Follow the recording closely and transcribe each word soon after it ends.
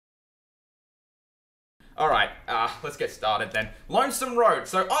Alright, let's get started then. Lonesome Road.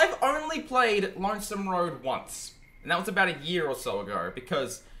 So I've only played Lonesome Road once. And that was about a year or so ago.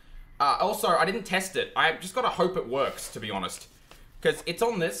 Because, also, I didn't test it. I just gotta hope it works, to be honest. Because it's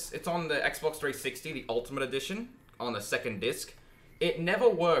on this. It's on the Xbox 360, the Ultimate Edition, on the second disc. It never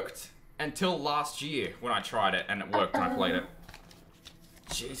worked until last year when I tried it, and it worked when I played it.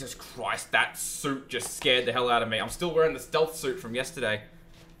 Jesus Christ, that suit just scared the hell out of me. I'm still wearing the stealth suit from yesterday.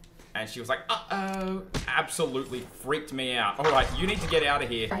 And she was like, uh-oh. Absolutely freaked me out. Alright, you need to get out of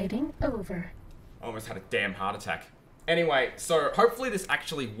here. Fighting over. I almost had a damn heart attack. Anyway, so hopefully this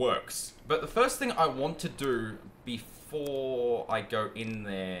actually works. But the first thing I want to do before I go in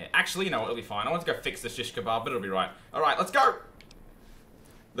there... Actually, you know what, it'll be fine. I want to go fix the shish kebab, but it'll be right. Alright, let's go!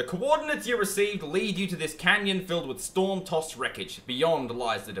 The coordinates you received lead you to this canyon filled with storm-tossed wreckage. Beyond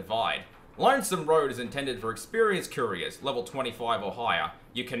lies the divide. Lonesome Road is intended for experienced couriers, level 25 or higher.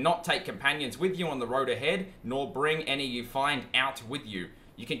 You cannot take companions with you on the road ahead, nor bring any you find out with you.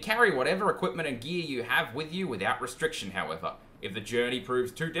 You can carry whatever equipment and gear you have with you without restriction, however. If the journey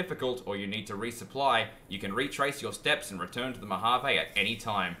proves too difficult or you need to resupply, you can retrace your steps and return to the Mojave at any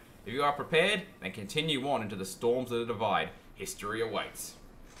time. If you are prepared, then continue on into the storms of the divide. History awaits.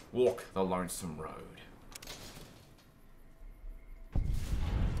 Walk the Lonesome Road.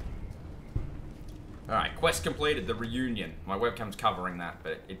 Alright, quest completed, the reunion. My webcam's covering that,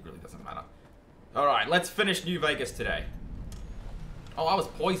 but it really doesn't matter. Alright, let's finish New Vegas today. Oh, I was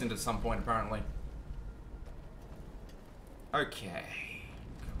poisoned at some point, apparently. Okay.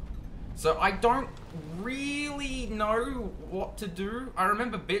 So, I don't really know what to do. I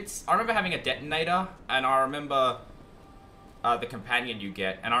remember bits. I remember having a detonator, and I remember the companion you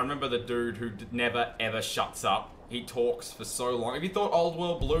get, and I remember the dude who never, ever shuts up. He talks for so long. If you thought Old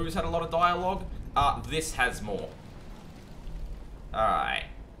World Blues had a lot of dialogue, this has more. Alright.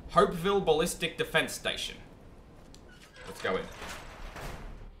 Hopeville Ballistic Defense Station. Let's go in.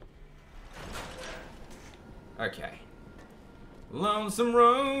 Okay. Lonesome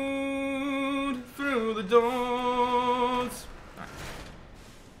Road through the doors. Right.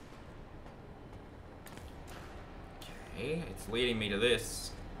 Okay, it's leading me to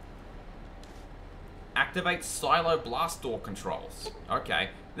this. Activate silo blast door controls. Okay.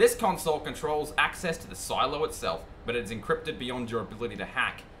 This console controls access to the silo itself, but it is encrypted beyond your ability to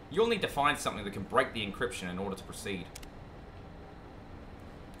hack. You'll need to find something that can break the encryption in order to proceed.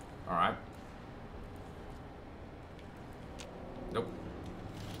 Alright. Nope.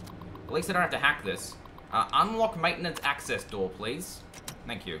 At least I don't have to hack this. Unlock maintenance access door, please.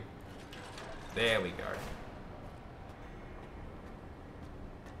 Thank you. There we go.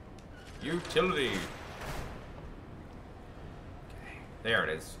 Utility. There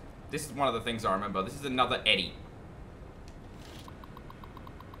it is. This is one of the things I remember. This is another Eddie.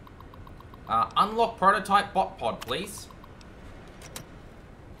 Unlock prototype bot pod, please.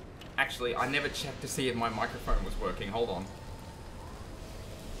 Actually, I never checked to see if my microphone was working. Hold on.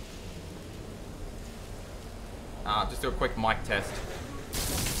 Just do a quick mic test.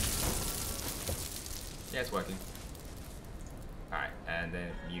 Yeah, it's working. Alright, and then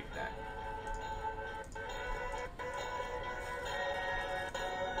mute that.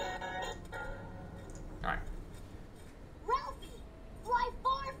 Alright. Ralphie! Fly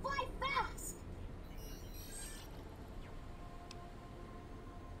far, fly fast!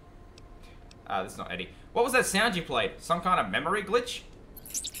 This is not Eddie. What was that sound you played? Some kind of memory glitch?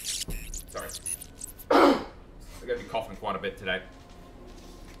 Sorry. I'm gonna be coughing quite a bit today.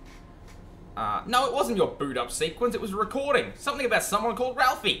 No, it wasn't your boot up sequence, it was a recording. Something about someone called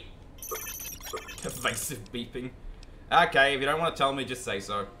Ralphie. Evasive beeping. Okay, if you don't want to tell me, just say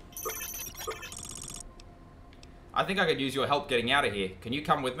so. I think I could use your help getting out of here. Can you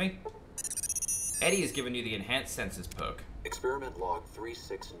come with me? Eddie has given you the enhanced sensors perk. Experiment log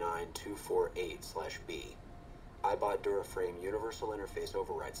 369248/B. iBot Duraframe Universal Interface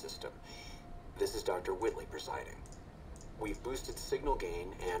Override System. This is Dr. Whitley presiding. We've boosted signal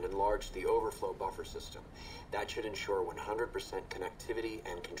gain and enlarged the overflow buffer system. That should ensure 100% connectivity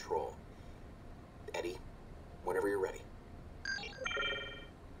and control. Eddie, whenever you're ready.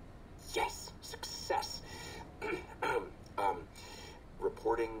 Yes, success.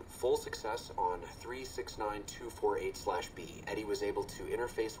 Reporting full success on 369248/B. Eddie was able to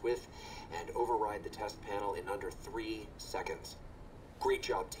interface with and override the test panel in under 3 seconds. Great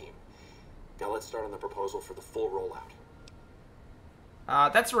job, team. Now let's start on the proposal for the full rollout.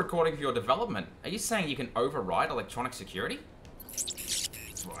 That's a recording for your development. Are you saying you can override electronic security?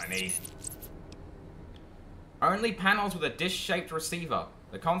 That's what I need. Only panels with a dish-shaped receiver.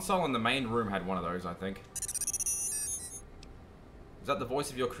 The console in the main room had one of those, I think. Is that the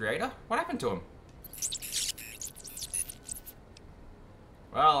voice of your creator? What happened to him?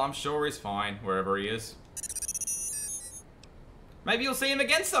 Well, I'm sure he's fine, wherever he is. Maybe you'll see him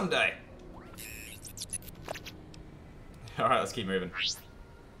again someday. Alright, let's keep moving.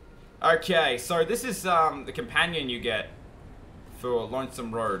 Okay, so this is the companion you get for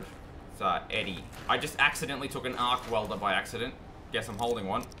Lonesome Road. It's Eddie. I just accidentally took an arc welder by accident. Guess I'm holding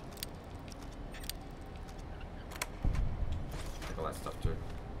one. Take all that stuff too.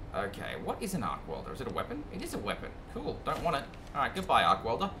 Okay, what is an arc welder? Is it a weapon? It is a weapon. Cool, don't want it. Alright, goodbye arc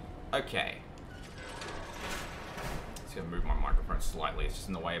welder. Okay. Just gonna move my microphone slightly. It's just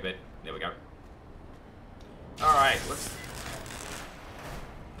in the way a bit. There we go. Alright, let's...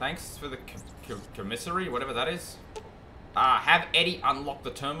 Thanks for the commissary, whatever that is. Have Eddie unlock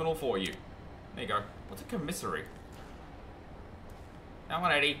the terminal for you. There you go. What's a commissary? Come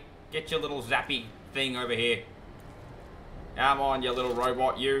on, Eddie. Get your little zappy thing over here. Come on, you little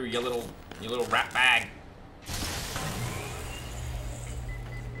robot. You little rat bag.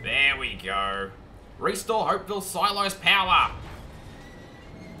 There we go. Restore Hopeville Silo's power.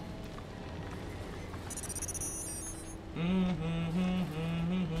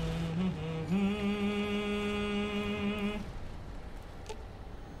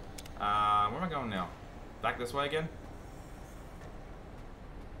 Where am I going now? Back this way again?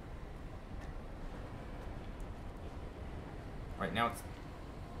 Right, now it's...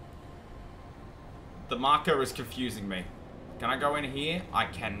 The marker is confusing me. Can I go in here? I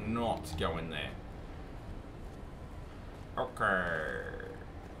cannot go in there. Okay.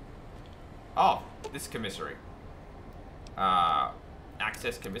 Oh, this commissary.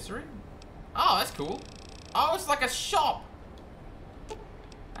 Access commissary? Oh, that's cool. Oh, it's like a shop.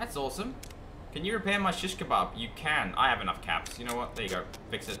 That's awesome. Can you repair my shish kebab? You can. I have enough caps. You know what? There you go.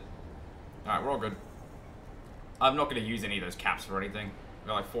 Fix it. Alright, we're all good. I'm not going to use any of those caps for anything. I've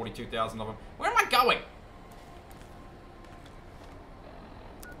got like 42,000 of them. Where am I going?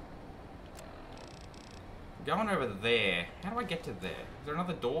 Going over there. How do I get to there? Is there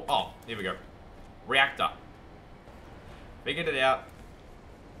another door? Oh, here we go. Reactor. Figured it out.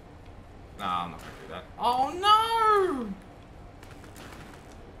 No, I'm not going to do that. Oh, no!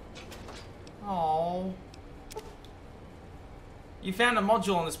 Oh. You found a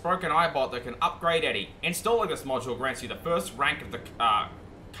module on this broken iBot that can upgrade Eddie. Installing this module grants you the first rank of the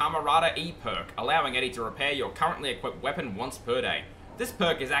Camarada E perk, allowing Eddie to repair your currently equipped weapon once per day. This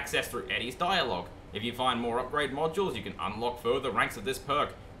perk is accessed through Eddie's dialogue. If you find more upgrade modules, you can unlock further ranks of this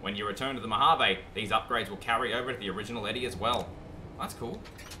perk. When you return to the Mojave, these upgrades will carry over to the original Eddie as well. That's cool.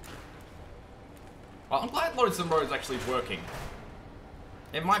 Well, I'm glad Lonesome Road's actually working.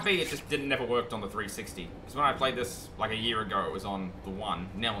 It might be it just never worked on the 360. Because when I played this like a year ago, it was on the One,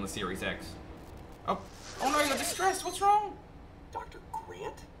 now on the Series X. Oh no, you're distressed. What's wrong? Dr.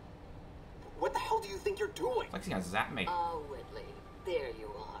 Grant? What the hell do you think you're doing? Lexi gonna zap me. Oh, Whitley, there you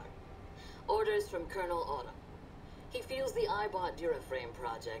are. Orders from Colonel Autumn. He feels the iBot Duraframe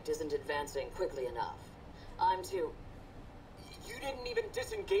project isn't advancing quickly enough. I'm to... You didn't even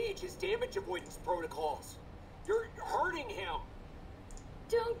disengage his damage avoidance protocols. You're hurting him.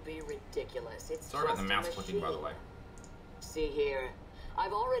 Don't be ridiculous. It's Sorry about the just a mouse clicking, by the machine. way. See here.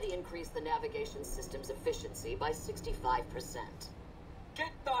 I've already increased the navigation system's efficiency by 65%.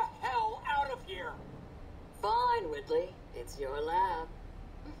 Get the hell out of here! Fine, Whitley. It's your lab.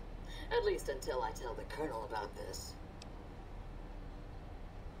 At least until I tell the Colonel about this.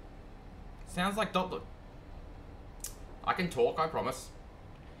 Sounds like Dr. I can talk, I promise.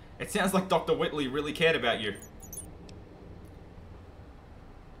 It sounds like Dr. Whitley really cared about you.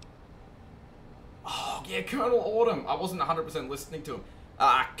 Oh, yeah, Colonel Autumn. I wasn't 100% listening to him.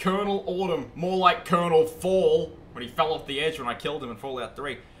 Colonel Autumn. More like Colonel Fall, when he fell off the edge when I killed him in Fallout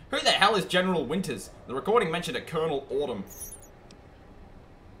 3. Who the hell is General Winters? The recording mentioned a Colonel Autumn.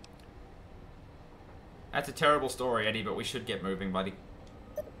 That's a terrible story, Eddie, but we should get moving, buddy.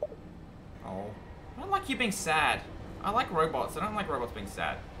 Oh. I don't like you being sad. I like robots. I don't like robots being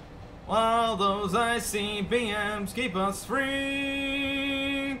sad. While those ICBMs keep us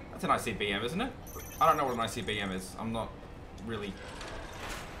free. That's an ICBM, isn't it? I don't know what an ICBM is. I'm not really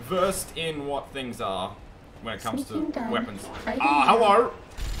versed in what things are when it comes to weapons. Hello!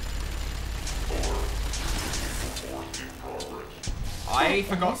 I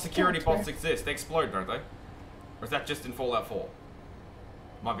forgot security bots exist. They explode, don't they? Or is that just in Fallout 4?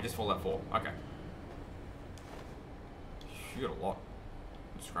 Might be just Fallout 4. Okay. You got a lot.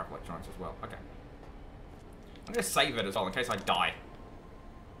 Scrap electronics as well. Okay. I'm gonna save it as well in case I die.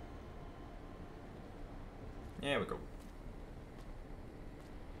 There we go.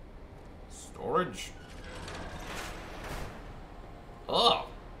 Storage. Oh.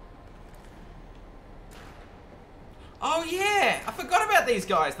 Oh yeah! I forgot about these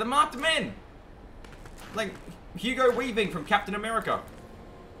guys. The marked men. Like Hugo Weaving from Captain America.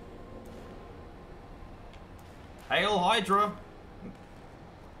 Hail Hydra.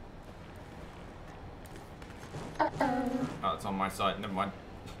 Uh-oh. Oh, it's on my side. Never mind.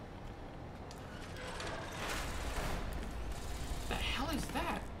 The hell is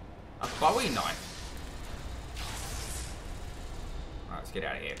that? A Bowie knife. Alright, let's get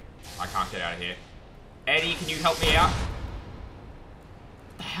out of here. I can't get out of here. Eddie, can you help me out?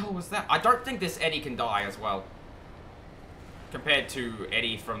 What the hell was that? I don't think this Eddie can die as well. Compared to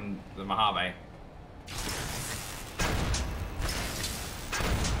Eddie from the Mojave.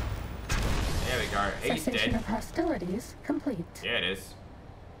 There we go. He's Cessation dead. of hostilities complete. Yeah, it is.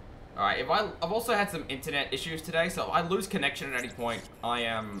 Alright, I've also had some internet issues today, so if I lose connection at any point, I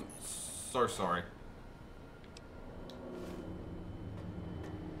am so sorry.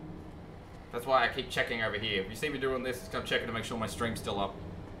 That's why I keep checking over here. If you see me doing this, I'm checking to make sure my stream's still up.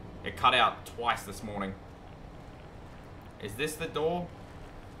 It cut out twice this morning. Is this the door?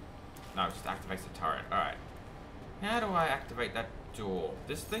 No, it just activates the turret. Alright. How do I activate that door?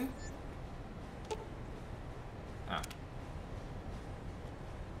 This thing? Ah.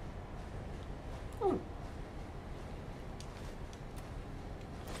 Ooh.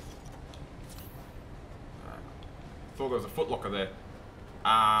 Thought there was a footlocker there.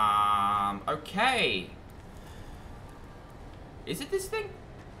 Okay. Is it this thing?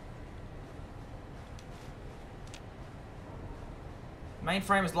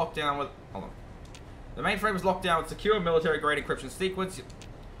 Mainframe is locked down with... Hold on. The mainframe is locked down with secure military-grade encryption sequence.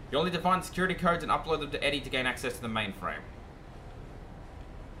 You'll need to find security codes and upload them to Eddie to gain access to the mainframe.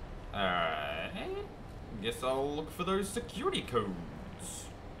 Guess I'll look for those security codes.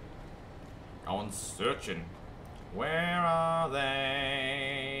 Go on searching. Where are they?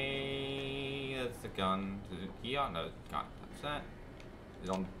 That's the gun. Is it here? No, can't touch that. Is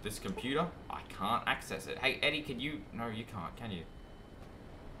it on this computer? I can't access it. Hey, Eddie, can you... No, you can't, can you?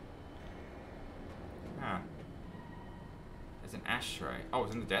 Ah. There's an ashtray. Oh,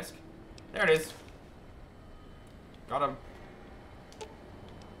 it's in the desk. There it is. Got him.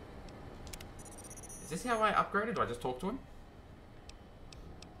 Is this how I upgraded? Do I just talk to him?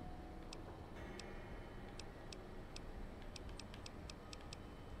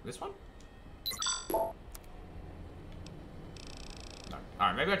 This one? No.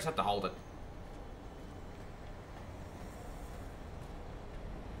 Alright, maybe I just have to hold it.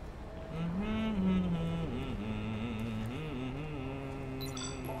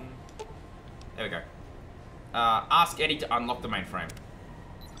 There we go. Ask Eddie to unlock the mainframe.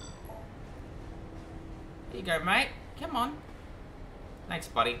 There you go, mate. Come on. Thanks,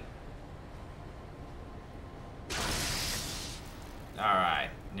 buddy. Alright.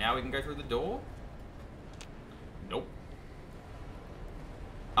 Now we can go through the door? Nope.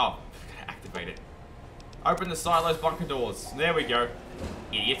 Oh, activate it. Open the silo's bunker doors. There we go.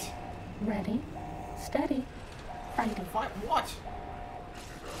 Idiot. Ready, steady, fighting. Fight what?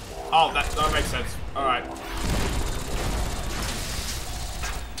 Oh, that makes sense. Alright.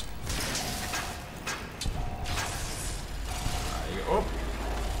 Oh.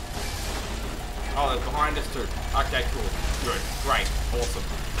 Oh, they're behind us too. Okay, cool. Good. Great. Awesome.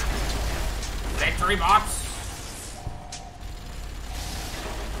 Sentry bots!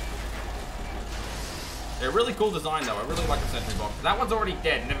 They're a really cool design though. I really like the sentry box. That one's already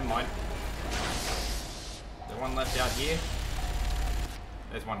dead. Never mind. There's one left out here.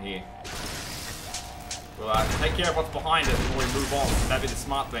 There's one here. We'll take care of what's behind us before we move on. That'd be the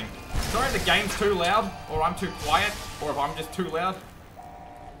smart thing. Sorry if the game's too loud, or I'm too quiet, or if I'm just too loud.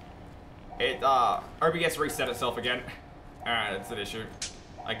 It, OBS reset itself again. Alright, that's an issue.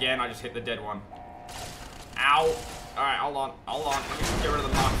 Again, I just hit the dead one. Ow! Alright, hold on. Hold on. Let me get rid of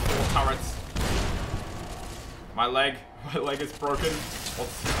the Mark IV turrets. My leg is broken.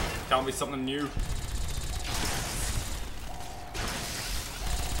 Tell me something new.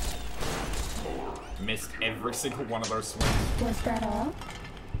 Missed every single one of those swings. Was that all?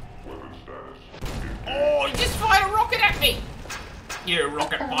 Oh, you just fired a rocket at me! You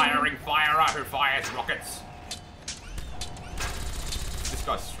rocket firing firer who fires rockets. This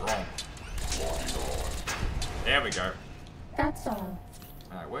guy's strong. There we go. That's all.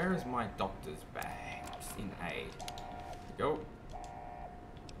 Alright, where is my doctor's bag? It's in A. There we go.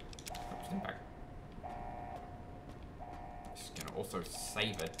 Oh, it's in back. Just gonna also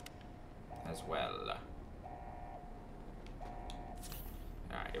save it as well.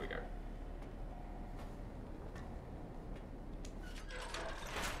 Alright, here we go.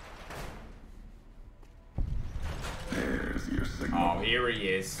 There's your signal. Oh, here he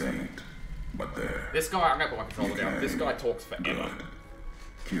is. Faint, but there. This guy, I'm gonna put my controller down. This guy talks forever. Good.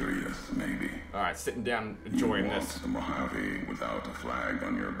 Curious, maybe. Alright, sitting down, enjoying you walk this. the Mojave without a flag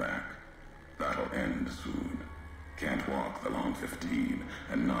on your back. That'll end soon. Can't walk the long 15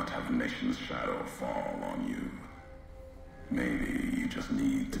 and not have a nation's shadow fall on you. Maybe you just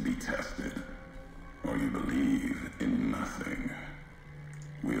need to be tested. Or you believe in nothing.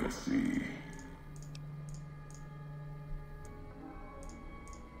 We'll see.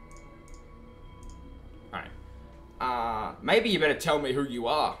 Alright. Maybe you better tell me who you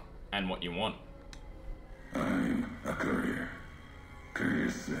are and what you want. I'm a courier. Courier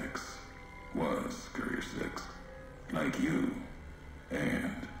 6. Was Courier 6. Like you.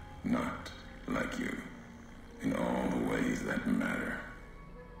 And not like you. In all the ways that matter.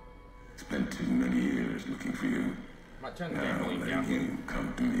 Spent too many years looking for you. Might turn the Now game let down. you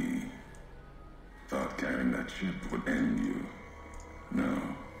come to me. Thought carrying that ship would end you. No.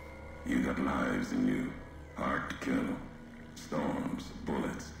 You got lives in you. Hard to kill. Storms,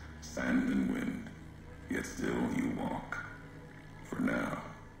 bullets, sand and wind. Yet still you walk. For now.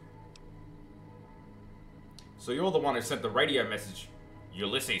 So you're the one who sent the radio message,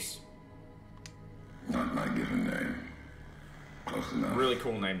 Ulysses. Not my given name. Close enough. Really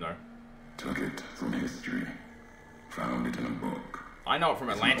cool name though. Took it from history. Found it in a book. I know it from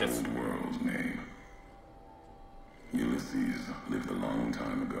Atlantis. It's an old world's name. Ulysses lived a long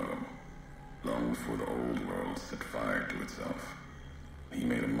time ago. Long before the old world set fire to itself. He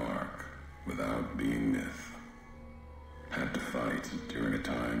made a mark without being myth. Had to fight during a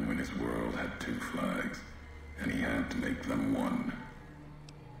time when his world had 2 flags, and he had to make them one.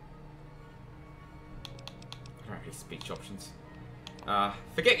 Alright, his speech options.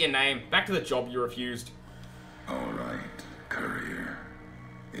 Forget your name. Back to the job you refused. Alright, courier.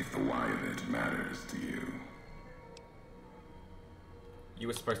 If the why of it matters to you. You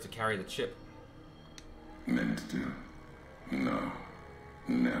were supposed to carry the chip. Meant to. No.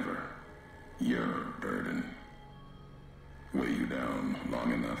 Never. Your burden. Weigh you down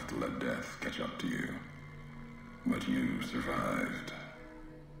long enough to let death catch up to you. But you survived.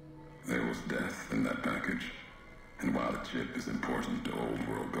 There was death in that package. And while the chip is important to old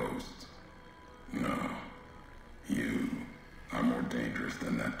world ghosts, no. You are more dangerous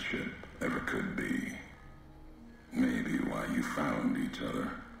than that chip ever could be. Maybe why you found each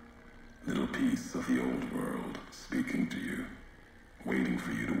other. Little piece of the old world speaking to you, waiting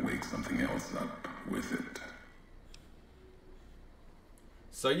for you to wake something else up with it.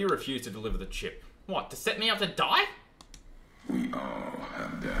 So you refused to deliver the chip. What, to set me up to die? We all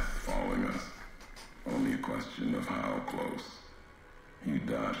have death following us. Only a question of how close. You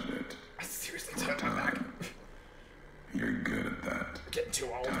dodged it. I seriously turned my back. You're good at that. Getting too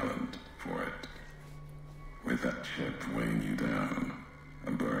old. Talent for it. With that chip weighing you down,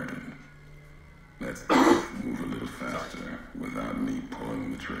 a burden. Let's move a little faster without me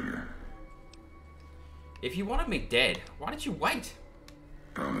pulling the trigger. If you wanted me dead, why did you wait?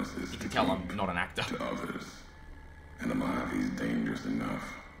 Promises You to can tell keep I'm not an actor. to others. And the Mojave's dangerous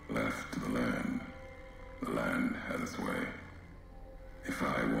enough left to the land. The land has its way. If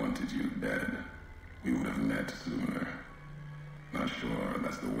I wanted you dead, we would have met sooner. Not sure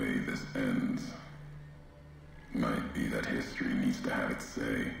that's the way this ends. Might be that history needs to have its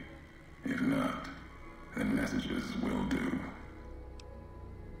say. If not, then messages will do.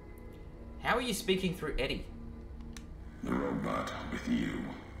 How are you speaking through Eddie? The robot with you.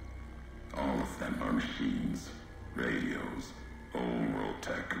 All of them are machines, radios, old world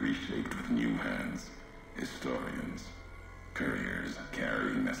tech reshaped with new hands, historians, couriers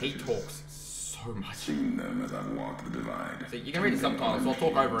carrying He messages. talks so much. Seen them as I've walked the divide. So you can read the subtitles, so I'll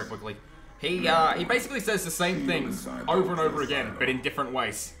talk over it quickly. He basically says the same things over and over again, but in different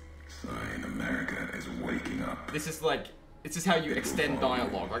ways. Sign America is waking up. This is how you extend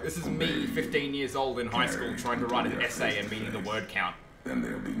dialogue. Like, this is me, 15 years old in high school, trying to write an essay and meeting the word count. Then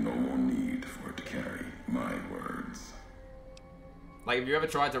there'll be no more need for it to carry my words. Like, have you ever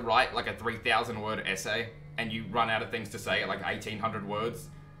tried to write, like, a 3,000 word essay, and you run out of things to say at, like, 1,800 words?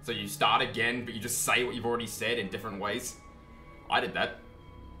 So you start again, but you just say what you've already said in different ways? I did that.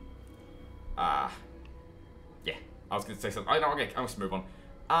 Yeah. I was gonna say something. Oh, no, okay, I'll just move on.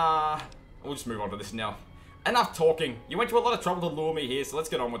 We'll just move on to this now. Enough talking. You went to a lot of trouble to lure me here, so let's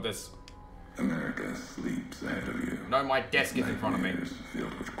get on with this. America sleeps ahead of you. No, my desk is in front of me. Nightmares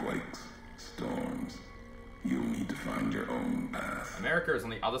filled with quakes, storms. You'll need to find your own path. America is on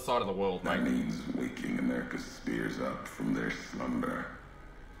the other side of the world, That mate. means waking America's spears up from their slumber.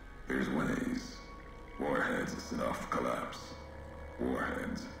 There's ways. Warheads set off collapse.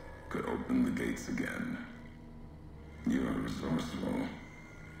 Warheads could open the gates again. You're resourceful.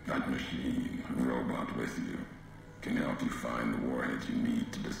 That machine, robot with you, can help you find the warheads you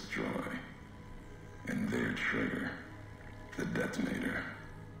need to destroy. And their trigger, the detonator.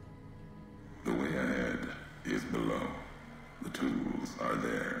 The way ahead is below. The tools are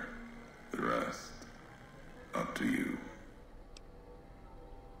there. The rest, up to you.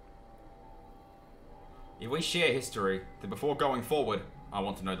 If we share history, then before going forward, I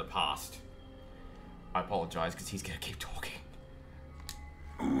want to know the past. I apologize, because he's going to keep talking.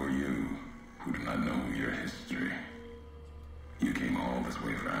 Who are you who do not know your history? You came all this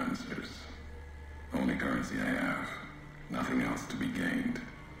way for answers. Only currency I have. Nothing else to be gained.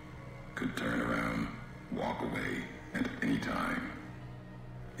 Could turn around, walk away at any time.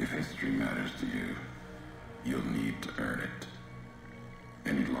 If history matters to you, you'll need to earn it.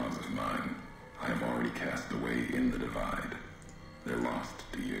 Any laws of mine, I have already cast away in the divide. They're lost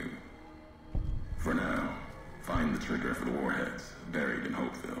to you. For now, find the trigger for the warheads buried in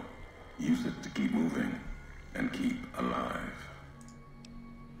Hopeville. Use it to keep moving and keep alive.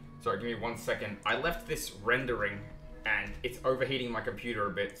 Sorry, give me 1 second. I left this rendering and it's overheating my computer a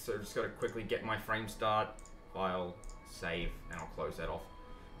bit, so just gotta quickly get my frame start, file, save, and I'll close that off.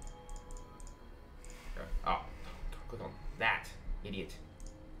 Go. Oh, click on that, idiot.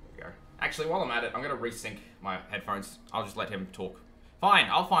 There we go. Actually, while I'm at it, I'm gonna resync my headphones. I'll just let him talk. Fine,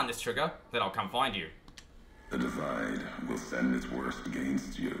 I'll find this trigger, then I'll come find you. The divide will send its worst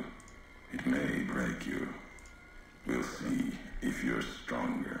against you. It may break you. We'll see if you're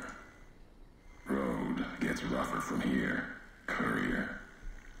stronger. Road gets rougher from here. Courier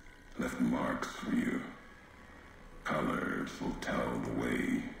left marks for you. Colors will tell the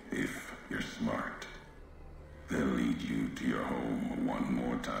way if you're smart. They'll lead you to your home one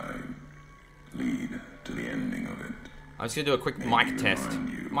more time. Lead to the ending of it. I'm just gonna do a quick mic test.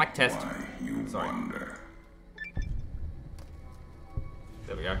 Mic test. Why you Sorry. wander.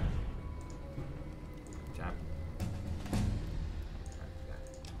 There we go. Tab.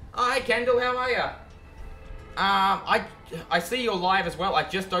 Oh, hey Kendall, how are ya? I see you're live as well. I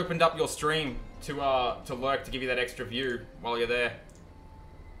just opened up your stream to lurk to give you that extra view while you're there.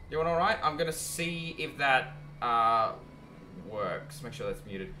 You doing all right? I'm gonna see if that works. Make sure that's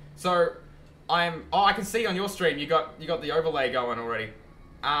muted. So I can see on your stream you got the overlay going already.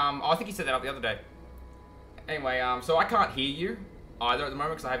 I think you set that up the other day. Anyway, so I can't hear you either at the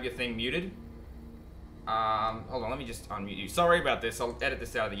moment because I have your thing muted. Hold on, let me just unmute you. Sorry about this. I'll edit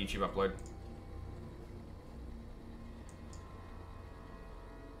this out of the YouTube upload.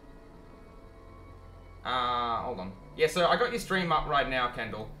 Hold on. Yeah, so I got your stream up right now,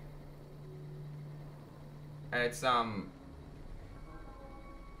 Kendall. And it's,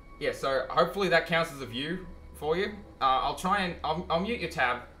 yeah, so hopefully that counts as a view for you. I'll try and, I'll mute your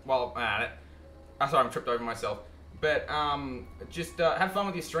tab while I'm at it. Sorry, I'm tripped over myself. But, just, have fun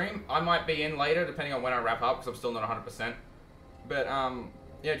with your stream. I might be in later, depending on when I wrap up, because I'm still not 100%. But,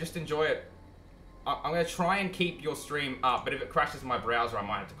 yeah, just enjoy it. I'm going to try and keep your stream up, but if it crashes my browser, I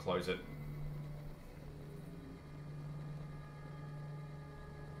might have to close it.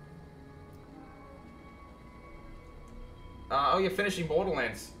 Oh, you're finishing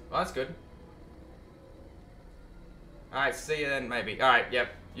Borderlands. Oh, that's good. Alright, see you then, maybe. Alright,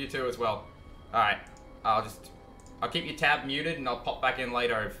 yep. You too as well. Alright. I'll keep your tab muted and I'll pop back in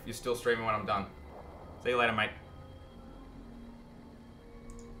later if you're still streaming when I'm done. See you later, mate.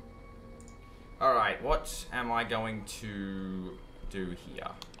 Alright, what am I going to do here?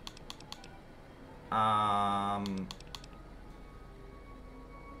 Oh,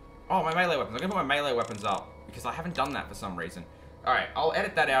 my melee weapons. I'm gonna put my melee weapons up because I haven't done that for some reason. Alright, I'll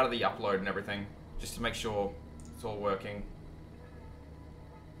edit that out of the upload and everything just to make sure it's all working.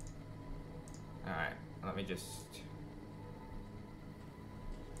 Alright, let me just...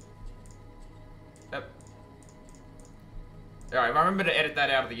 Yep. Alright, if I remember to edit that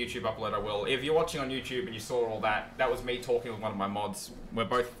out of the YouTube upload, I will. If you're watching on YouTube and you saw all that, that was me talking with one of my mods. We're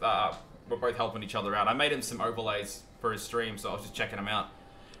both helping each other out. I made him some overlays for his stream, so I was just checking them out.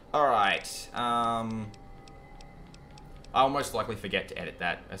 Alright, I'll most likely forget to edit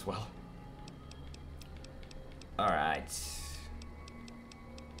that as well. Alright.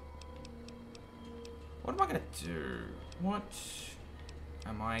 What am I gonna do? What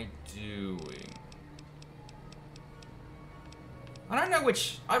am I doing?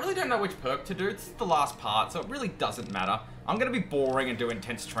 I really don't know which perk to do. This is the last part, so it really doesn't matter. I'm gonna be boring and do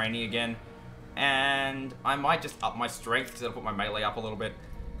intense training again. And I might just up my strength because it'll put my melee up a little bit.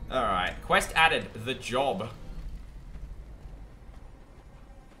 Alright, quest added, the job.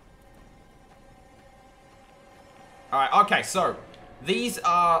 Alright, okay, so These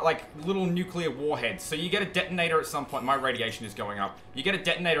are like little nuclear warheads. So you get a detonator at some point. My radiation is going up. You get a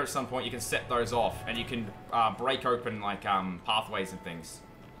detonator at some point, you can set those off. And you can break open like pathways and things.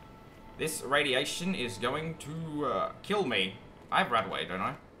 This radiation is going to kill me. I have Radway, don't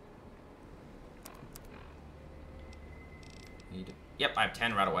I? Yep, I have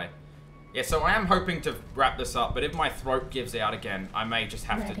 10 Radway. Yeah, so I am hoping to wrap this up, but if my throat gives out again, I may just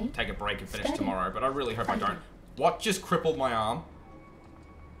have to take a break and finish tomorrow, but I really hope I don't. What just crippled my arm?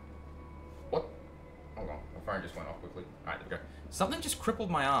 What? Hold on, my phone just went off quickly. Alright, there we go. Something just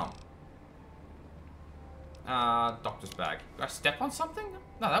crippled my arm. Doctor's bag. Did I step on something?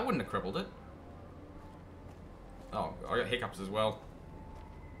 No, that wouldn't have crippled it. Oh, I got hiccups as well.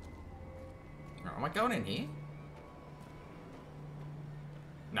 Right, am I going in here?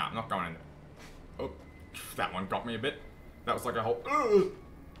 No, I'm not going in there. Oh, that one got me a bit. That was like a whole...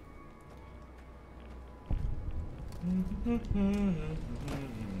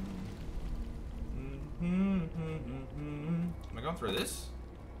 Am I going through this?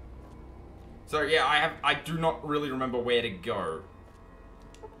 So yeah, I do not really remember where to go.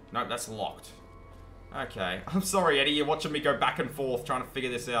 Nope, that's locked. Okay. I'm sorry, Eddie, you're watching me go back and forth trying to figure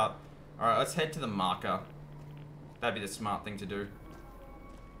this out. Alright, let's head to the marker. That'd be the smart thing to do.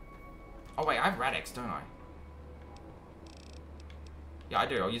 Oh wait, I have Rad-X, don't I? Yeah, I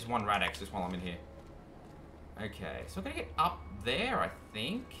do. I'll use one Rad-X just while I'm in here. Okay, so I'm gonna get up there, I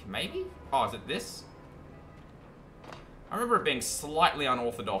think. Maybe? Oh, is it this? I remember it being slightly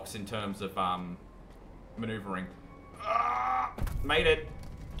unorthodox in terms of, maneuvering. Made it.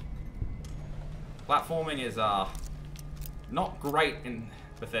 Platforming is, not great in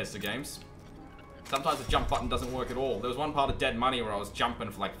Bethesda games. Sometimes the jump button doesn't work at all. There was one part of Dead Money where I was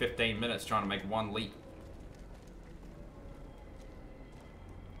jumping for like 15 minutes trying to make one leap.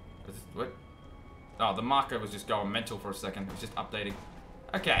 What? Oh, the marker was just going mental for a second. It was just updating.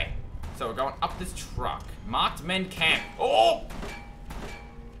 Okay. So we're going up this truck. Marked men camp. Oh!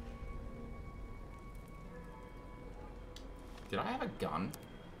 Did I have a gun?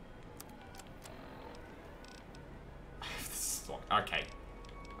 Okay.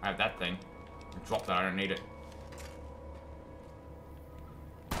 I have that thing. Drop that, I don't need it.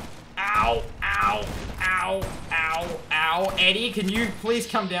 Ow! Ow! Ow! Ow! Ow! Eddie, can you please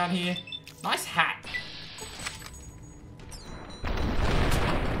come down here? Nice hat.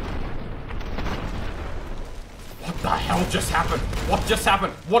 What the hell just happened? What just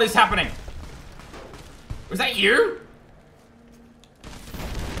happened? What is happening? Was that you?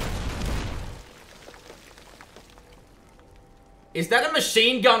 Is that a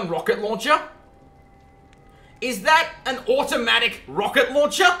machine gun rocket launcher? Is that an automatic rocket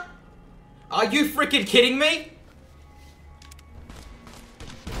launcher? Are you freaking kidding me?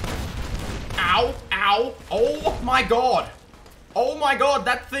 Ow, ow, oh my god. Oh my god,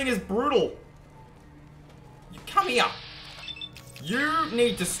 that thing is brutal. You come here. You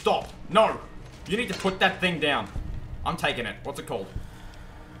need to stop. No, you need to put that thing down. I'm taking it. What's it called?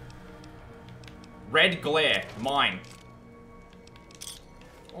 Red glare, mine.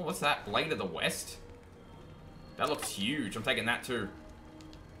 Oh, what's that? Blade of the West? That looks huge. I'm taking that too.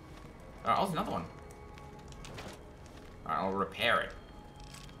 Oh, that was another one. Alright, I'll repair it.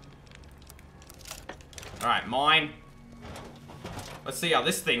 Alright, mine. Let's see how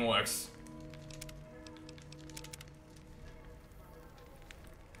this thing works.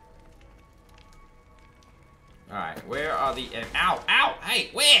 Alright, where are the... Ow! Ow! Hey,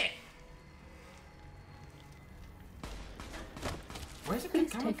 where? Where's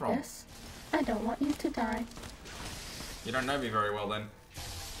it coming from? This. I don't want you to die. You don't know me very well then.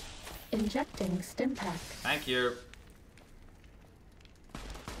 Injecting stim pack. Thank you.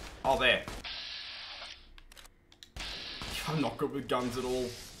 Oh, there. I'm not good with guns at all.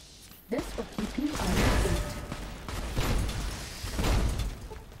 This will keep you on your feet.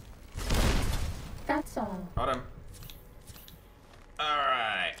 That's all. Got him.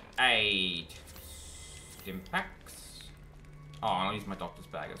 Alright. Aid. Stim packs. Oh, I'll use my doctor's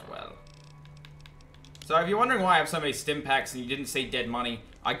bag as well. So if you're wondering why I have so many stim packs and you didn't see Dead Money,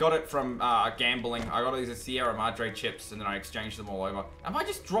 I got it from gambling. I got these Sierra Madre chips and then I exchanged them all over. Am I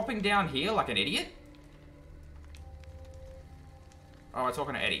just dropping down here like an idiot? Oh, we're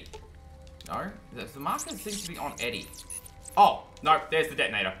talking to Eddie. No? The marker seems to be on Eddie. Oh, no, there's the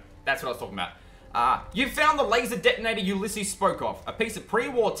detonator. That's what I was talking about. You found the laser detonator Ulysses spoke of. A piece of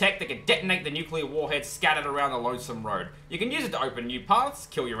pre-war tech that can detonate the nuclear warheads scattered around the Lonesome road. You can use it to open new paths,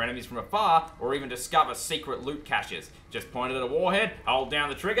 kill your enemies from afar, or even discover secret loot caches. Just point it at a warhead, hold down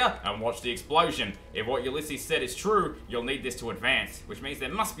the trigger, and watch the explosion. If what Ulysses said is true, you'll need this to advance, which means there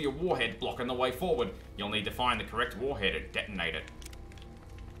must be a warhead blocking the way forward. You'll need to find the correct warhead and detonate it.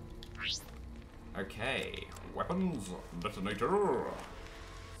 Okay. Weapons. Detonator.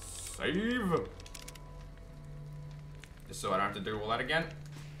 Save. Just so I don't have to do all that again.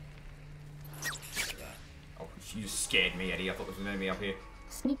 Oh, you scared me, Eddie. I thought there was an enemy up here.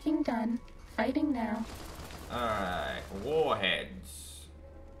 Sneaking done. Fighting now. Alright. Warheads.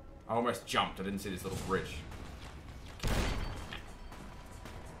 I almost jumped. I didn't see this little bridge.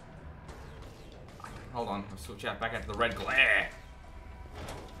 Hold on. I'll switch out back out to the red glare.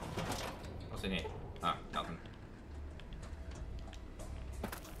 What's in here? Oh, nothing.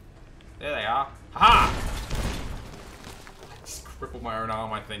 There they are. Ha! I just crippled my own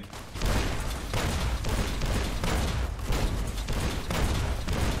arm, I think.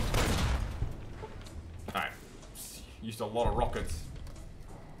 Alright. Used a lot of rockets.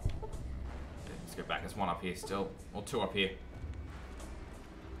 Let's go back. There's one up here still. Or two up here.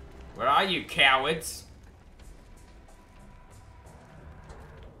 Where are you, cowards?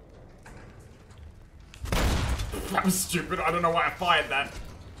 That was stupid. I don't know why I fired that.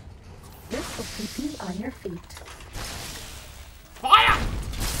 This will keep you on your feet. Fire!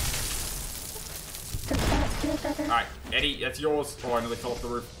 Does that feel better? Alright, Eddie, that's yours. Oh, I nearly fell off the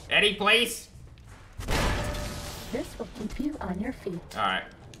roof. Eddie, please! This will keep you on your feet. Alright,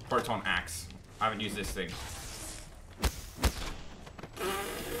 proton axe. I haven't used this thing.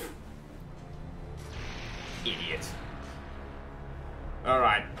 Idiot.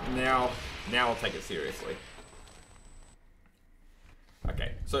 Alright, now I'll take it seriously.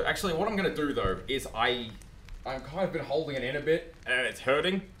 Okay, so actually what I'm gonna do though is I've kind of been holding it in a bit and it's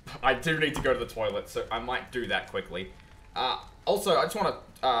hurting. I do need to go to the toilet, so I might do that quickly. Also, I just want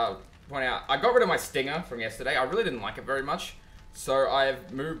to point out, I got rid of my stinger from yesterday. I really didn't like it very much, so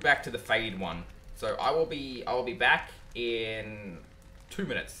I've moved back to the fade one. So I will be back in 2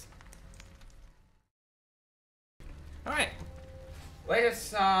 minutes. All right, let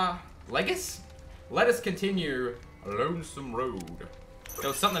us continue Lonesome Road. There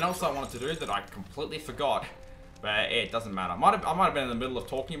was something else I wanted to do that I completely forgot, but it doesn't matter. I might have been in the middle of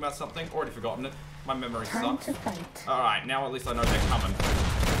talking about something, already forgotten it. My memory sucks. All right, now at least I know they're coming.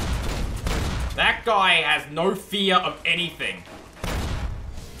 That guy has no fear of anything.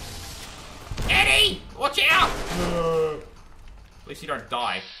 Eddie, watch out! At least you don't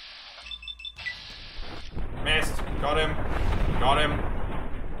die. Missed. Got him. Got him.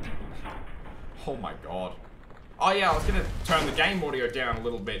 Oh my god. Oh yeah, I was gonna turn the game audio down a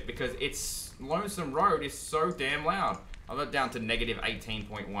little bit because it's Lonesome Road is so damn loud. I got it down to negative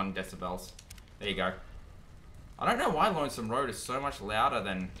 18.1 decibels. There you go. I don't know why Lonesome Road is so much louder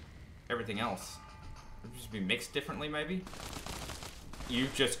than everything else. It would just be mixed differently, maybe? You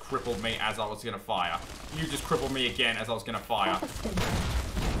just crippled me as I was gonna fire. You just crippled me again as I was gonna fire.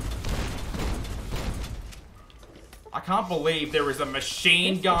 I can't believe there is a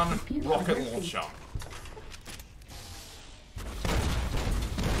machine gun rocket launcher.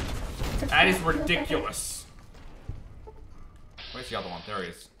 That is ridiculous. Where's the other one? There he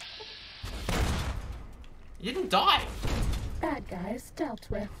is. You didn't die. Bad guys dealt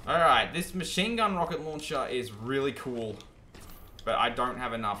with. Alright, this machine gun rocket launcher is really cool. But I don't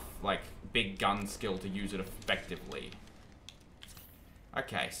have enough, like, big gun skill to use it effectively.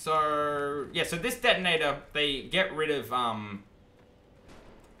 Okay, so... yeah, so this detonator, they get rid of,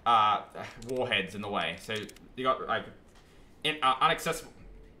 warheads in the way. So, you got, like,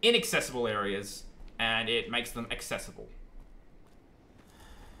 inaccessible areas, and it makes them accessible.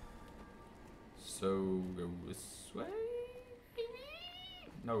 So, go this way?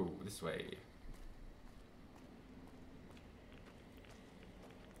 No, this way.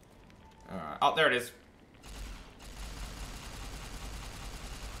 Alright. Oh, there it is.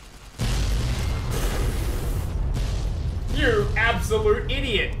 You absolute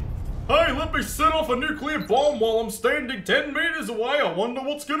idiot! Hey, let me set off a nuclear bomb while I'm standing 10 meters away. I wonder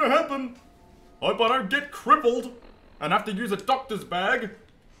what's gonna happen. Hope I don't get crippled and have to use a doctor's bag.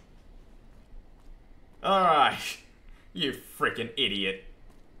 Alright. You freaking idiot.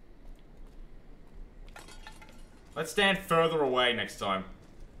 Let's stand further away next time.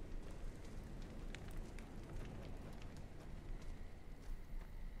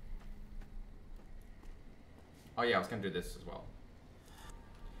 Oh yeah, I was gonna do this as well.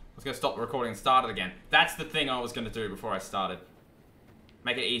 I was gonna stop the recording and start it again. That's the thing I was gonna do before I started.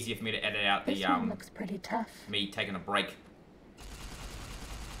 Make it easier for me to edit out the This one looks pretty tough. me taking a break.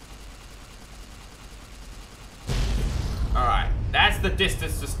 Alright, that's the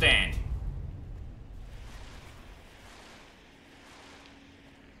distance to stand.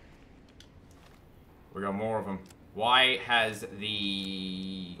 We got more of them. Why has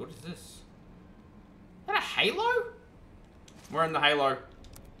the... what is this? Is that a halo? We're in the halo.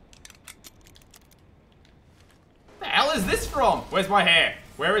 hell is this from? Where's my hair?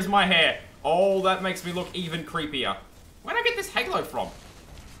 Where is my hair? Oh, that makes me look even creepier. Where'd I get this halo from?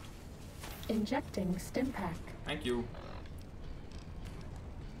 Injecting stim pack. Thank you.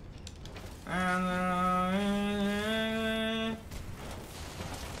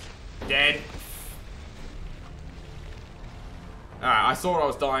 Dead. Alright, I saw I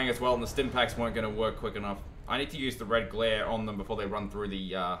was dying as well, and the stim packs weren't going to work quick enough. I need to use the red glare on them before they run through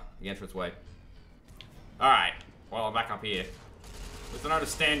the entranceway. Alright, well, I'm back up here. There's no to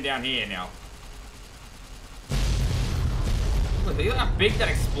stand down here now. Look at how big that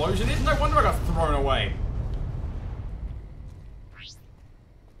explosion is. No wonder I got thrown away.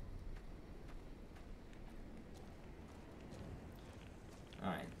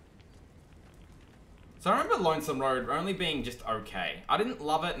 Alright. So I remember Lonesome Road only being just okay. I didn't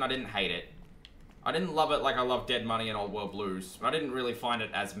love it and I didn't hate it. I didn't love it like I love Dead Money and Old World Blues. I didn't really find it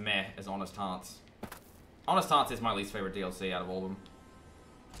as meh as Honest Hearts. Honest Hearts is my least favorite DLC out of all of them.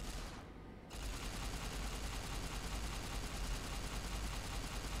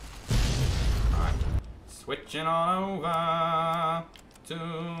 Alright. Switching on over to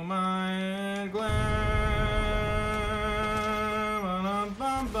my glam.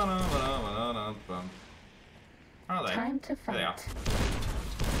 Where are they? Time to fight. There they are.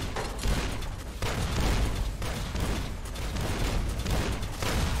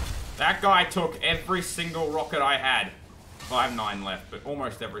 That guy took every single rocket I had. Well, I have 9 left, but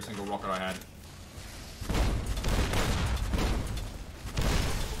almost every single rocket I had.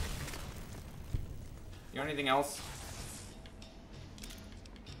 You got anything else?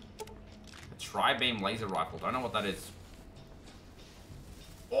 A tri-beam laser rifle. Don't know what that is.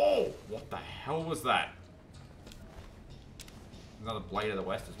 Oh! What the hell was that? Another Blade of the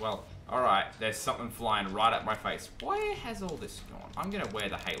West as well. Alright, there's something flying right at my face. Why has all this gone? I'm gonna wear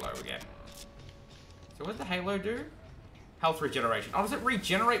the halo again. So what does the halo do? Health regeneration. Oh, does it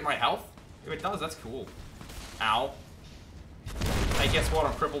regenerate my health? If it does, that's cool. Ow. Hey, guess what?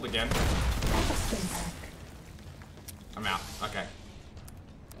 I'm crippled again. I'm out. Okay.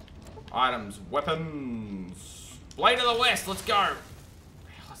 Items. Weapons. Blade of the West. Let's go. What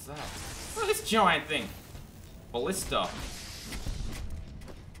the hell is that? Look at this giant thing. Ballista.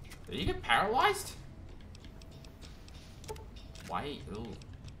 Did you get paralyzed? Why? Ooh.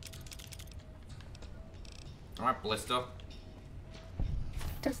 Alright, Ballista.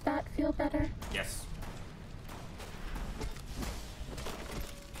 Does that feel better? Yes.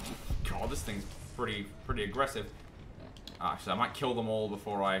 God, this thing's pretty aggressive. Actually, I might kill them all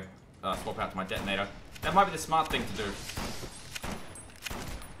before I swap out to my detonator. That might be the smart thing to do.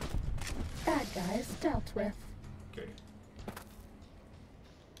 Bad guys dealt with. Good.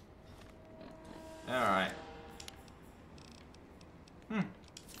 Alright.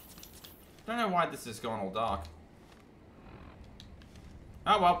 Don't know why this has gone all dark.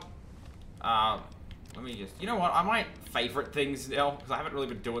 Oh well. Let me just... You know what? I might favorite things now, because I haven't really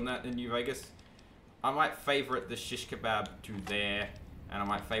been doing that in New Vegas. I might favorite the shish kebab to there, and I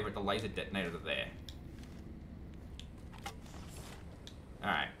might favorite the laser detonator to there.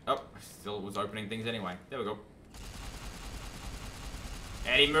 Alright. Oh, still was opening things anyway. There we go.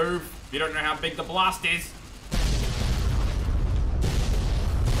 Eddie, move! You don't know how big the blast is!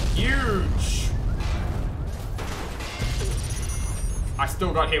 Huge! I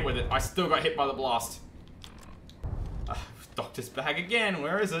still got hit with it. I still got hit by the blast. Doctor's bag again.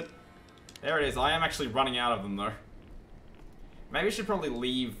 Where is it? There it is. I am actually running out of them, though. Maybe I should probably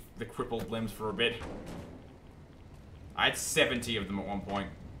leave the crippled limbs for a bit. I had 70 of them at one point.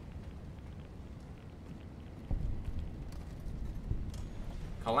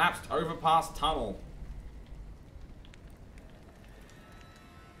 Collapsed overpass tunnel.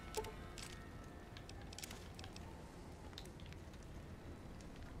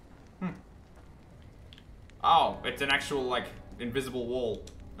 Oh, it's an actual, like, invisible wall.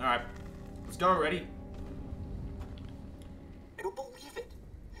 Alright. Let's go, ready? I don't believe it.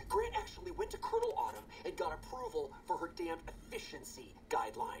 Grant actually went to Colonel Autumn and got approval for her damned efficiency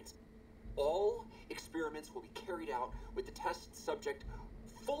guidelines. All experiments will be carried out with the test subject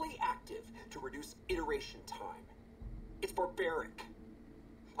fully active to reduce iteration time. It's barbaric.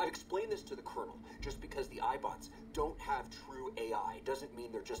 I've explained this to the Colonel. Just because the iBots don't have true AI doesn't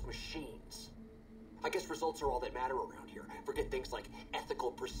mean they're just machines. I guess results are all that matter around here. Forget things like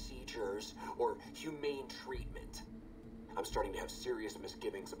ethical procedures or humane treatment. I'm starting to have serious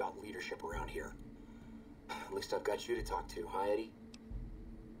misgivings about leadership around here. At least I've got you to talk to, huh, Eddie?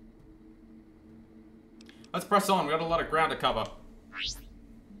 Let's press on. We got a lot of ground to cover.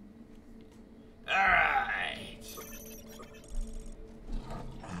 Alright.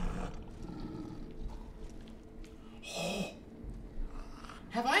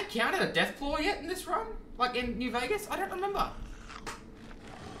 I encountered a Deathclaw yet in this run? Like in New Vegas? I don't remember.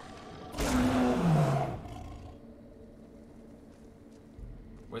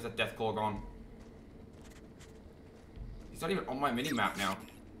 Where's that Deathclaw gone? He's not even on my mini-map now.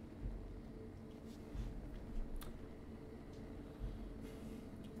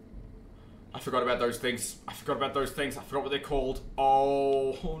 I forgot about those things. I forgot what they're called.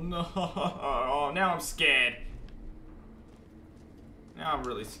 Oh no. Oh, now I'm scared. Now I'm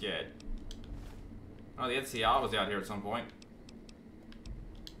really scared. Oh, the NCR was out here at some point.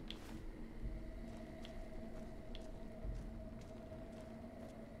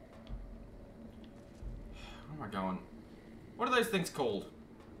 Where am I going? What are those things called?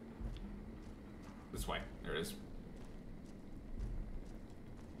 This way. There it is.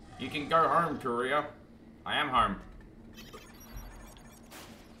 You can go home, courier. I am home.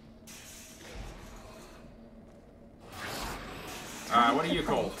 What are you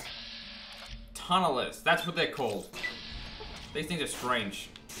called? Tunnelers. That's what they're called. These things are strange.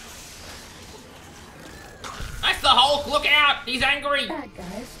 That's the Hulk! Look out! He's angry! Bad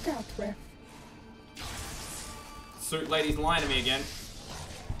guys dealt with. Suit lady's lying to me again.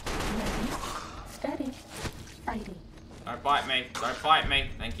 Ready, steady, fighting. Don't bite me. Don't bite me.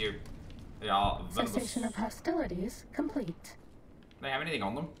 Thank you. They are venomous. Cessation of hostilities complete. Do they have anything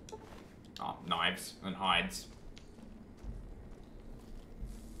on them? Oh, knives and hides.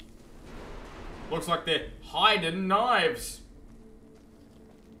 Looks like they're hiding knives.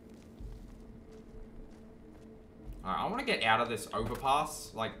 Alright, I want to get out of this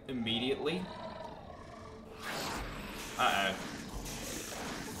overpass, like, immediately. Uh-oh.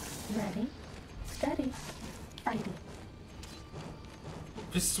 Ready, steady, fighting.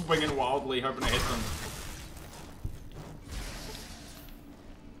 Just swinging wildly, hoping to hit them.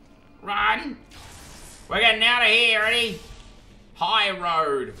 Run! We're getting out of here, ready? High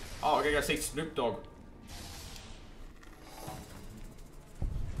road. Oh, we're gonna go see Snoop Dogg.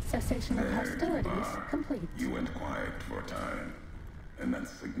 Cessation of There you hostilities are. complete. You went quiet for a time, and that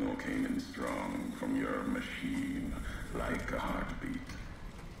signal came in strong from your machine, like a heartbeat.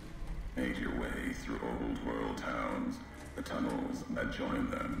 Made your way through old world towns, the tunnels that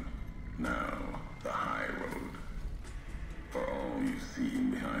join them, now the high road. For all you've seen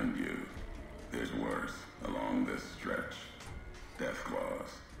behind you, there's worse along this stretch.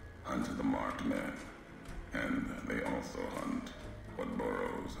 Deathclaws hunt the marked men, and they also hunt what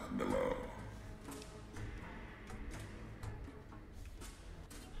burrows below.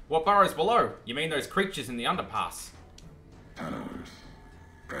 What burrows below? You mean those creatures in the underpass? Tunnelers.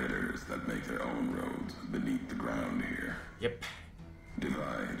 Predators that make their own roads beneath the ground here. Yep.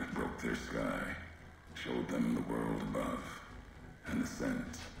 Divide broke their sky, showed them the world above, and the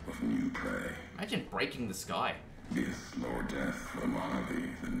scent of new prey. Imagine breaking the sky. Be a slower death for the Mojave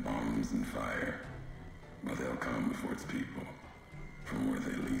than bombs and fire. But they'll come before its people, from where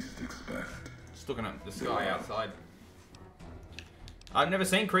they least expect. Just looking at the sky outside. I've never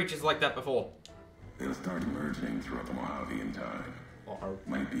seen creatures like that before. They'll start emerging throughout the Mojave in time. Uh-oh.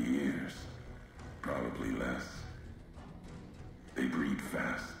 Might be years, probably less. They breed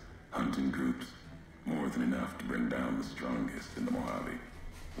fast, hunt in groups, more than enough to bring down the strongest in the Mojave.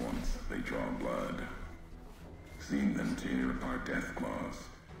 Once they draw blood. Seen them tear apart Deathclaws.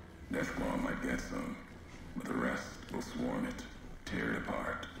 Deathclaw might get some, but the rest will swarm it, tear it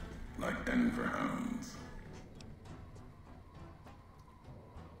apart, like Denver hounds.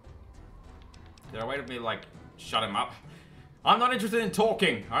 Is there a way to be like, shut him up? I'm not interested in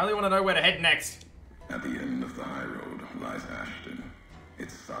talking. I only want to know where to head next. At the end of the high road lies Ashton,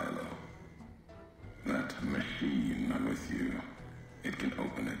 its silo. That machine I'm with you, it can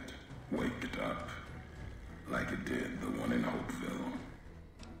open it, wake it up, like it did the one in Hopeville.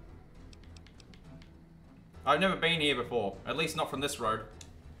 I've never been here before, at least not from this road.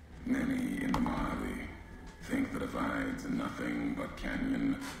 Many in the Mojave think the divide's nothing but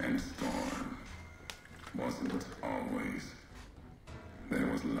canyon and storm. Wasn't always. There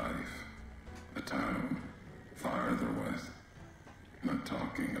was life, a town farther west. Not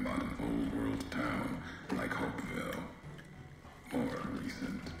talking about an old world town like Hopeville. More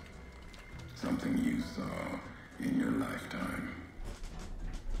recent. Something you saw in your lifetime.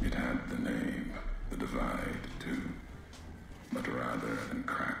 It had the name, the Divide, too. But rather than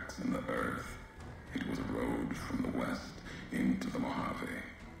cracks in the earth, it was a road from the west into the Mojave,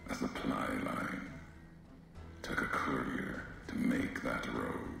 a supply line. Took a courier to make that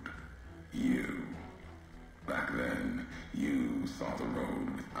road. You. Back then, you saw the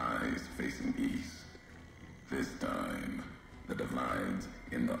road with eyes facing east. This time, the divide's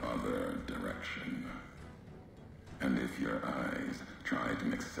in the other direction. And if your eyes try to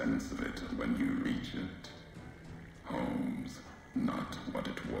make sense of it when you reach it, home's not what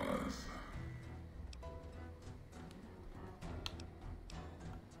it was.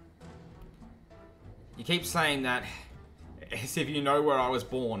 You keep saying that as if you know where I was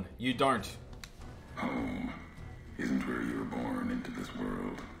born. You don't. Home isn't where you were born into this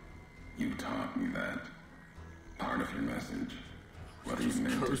world. You taught me that. Part of your message, whether you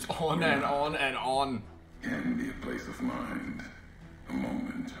meant Goes it on or and not, on and on. can be a place of mind. A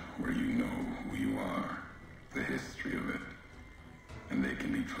moment where you know who you are, the history of it. And they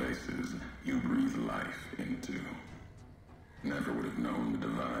can be places you breathe life into. Never would have known the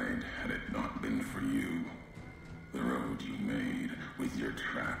divide had it not been for you. The road you made with your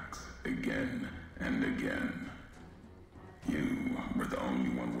tracks again and again. You were the only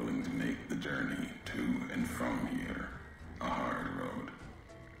one willing to make the journey to and from here. A hard road.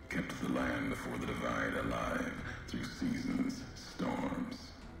 Kept the land before the divide alive through seasons,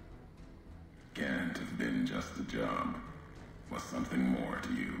 storms. Can't have been just a job. Was something more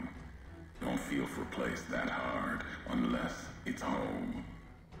to you. Don't feel for a place that hard unless it's home.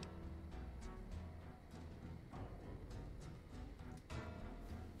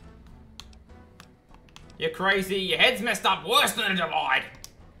 You're crazy. Your head's messed up worse than a divide.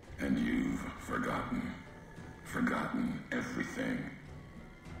 And you've forgotten. Forgotten everything.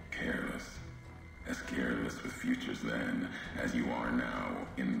 Careless. As careless with futures then as you are now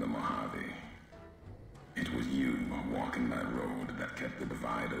in the Mojave. It was you walking that road that kept the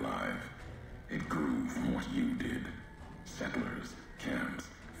divide alive. It grew from what you did. Settlers, camps,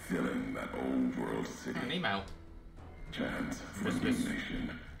 filling that old world city. An email. Chance for a new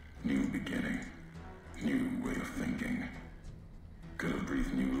nation, new beginning, new way of thinking. Could have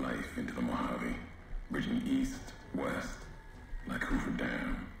breathed new life into the Mojave, bridging east, west, like Hoover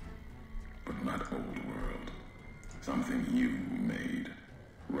Dam. But not old world. Something you made.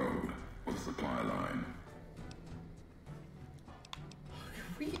 Road with a supply line. Can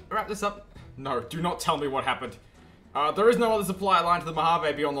we wrap this up? No, do not tell me what happened. There is no other supply line to the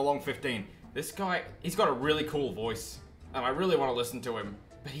Mojave beyond the Long 15. This guy, he's got a really cool voice. And I really want to listen to him.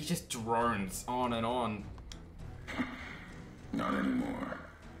 But he just drones on and on. Not anymore.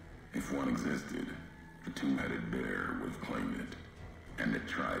 If one existed, the two-headed bear would have claimed it. And it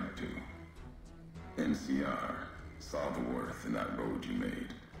tried to. NCR saw the worth in that road you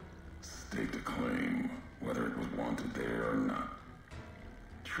made. Staked a claim, whether it was wanted there or not.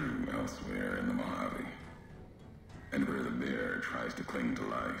 True elsewhere in the Mojave. And where the bear tries to cling to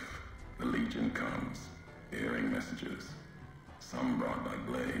life, the Legion comes, bearing messages. Some brought by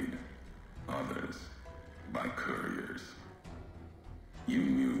blade, others by couriers. You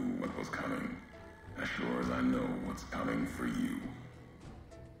knew what was coming, as sure as I know what's coming for you.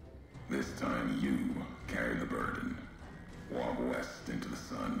 This time you carry the burden. Walk west into the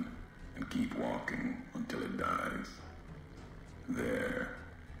sun, and keep walking until it dies. There,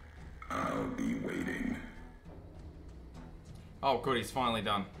 I'll be waiting. Oh, good, he's finally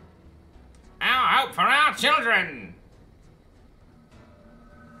done. Our hope for our children!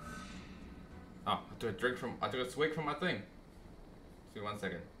 Oh, I took a swig from my thing. Just give me 1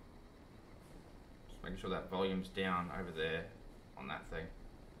 second. Just making sure that volume's down over there on that thing.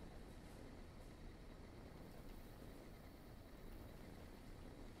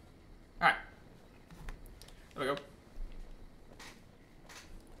 Alright. There we go.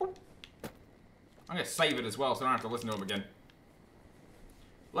 I'm gonna save it as well so I don't have to listen to him again.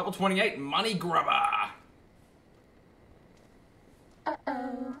 Level 28, Money Grubber!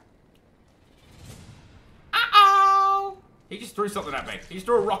 Uh-oh. Uh-oh! He just threw something at me. He just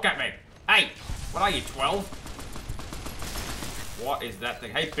threw a rock at me. Hey! What are you, 12? What is that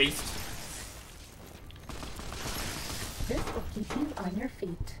thing? Hey, beast. This will keep you on your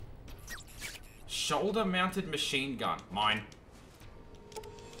feet. Shoulder-mounted machine gun. Mine.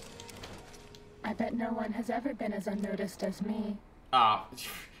 I bet no one has ever been as unnoticed as me.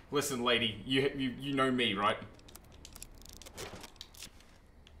 Listen, lady. You know me, right?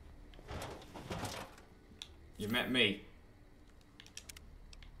 You met me.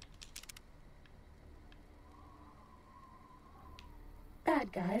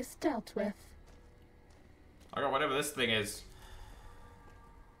 Bad guys dealt with. I got whatever this thing is.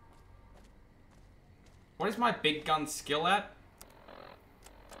 What is my big gun skill at?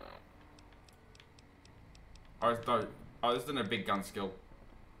 Oh, this isn't a big gun skill.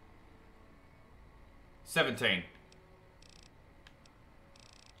 17.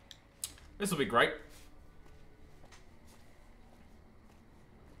 This will be great.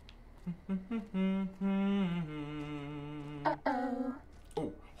 Uh-oh.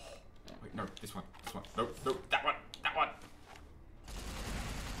 Oh. Wait, no, this one. This one. Nope, nope, that one.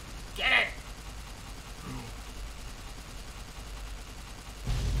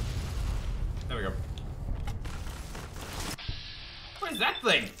 that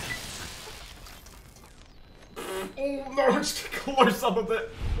thing? Oh no, it's close up of that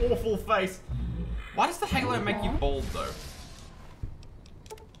awful face. Why does the halo make you bald though?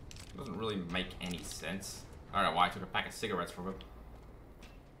 Doesn't really make any sense. I don't know why I took a pack of cigarettes from him.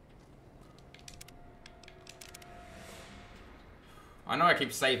 I know I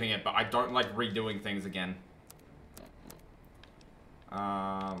keep saving it, but I don't like redoing things again.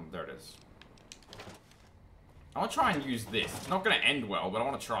 There it is. I want to try and use this. It's not going to end well, but I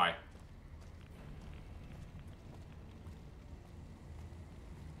want to try.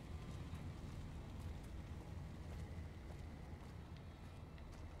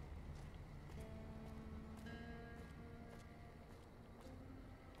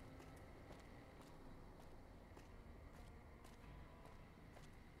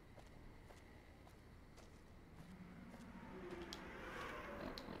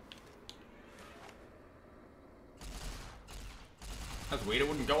 That's weird, it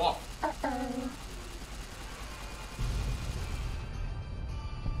wouldn't go off.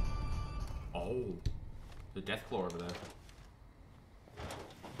 Oh, the Deathclaw over there.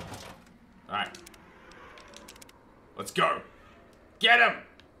 Alright. Let's go. Get him!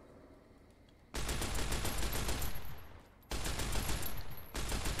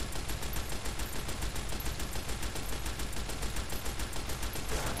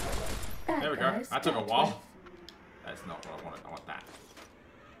 There we go. That took a while. That's not what I wanted. I want that.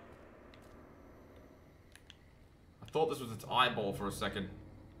 I thought this was its eyeball for a second.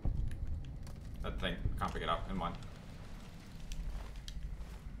 That thing. Can't pick it up. Never mind.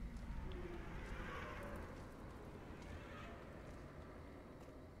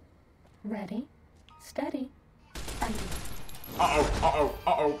 Ready, steady, fighting. Uh-oh, uh-oh,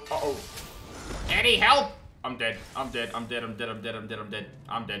 uh-oh, uh-oh. Eddie, help! I'm dead. I'm dead. I'm dead. I'm dead. I'm dead. I'm dead. I'm dead.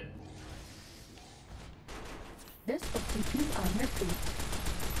 I'm dead. This will keep you on your feet.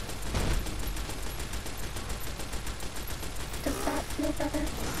 Does that feel better?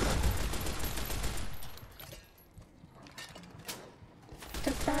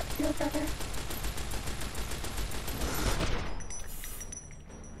 Does that feel better?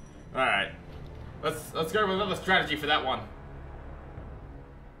 Alright. Let's go with another strategy for that one.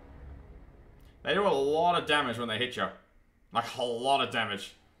 They do a lot of damage when they hit you. Like a lot of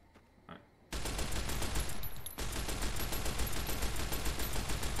damage.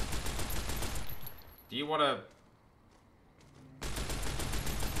 Do you want to...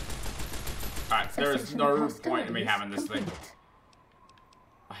 Alright, there is no point in me having this thing.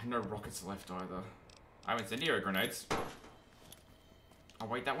 I have no rockets left either. I have incendiary grenades. Oh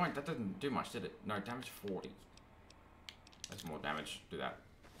wait, that didn't do much, did it? No, damage 40. That's more damage. Do that.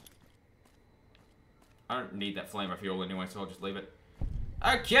 I don't need that flame of fuel anyway, so I'll just leave it.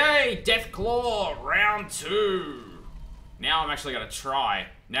 Okay, Deathclaw, round 2. Now I'm actually gonna try.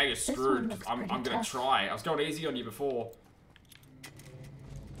 Now you're screwed. I'm gonna try. I was going easy on you before.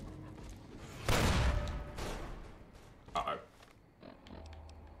 Uh-oh.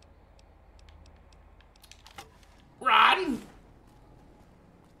 Run!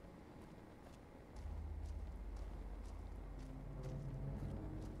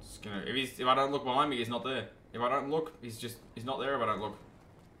 Just gonna, if I don't look behind me, he's not there. If I don't look, he's not there if I don't look.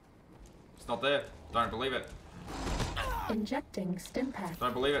 He's not there. Don't believe it. Injecting stim pack.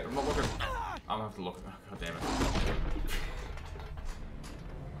 Don't believe it. I'm not looking. I'll have to look. Oh, God damn it.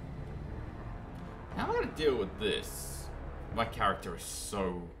 How am I gonna deal with this? My character is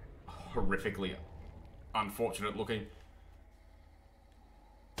so horrifically unfortunate looking.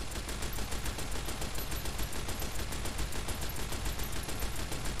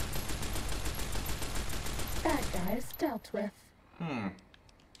 Bad guys dealt with.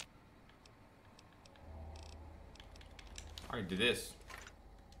 I can do this.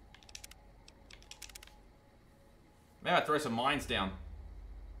 Maybe I throw some mines down.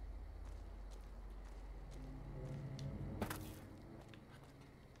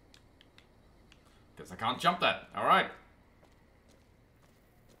 Guess I can't jump that. Alright.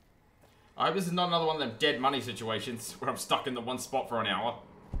 I hope this is not another one of them dead money situations where I'm stuck in the one spot for an hour.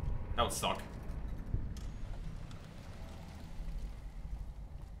 That would suck.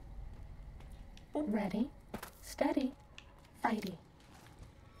 Ready, steady, fighting.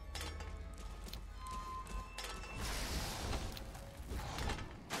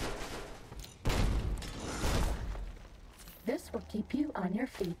 This will keep you on your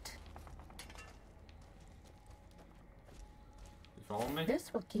feet. You follow me?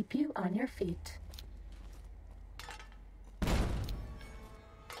 This will keep you on your feet.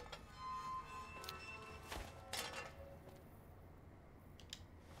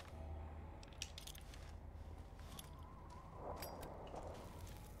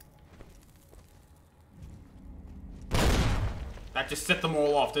 That just set them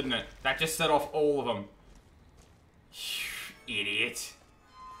all off, didn't it? That just set off all of them. Idiot.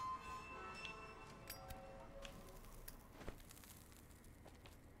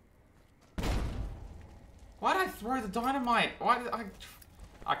 Why did I throw the dynamite? Why did I...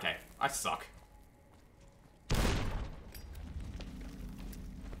 Okay, I suck.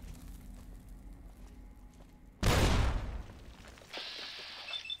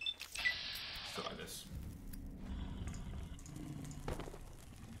 So like this.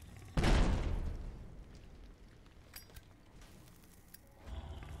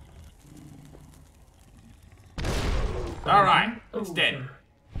 Alright, it's dead.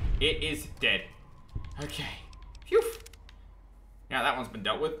 It is dead. Okay. Phew. Now that one's been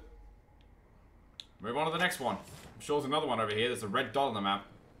dealt with. Move on to the next one. I'm sure there's another one over here. There's a red dot on the map.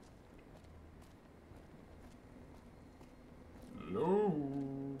 Hello.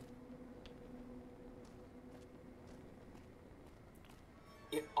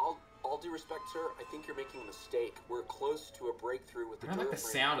 All due respect, sir, I think you're making a mistake. We're close to a breakthrough with the I like the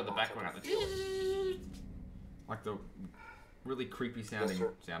sound of the background. Like the really creepy sounding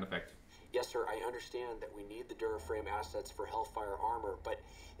sound effect. Yes, sir, I understand that we need the Duraframe assets for Hellfire armor, but...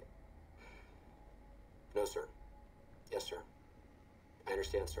 No, sir. Yes, sir. I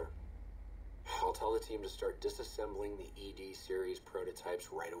understand, sir. I'll tell the team to start disassembling the ED series prototypes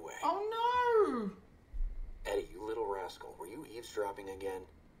right away. Oh no! Eddie, you little rascal, were you eavesdropping again?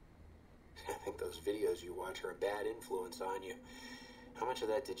 I think those videos you watch are a bad influence on you. How much of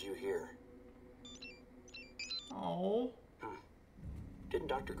that did you hear? Oh. Didn't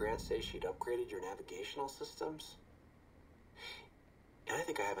Dr. Grant say she'd upgraded your navigational systems? And I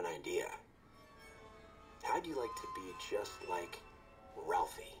think I have an idea. How'd you like to be just like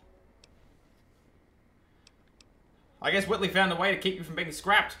Ralphie? I guess Whitley found a way to keep you from being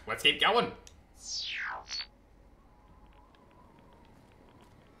scrapped. Let's keep going.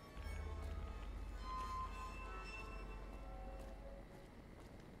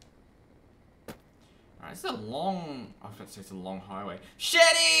 Alright, this is a long... I was about to say it's a long highway.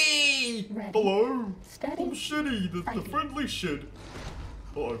 Shetty! Ready. Hello! Steady. I'm Shetty, the friendly shed.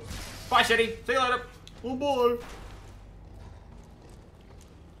 Hello. Bye, Shetty. See you later. Oh, bye.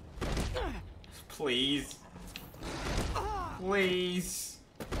 Please. Please.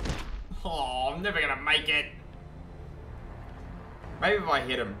 Oh, I'm never gonna make it. Maybe if I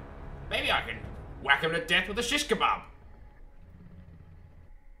hit him, maybe I can whack him to death with a shish kebab.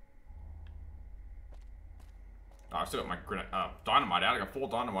 Oh, I've still got my dynamite out. I got 4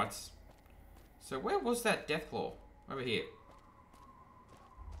 dynamites. So where was that Deathclaw? Over here.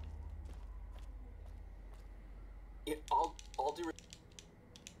 Yeah, I'll do.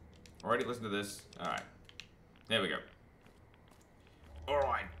 Already listened to this. Alright. There we go.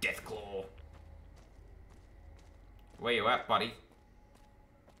 Alright, Deathclaw. Where you at, buddy?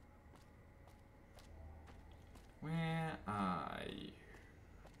 Where are you?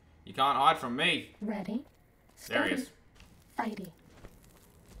 You can't hide from me. Ready. There he is. Fighty.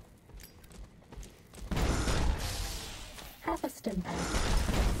 Have a stim pack.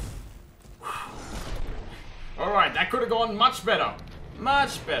 Alright, that could have gone much better.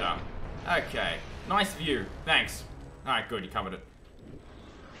 Much better. Okay. Nice view. Thanks. Alright, good. You covered it.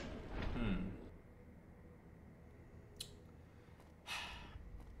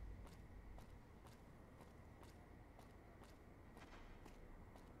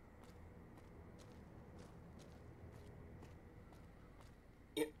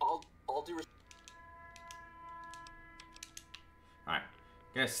 Yeah, I'll do. Alright.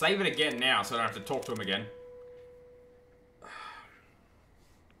 Gonna save it again now so I don't have to talk to him again.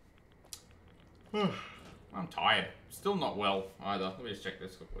 I'm tired. Still not well either. Let me just check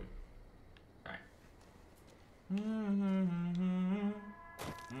this quickly. Okay.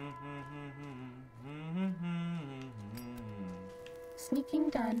 Sneaking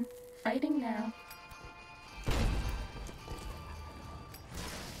done. Fighting now.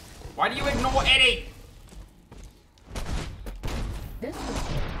 Why do you ignore Eddie? This is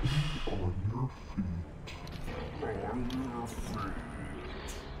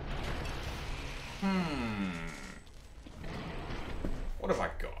What have I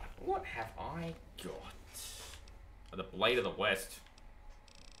got? What have I got? Oh, the Blade of the West.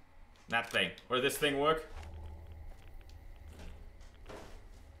 That thing. Or did this thing work?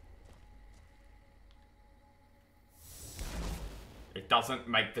 It doesn't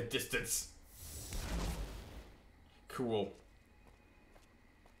make the distance. Cool.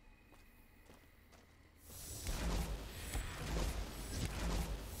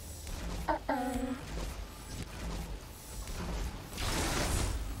 uh-oh.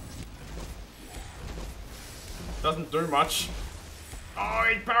 Doesn't do much.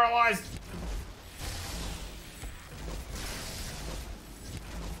 he's paralyzed!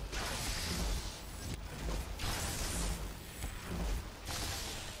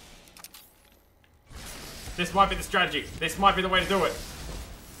 This might be the strategy. This might be the way to do it.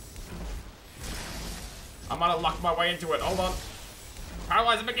 I might have lucked my way into it. Hold on.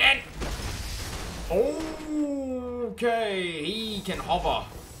 Paralyze him again. Okay, he can hover.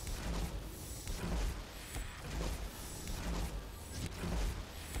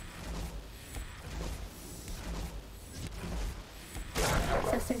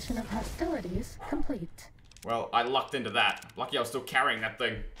 Cessation of hostilities complete. Well, I lucked into that. Lucky I was still carrying that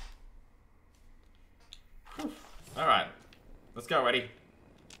thing. Alright. Let's go, Eddie.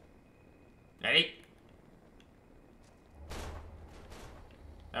 Eddie?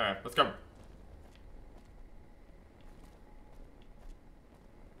 Alright, let's go.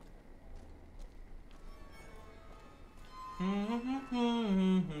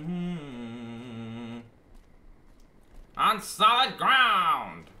 On solid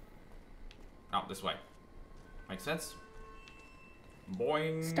ground! Oh, this way. Makes sense?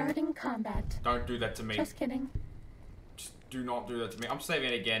 Boing. Starting combat. Don't do that to me. Just kidding. Just do not do that to me. I'm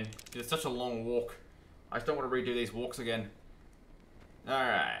saving it again. It's such a long walk. I just don't want to redo these walks again.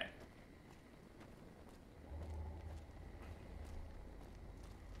 Alright.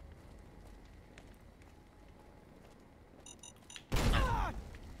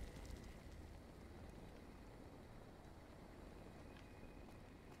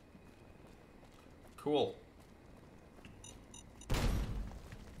 Cool.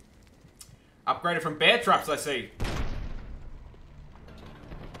 Upgraded from bear traps, I see.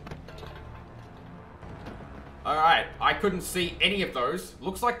 Alright, I couldn't see any of those.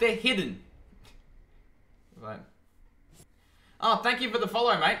 Looks like they're hidden. Right. Oh, thank you for the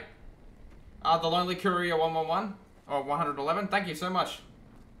follow, mate. The Lonely Courier 111 or 111. Thank you so much.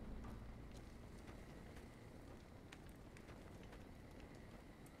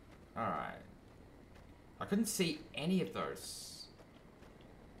 Alright. I couldn't see any of those.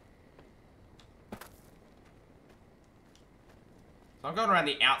 So I'm going around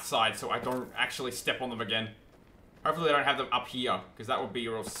the outside so I don't actually step on them again. Hopefully they don't have them up here, because that would be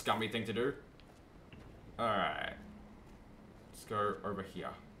a real scummy thing to do. Alright. Let's go over here.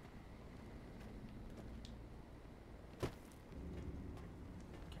 Okay,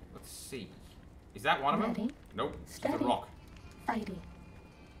 let's see. Is that one of them? Ready? Nope. It's a Steady. rock. Fighting.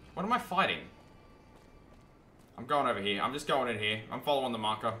 What am I fighting? I'm going over here. I'm just going in here. I'm following the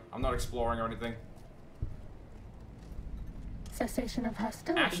marker. I'm not exploring or anything. Cessation of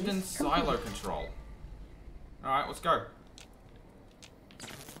hostilities Ashton silo control. Alright, let's go.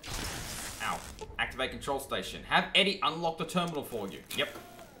 Ow. Activate control station. Have Eddie unlock the terminal for you. Yep.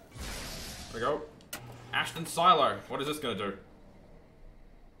 There we go. Ashton silo. What is this going to do?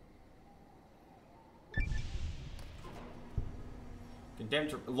 Condemned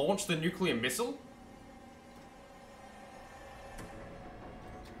to launch the nuclear missile?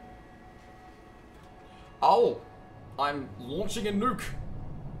 Oh, I'm launching a nuke.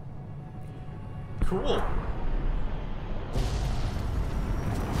 Cool.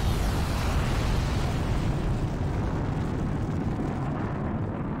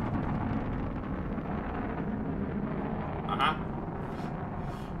 Uh-huh.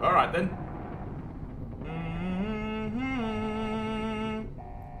 Alright then.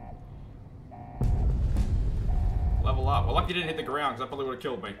 Level up. Well, lucky you didn't hit the ground, because that probably would have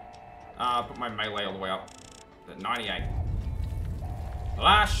killed me. Put my melee all the way up. At 98.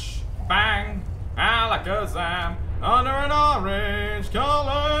 Flash, bang, alakazam, under an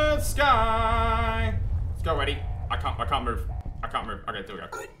orange-colored sky. Let's go, Eddie. I can't move. I can't move. Okay, there we go.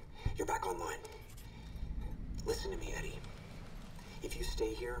 Good. You're back online. Listen to me, Eddie. If you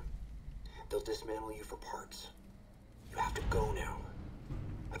stay here, they'll dismantle you for parts. You have to go now.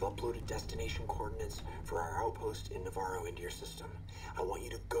 I've uploaded destination coordinates for our outpost in Navarro into your system. I want you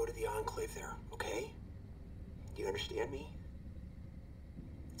to go to the Enclave there, okay? Do you understand me?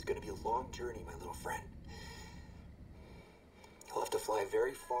 It's gonna be a long journey, my little friend. You'll have to fly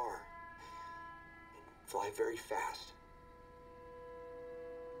very far. And fly very fast.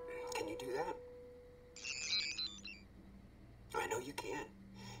 Can you do that? I know you can.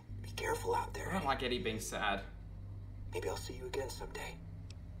 Be careful out there. I don't like Eddie being sad. Maybe I'll see you again someday.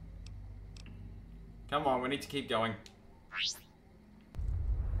 Come on, we need to keep going. Just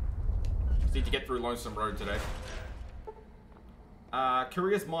need to get through Lonesome Road today.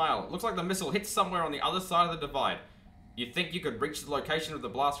 Courier's Mile. Looks like the missile hit somewhere on the other side of the divide. You think you could reach the location of the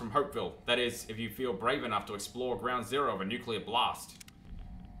blast from Hopeville? That is, if you feel brave enough to explore ground zero of a nuclear blast.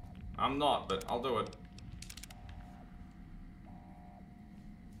 I'm not, but I'll do it.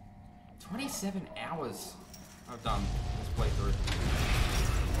 27 hours I've done this playthrough.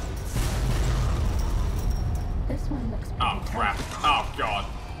 This one looks pretty Oh crap. tough. Oh god.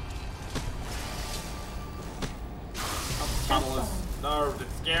 Tunnel is... No,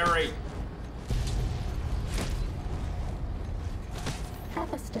 it's scary.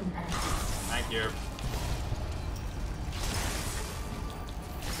 Have a stim pack. Thank you.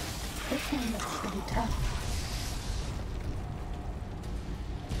 This one looks pretty tough.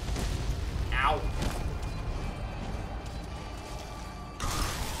 Ow.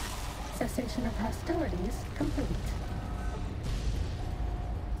 Cessation of hostilities complete.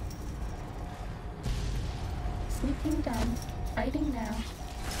 Sneaking done. Fighting now.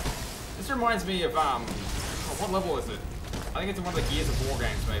 This reminds me of, oh, what level is it? I think it's in one of the Gears of War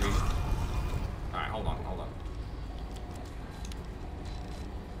games, maybe. Alright, hold on.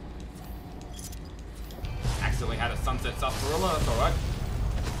 Accidentally had a Sunset Sarsaparilla, that's alright.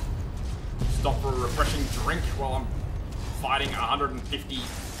 Stop for a refreshing drink while I'm fighting 150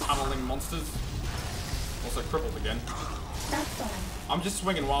 tunneling monsters. Also crippled again. That's fine. I'm just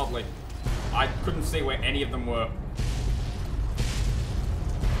swinging wildly. I couldn't see where any of them were.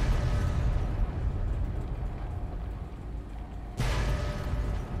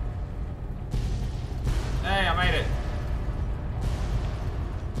 Hey, I made it.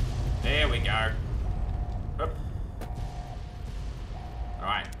 There we go. Oop.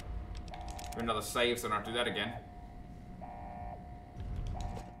 Alright. Another save so I don't have to do that again.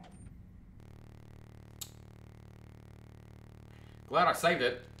 Glad I saved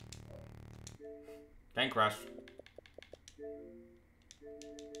it. Game crashed.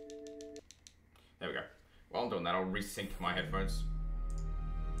 There we go. While I'm doing that, I'll resync my headphones.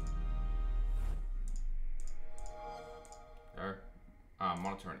 Go.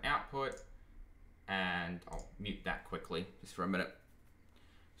 Monitor and output. And I'll mute that quickly, just for a minute.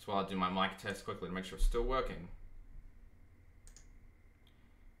 Just while I do my mic test quickly to make sure it's still working.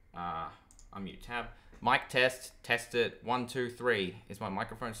 Unmute tab. Mic test, test it, 1, 2, 3. Is my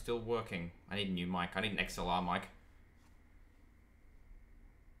microphone still working? I need a new mic. I need an XLR mic.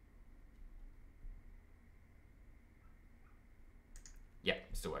 Yeah,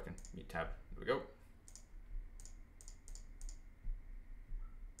 it's still working. Mute tab. There we go.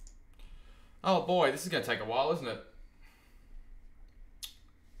 Oh boy, this is going to take a while, isn't it?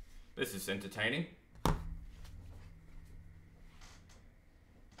 This is entertaining.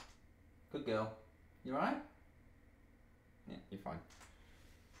 Good girl. You alright? Yeah, you're fine.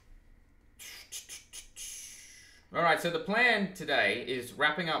 Alright, so the plan today is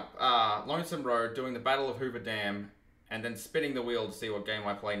wrapping up Lonesome Road, doing the Battle of Hoover Dam, and then spinning the wheel to see what game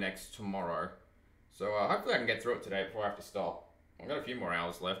I play next tomorrow. So hopefully I can get through it today before I have to stop. I've got a few more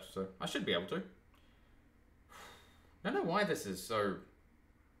hours left, so I should be able to. I don't know why this is so...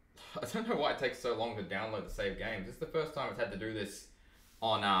 I don't know why it takes so long to download the save games. This is the first time I've had to do this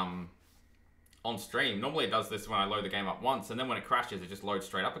on stream. Normally it does this when I load the game up once, and then when it crashes, it just loads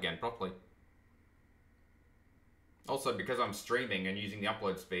straight up again properly. Also, because I'm streaming and using the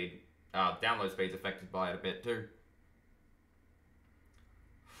upload speed, download speed's affected by it a bit too.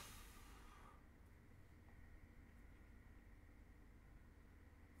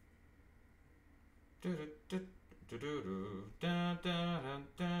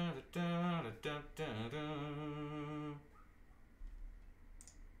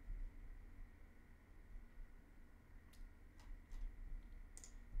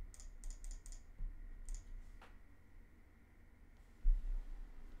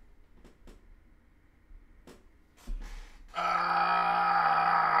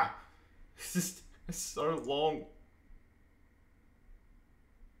 It's so long.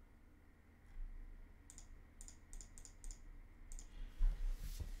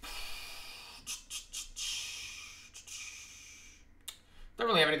 Don't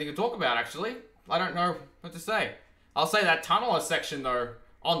really have anything to talk about, actually. I don't know what to say. I'll say that tunneler section, though,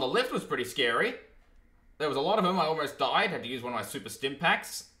 on the lift was pretty scary. There was a lot of them. I almost died. Had to use one of my super stim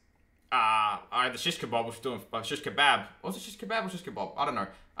packs. I had the shish kebab, which was doing shish kebab. Was it shish kebab or shish kebab? I don't know.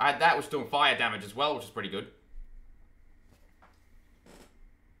 I had that, which was doing fire damage as well, which is pretty good.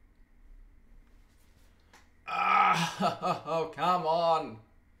 Oh, come on.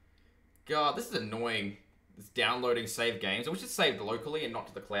 God, this is annoying. It's downloading save games. I wish it's saved locally and not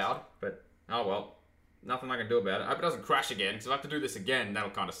to the cloud, but oh well. Nothing I can do about it. I hope it doesn't crash again, because if I have to do this again, that'll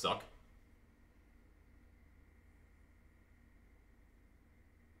kind of suck.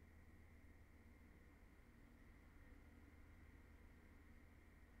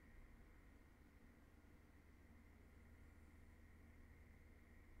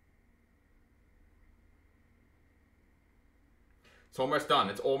 It's almost done.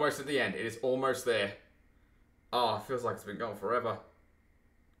 It's almost at the end. It is almost there. Oh, it feels like it's been going forever.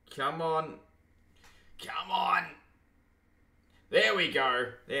 Come on. Come on. There we go.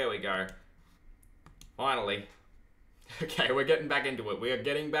 There we go. Finally. Okay, we're getting back into it. We are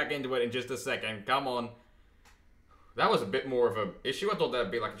getting back into it in just a second. Come on. That was a bit more of an issue. I thought that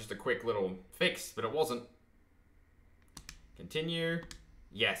would be like just a quick little fix, but it wasn't. Continue.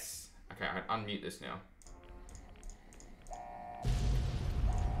 Yes. Okay, I unmute this now.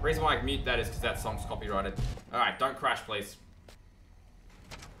 The reason why I mute that is because that song's copyrighted. Alright, don't crash, please.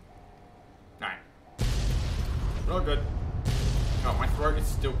 Alright. Real good. Oh, my throat is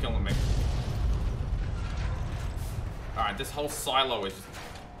still killing me. Alright, this whole silo is just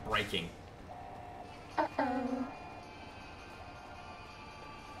breaking. Uh-oh.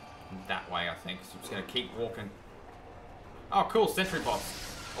 That way, I think. So I'm just gonna keep walking. Oh, cool, sentry box.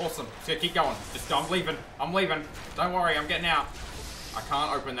 Awesome. Just gonna keep going. Just, I'm leaving. I'm leaving. Don't worry, I'm getting out. I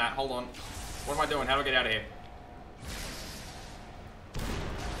can't open that. Hold on. What am I doing? How do I get out of here?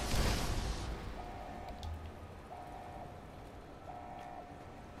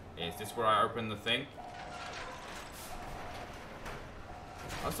 Is this where I open the thing?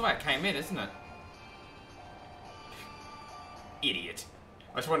 Oh, that's the way it came in, isn't it? Idiot.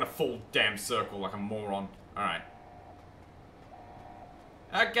 I just went a full damn circle like a moron. Alright.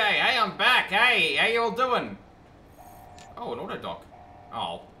 Okay, hey, I'm back. Hey, how you all doing? Oh, an auto dock.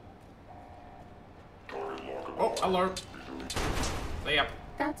 Oh. Oh, hello. See ya.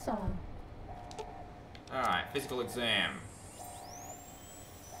 That's all. Alright, physical exam.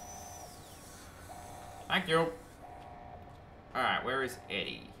 Thank you. Alright, where is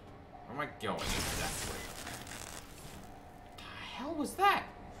Eddie? Where am I going exactly? What the hell was that?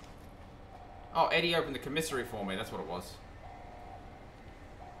 Oh, Eddie opened the commissary for me. That's what it was.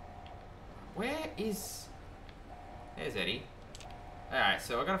 Where is... There's Eddie. Alright,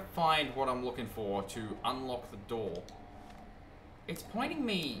 so I gotta find what I'm looking for to unlock the door. It's pointing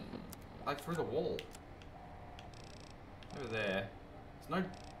me, like, through the wall. Over there. There's no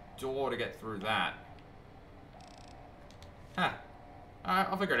door to get through that. Huh. Alright,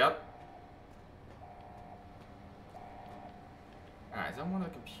 I'll figure it out. Alright, it's on one of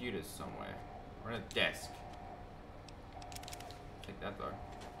the computers somewhere. Or on a desk. Take that, though.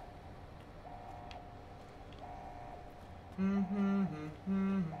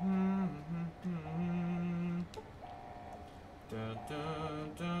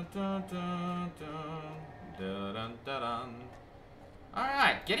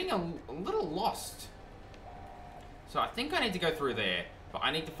 Alright, getting a little lost. So I think I need to go through there, but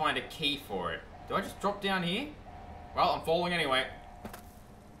I need to find a key for it. Do I just drop down here? Well, I'm falling anyway.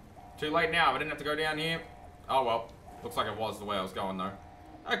 Too late now, I didn't have to go down here. Oh well, looks like it was the way I was going though.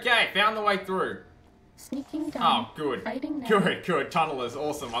 Okay, found the way through. Sneaking down. Oh, good. Fighting now. Good, good. Tunnelers,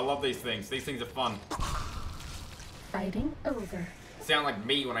 awesome. I love these things. These things are fun. Fighting over. Sound like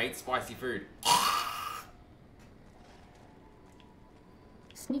me when I eat spicy food.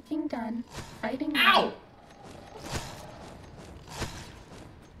 Sneaking done. Fighting Ow!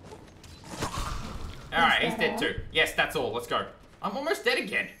 Alright, he's dead too. Yes, that's all. Let's go. I'm almost dead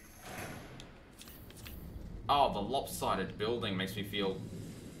again. Oh, the lopsided building makes me feel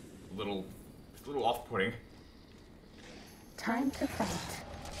a little off-putting. Time to fight.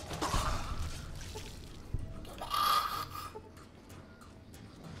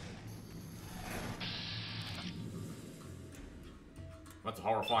 That's a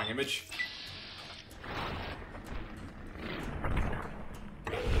horrifying image.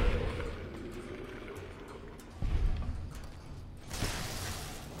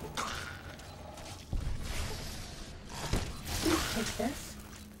 Please take this.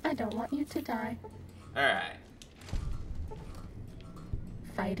 I don't want you to die. Alright.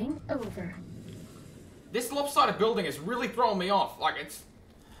 Fighting over. This lopsided building is really throwing me off. Like, it's...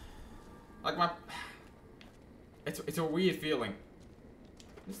 Like, my... It's a weird feeling.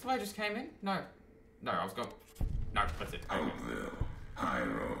 Is this the way I just came in? No. No, I was going... No, that's it. Oakville, High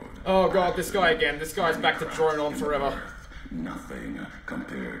Road. Oh god, this guy again. This guy's back to drone on forever. Nothing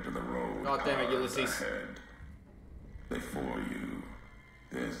compared to the road. God damn it, Ulysses. Ahead. Before you,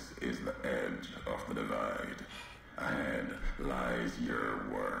 this is the edge of the divide. Ahead lies your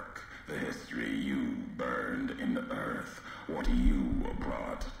work, the history you burned in the earth, what you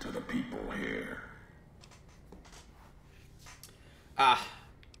brought to the people here.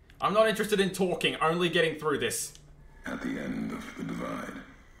 I'm not interested in talking, only getting through this. At the end of the divide,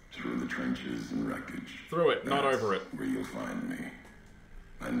 through the trenches and wreckage. Through it, not over it. Where you'll find me.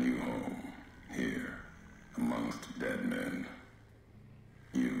 A new home, here, amongst dead men.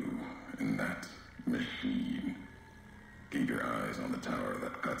 You and that machine. Keep your eyes on the tower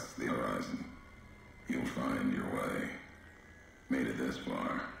that cuts the horizon. You'll find your way. Made it this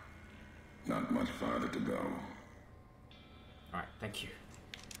far. Not much farther to go. Alright, thank you.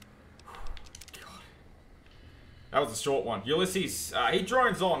 God. That was a short one. Ulysses, he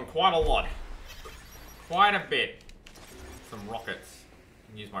drones on quite a lot. Quite a bit. Some rockets.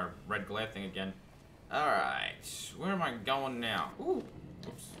 Use my red glare thing again. Alright, where am I going now? Ooh,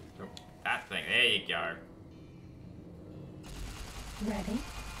 oops. Oh, that thing, there you go. Ready,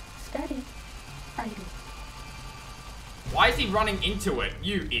 steady, fighting. Why is he running into it,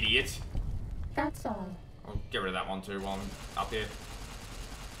 you idiot? That's all. I'll get rid of that one too while I'm up here.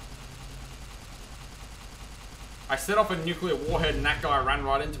 I set off a nuclear warhead and that guy ran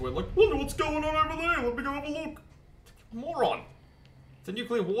right into it. Like, wonder what's going on over there? Let me go have a look. Moron. It's a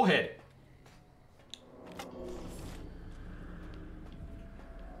nuclear warhead.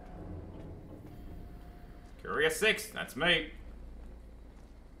 Courier 6, that's me.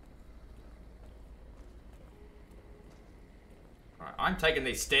 Alright, I'm taking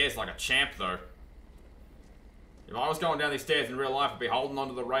these stairs like a champ though. If I was going down these stairs in real life, I'd be holding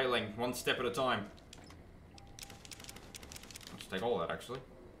onto the railing one step at a time. I'll just take all that actually.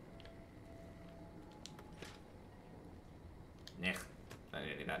 Nah, I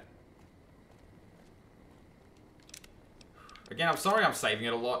didn't need that. Again, I'm sorry I'm saving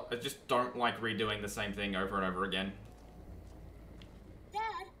it a lot. I just don't like redoing the same thing over and over again.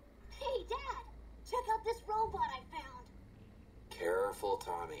 Dad! Hey, Dad! Check out this robot I found! Careful,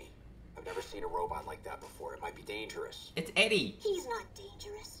 Tommy. I've never seen a robot like that before. It might be dangerous. It's Eddie. He's not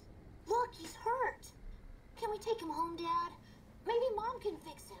dangerous. Look, he's hurt. Can we take him home, Dad? Maybe Mom can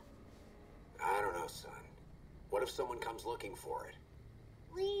fix him. I don't know, son. What if someone comes looking for it?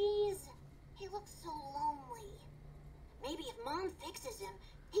 Please? He looks so lonely. Maybe if Mom fixes him,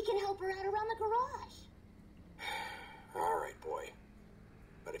 he can help her out around the garage. All right, boy.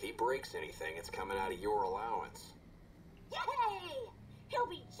 But if he breaks anything, it's coming out of your allowance. Yay! He'll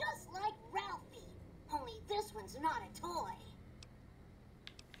be just like Ralphie. Only this one's not a toy.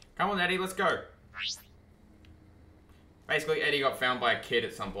 Come on, Eddie, let's go. Basically, Eddie got found by a kid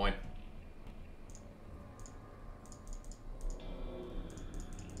at some point.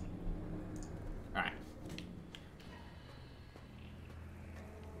 Alright.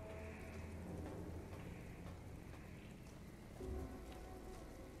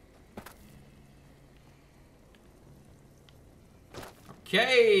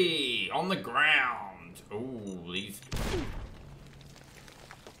 Okay, on the ground. Ooh, these...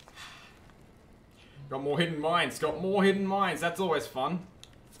 Got more hidden mines, got more hidden mines. That's always fun.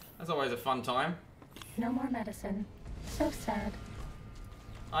 That's always a fun time. No more medicine. So sad.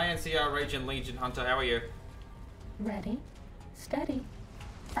 Hi, NCR Raging Legion Hunter, how are you? Ready, steady,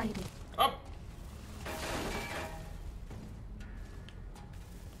 fighting. Up!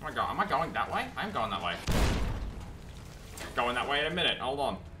 Am I going that way? I'm going that way. Going that way in a minute, hold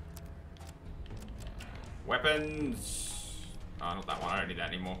on. Weapons. Oh, not that one, I don't need that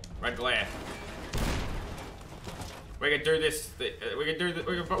anymore. Red glare. We can do this. We can do.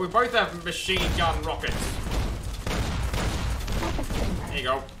 We both have machine gun rockets. There you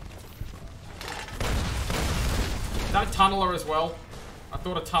go. Is that a tunneler as well? I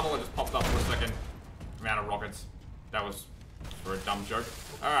thought a tunneler just popped up for a second. I'm out of rockets. That was for a dumb joke.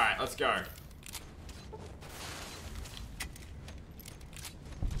 Alright, let's go.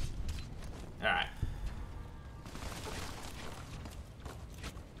 Alright.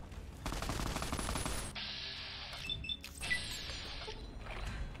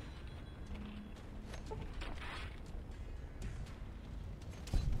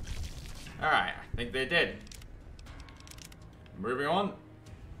 Alright, I think they're dead. Moving on.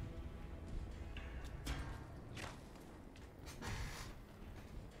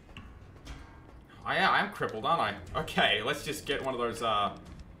 Oh yeah, I am crippled, aren't I? Okay, let's just get one of those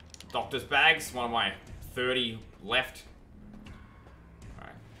doctor's bags. One of my 30 left.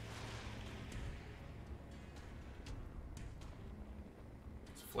 Alright.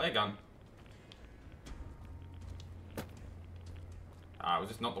 It's a flare gun. Was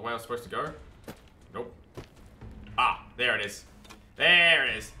this not the way I was supposed to go? Nope. Ah, there it is. There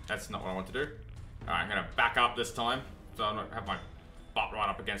it is. That's not what I want to do. Alright, I'm gonna back up this time. So I don't have my butt right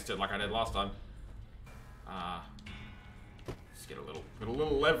up against it like I did last time. Let's get a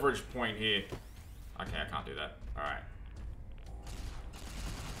little leverage point here. Okay, I can't do that. Alright.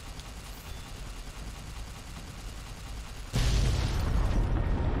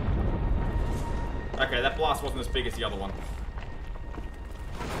 Okay, that blast wasn't as big as the other one.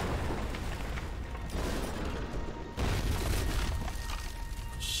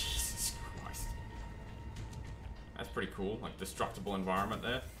 pretty cool. Like, destructible environment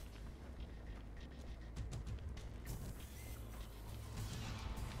there.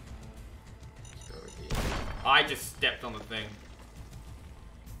 Let's go over here. I just stepped on the thing.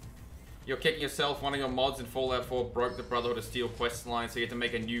 You're kicking yourself. One of your mods in Fallout 4 broke the Brotherhood of Steel quest line, so you had to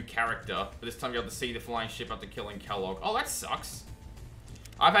make a new character. But this time you have to see the flying ship after killing Kellogg. Oh, that sucks.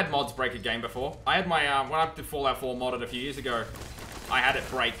 I've had mods break a game before. I had my, when I did Fallout 4 modded a few years ago, I had it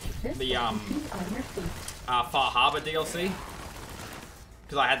break the, Far Harbor DLC.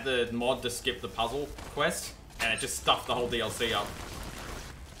 Because I had the mod to skip the puzzle quest, and it just stuffed the whole DLC up.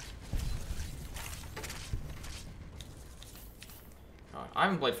 I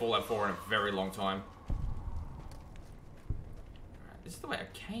haven't played Fallout 4 in a very long time. Alright, this is the way I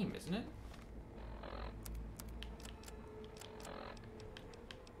came, isn't it?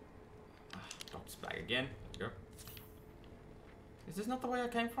 Drops back again. There we go. Is this not the way I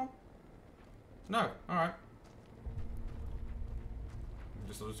came from? No. Alright.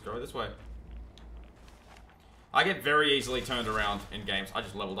 I'll just go this way. I get very easily turned around in games. I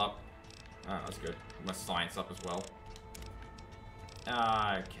just leveled up. Oh, that's good. My science up as well.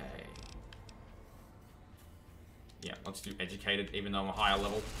 Okay. Yeah, let's do educated, even though I'm a higher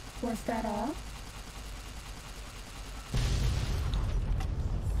level. Was that all?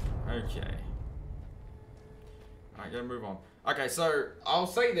 Okay. Alright, gotta move on. Okay, so, I'll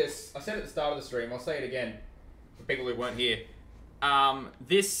say this. I said at the start of the stream, I'll say it again. For people who weren't here.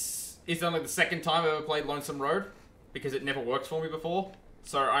 This is only the second time I've ever played Lonesome Road. Because it never worked for me before.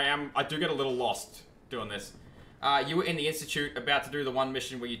 So, I do get a little lost doing this. You were in the Institute, about to do the one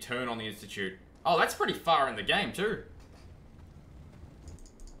mission where you turn on the Institute. Oh, that's pretty far in the game, too.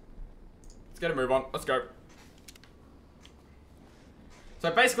 Let's get a move on. Let's go. So,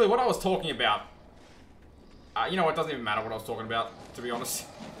 basically, what I was talking about... you know what, it doesn't even matter what I was talking about, to be honest.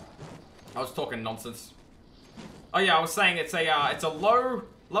 I was talking nonsense. Oh yeah, I was saying it's a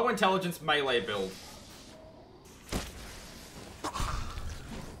low intelligence melee build.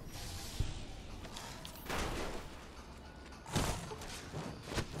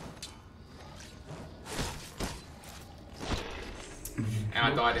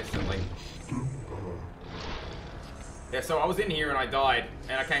 And I died instantly. Yeah, so I was in here and I died,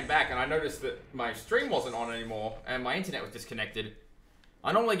 and I came back and I noticed that my stream wasn't on anymore and my internet was disconnected.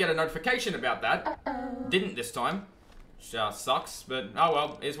 I normally get a notification about that. Didn't this time. Which sucks, but oh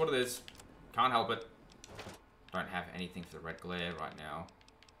well, it is what it is. Can't help it. Don't have anything for the red glare right now.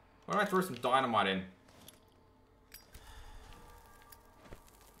 Why don't I throw some dynamite in?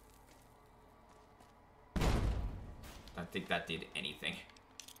 Don't think that did anything.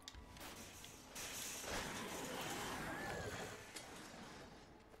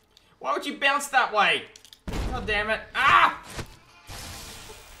 Why would you bounce that way? God damn it. Ah!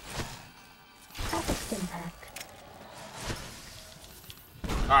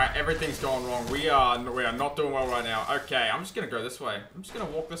 Alright, everything's going wrong. We are not doing well right now. Okay, I'm just gonna go this way. I'm just gonna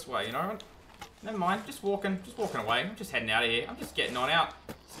walk this way, you know? Never mind, just walking away. I'm just heading out of here. I'm just getting on out.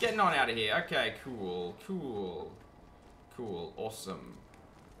 Just getting on out of here. Okay, cool. Cool, awesome.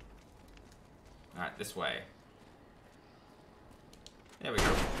 Alright, this way. There we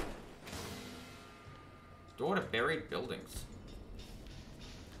go. Door to buried buildings.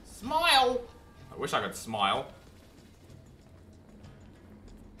 Smile! I wish I could smile.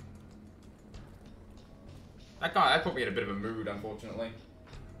 That put me in a bit of a mood, unfortunately.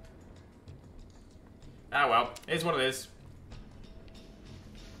 Ah well, it is what it is.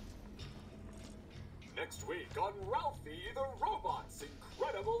 Next week on Ralphie the Robot's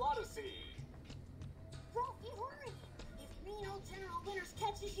Incredible Odyssey. Ralphie, hurry! If mean old General Winters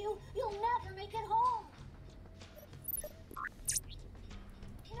catches you, you'll never make it home.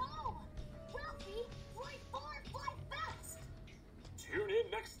 No! Ralphie, fly far, fly fast! Tune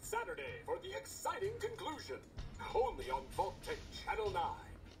in next Saturday for the exciting conclusion. Only on Vault Tech Channel 9.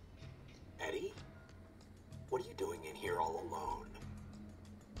 Eddie? What are you doing in here all alone?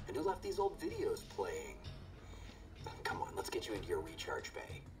 And who left these old videos playing? Come on, let's get you into your recharge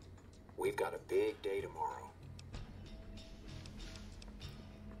bay. We've got a big day tomorrow.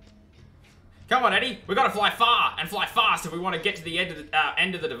 Come on, Eddie. We gotta fly far and fly fast if we want to get to the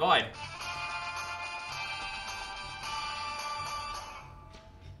end of the divide.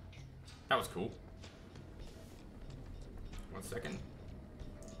 That was cool. 1 second.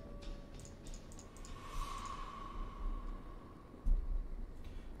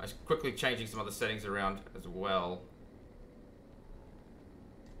 I was quickly changing some other settings around as well.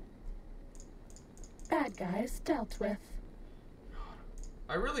 Bad guys dealt with.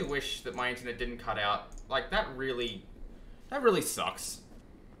 I really wish that my internet didn't cut out. Like, that really sucks.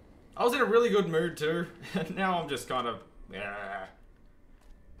 I was in a really good mood too. Now I'm just kind of... God.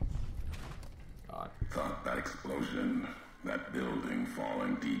 Thought that explosion, that building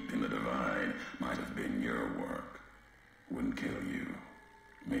falling deep in the divide, might have been your work. Wouldn't kill you.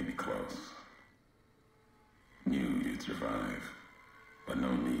 Maybe close. Knew you'd survive. But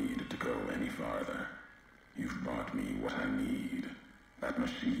no need to go any farther. You've brought me what I need. That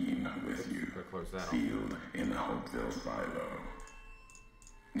machine with you, sealed in the Hopeville silo.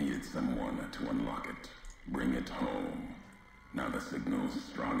 Needed someone to unlock it. Bring it home. Now the signal's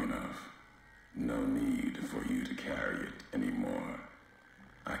strong enough. No need for you to carry it anymore.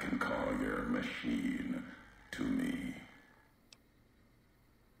 I can call your machine to me.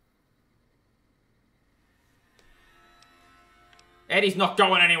 Eddie's not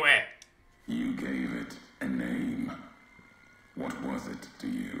going anywhere. You gave it a name. What was it to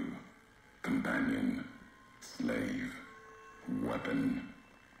you? Companion, slave, weapon,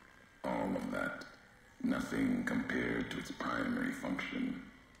 all of that. Nothing compared to its primary function.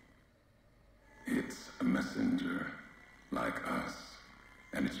 It's a messenger, like us,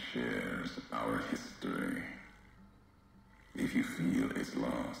 and it shares our history. If you feel its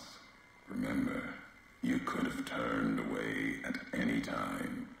loss, remember, you could have turned away at any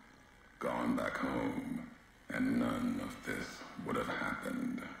time, gone back home, and none of this would have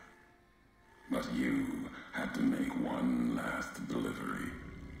happened. But you had to make one last delivery,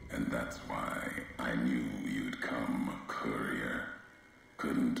 and that's why I knew you'd come, courier.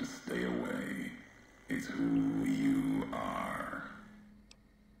 Couldn't stay away. It's who you are.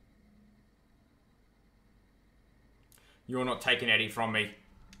 You're not taking Eddie from me.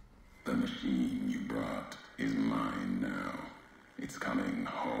 The machine you brought is mine now. It's coming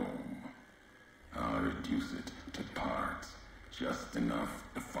home. I'll reduce it to parts, just enough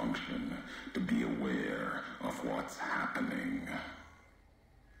to function, to be aware of what's happening.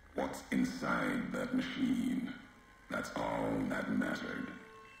 What's inside that machine? That's all that mattered.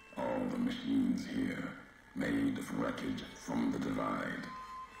 All the machines here, made of wreckage from the divide,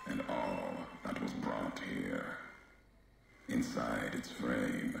 and all that was brought here. Inside its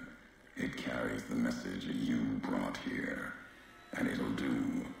frame, it carries the message you brought here, and it'll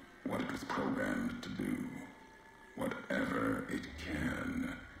do what it was programmed to do. Whatever it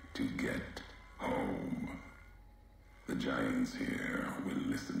can to get home. The giants here will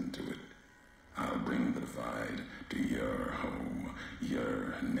listen to it. I'll bring the divide to your home,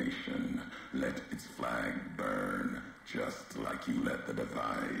 your nation. Let its flag burn, just like you let the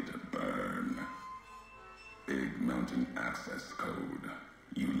divide burn. Big Mountain Access Code,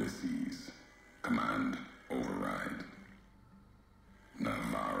 Ulysses. Command override.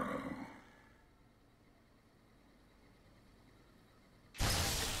 Navarro.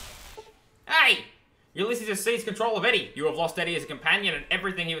 Hey! Ulysses has seized control of Eddie. You have lost Eddie as a companion, and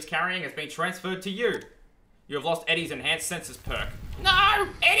everything he was carrying has been transferred to you. You have lost Eddie's enhanced senses perk. No!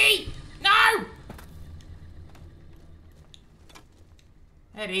 Eddie! No!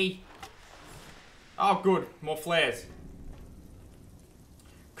 Eddie. Oh, good. More flares.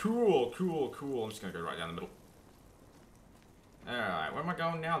 Cool, cool, cool. I'm just gonna go right down the middle. Alright, where am I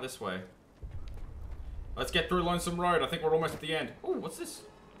going now? This way. Let's get through Lonesome Road. I think we're almost at the end. Ooh, what's this?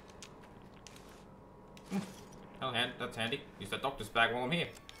 Oh, that's handy. Use that doctor's bag while I'm here.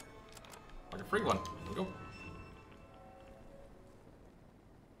 Like a free one. There we go.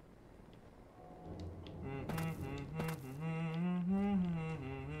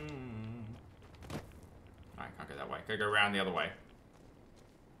 Alright, can't go that way. Gotta go around the other way.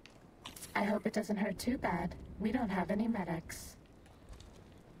 I hope it doesn't hurt too bad. We don't have any medics.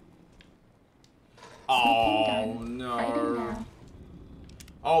 Oh, no.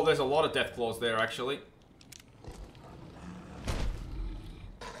 Oh, there's a lot of Deathclaws there, actually.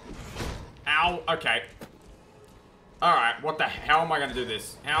 Ow, okay. Alright, what the hell am I gonna do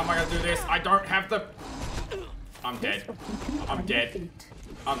this? How am I gonna do this? I don't have the... I'm dead. I'm dead.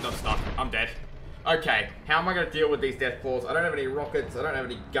 I'm stuck. I'm dead. Okay, how am I gonna deal with these Deathclaws? I don't have any rockets, I don't have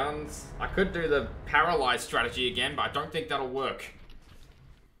any guns. I could do the paralyze strategy again, but I don't think that'll work.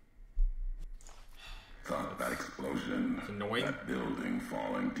 Thought that explosion, it's annoying. That building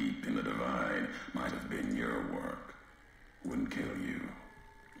falling deep in the divide might have been your work. Wouldn't kill you.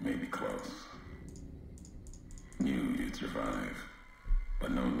 Maybe close. Knew you'd survive,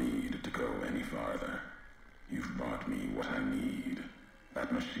 but no need to go any farther. You've brought me what I need.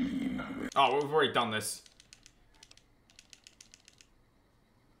 That machine with... Oh, we've already done this.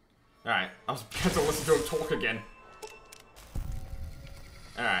 Alright, I was about to listen to him talk again.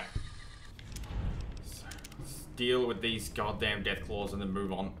 Alright. So, let's deal with these goddamn Deathclaws and then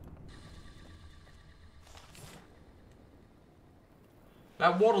move on.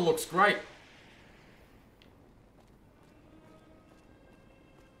 That water looks great.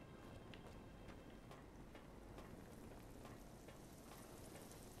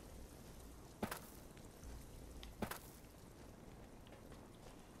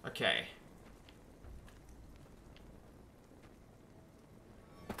 Okay.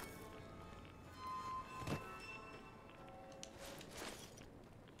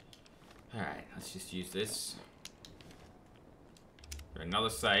 Alright, let's just use this.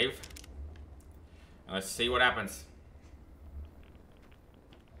 Another save. And let's see what happens.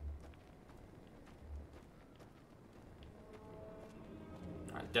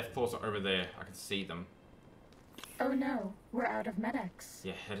 Alright, Deathclaws are over there. I can see them. Oh no, we're out of medics.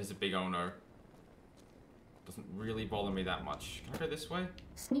 Yeah, that is a big oh no. Doesn't really bother me that much. Can I go this way?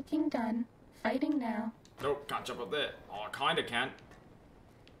 Sneaking done. Fighting now. Nope, can't jump up there. Oh, I kinda can.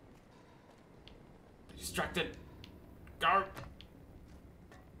 Distracted. Go.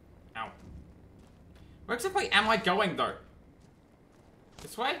 Ow. Where exactly am I going, though?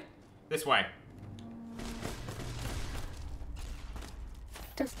 This way? This way.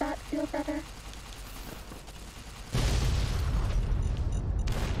 Does that feel better?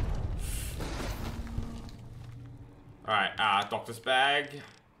 Alright, doctor's bag.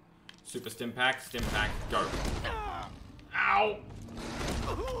 Super stim pack, go. Ow!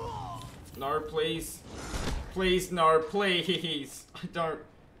 No, please. Please, no, please. I don't.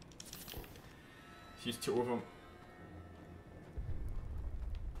 Use two of them.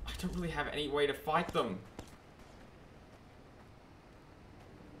 I don't really have any way to fight them.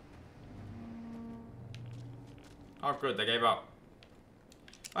 Oh, good, they gave up.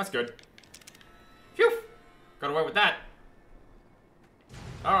 That's good. Phew! Got away with that.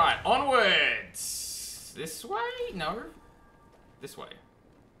 Alright, onwards! This way? No. This way.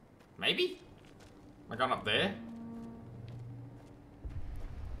 Maybe? Am I going up there?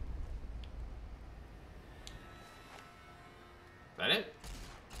 Is that it?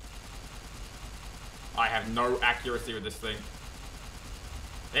 I have no accuracy with this thing.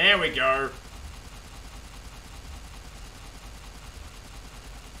 There we go.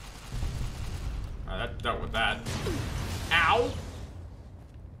 Oh, that dealt with that. Ow!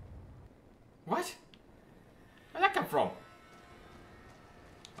 What? Where'd that come from?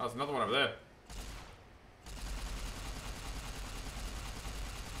 Oh, there's another one over there.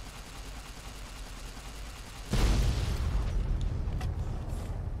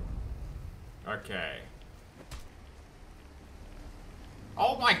 Okay.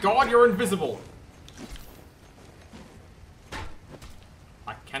 Oh my god, you're invisible!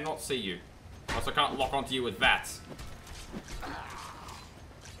 I cannot see you. Also, I can't lock onto you with that.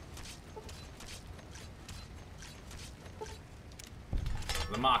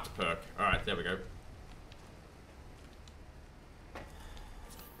 The marked perk. Alright, there we go.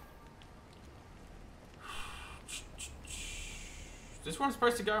 Is this where I'm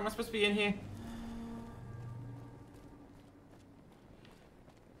supposed to go? Am I supposed to be in here?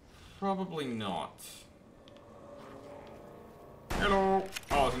 Probably not. Hello!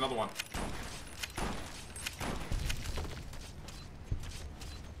 Oh, there's another one.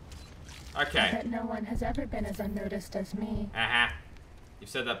 Okay. I bet no one has ever been as unnoticed as me. Uh-huh. You've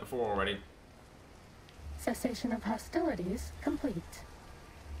said that before already. Cessation of hostilities complete.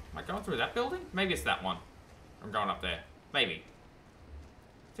 Am I going through that building? Maybe it's that one. I'm going up there. Maybe.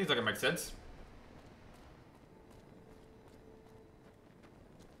 Seems like it makes sense.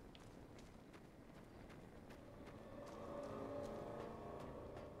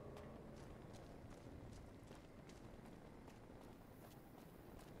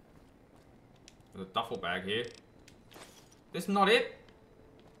 There's a duffel bag here. This not it?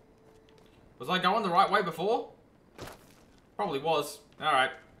 Was I going the right way before? Probably was. Alright.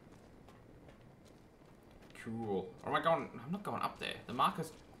 Cool. Or am I going... I'm not going up there. The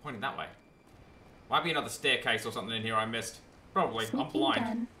marker's pointing that way. Might be another staircase or something in here I missed. Probably. I'm blind.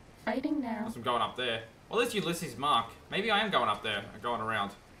 Done. Fighting now. Unless I'm going up there. Well, there's Ulysses' mark. Maybe I am going up there and going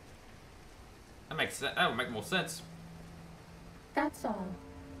around. That makes sense. That would make more sense. That's all.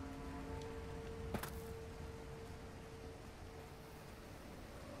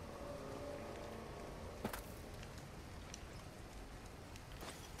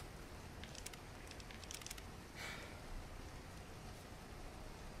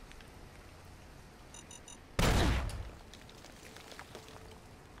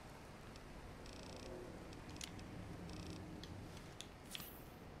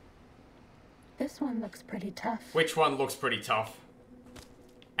 This one looks pretty tough. Which one looks pretty tough?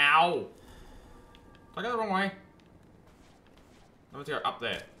 Ow! Did I go the wrong way? I want to go up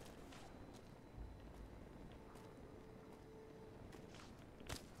there.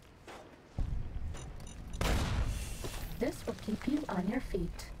 This will keep you on your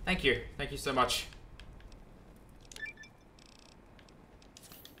feet. Thank you. Thank you so much.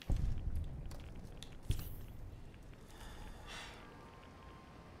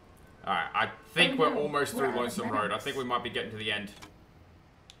 Alright, I think we're almost through Lonesome Road. I think we might be getting to the end.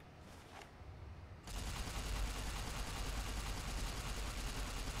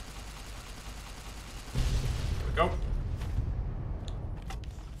 Here we go.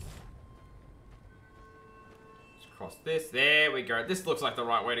 Let's cross this. There we go. This looks like the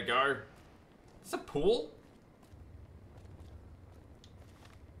right way to go. Is this a pool?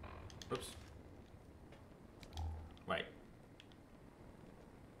 Oops. Wait.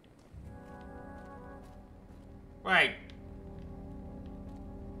 Wait.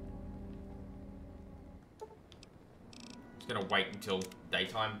 Just gonna wait until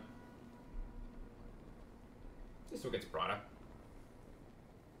daytime. This one gets brighter.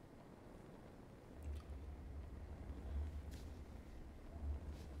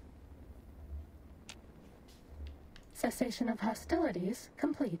 Cessation of hostilities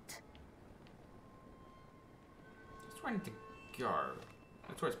complete. That's where I need to go.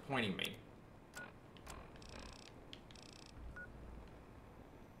 That's where it's pointing me.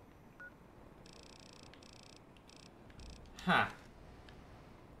 Huh.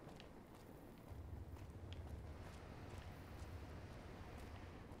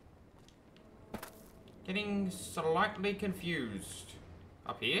 Getting slightly confused.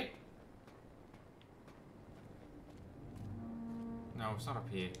 Up here? No, it's not up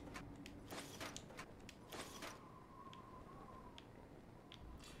here.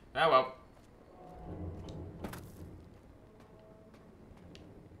 Oh well.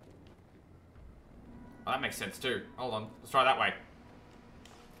 Oh, that makes sense too. Hold on. Let's try that way.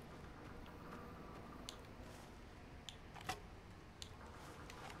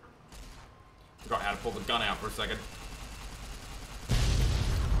 Forgot how to pull the gun out for a second.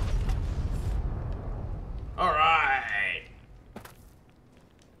 Alright.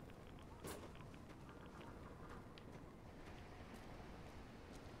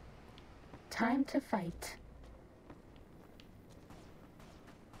 Time to fight.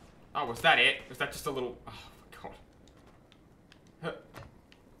 Oh, was that it? Was that just a little... Oh, my God.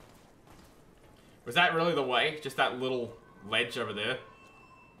 Was that really the way? Just that little ledge over there?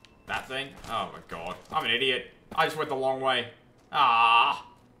 That thing? Oh, my God. I'm an idiot. I just went the long way. Ah.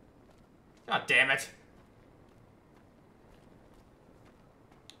 God damn it.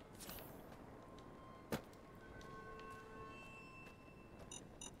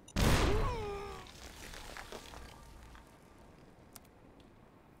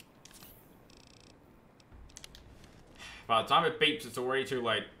 By the time it beeps, it's already too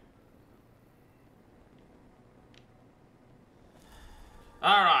late.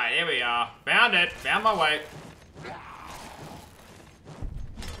 Alright, here we are. Found it. Found my way.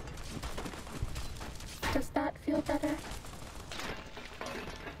 Does that feel better?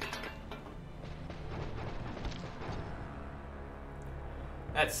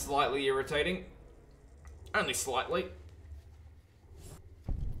 That's slightly irritating. Only slightly.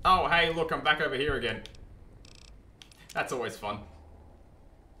 Oh, hey, look, I'm back over here again. That's always fun.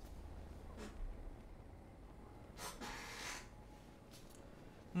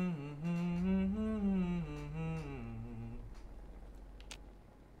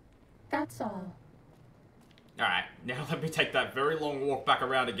 That's all. Alright, now let me take that very long walk back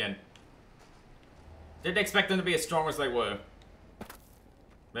around again. Didn't expect them to be as strong as they were.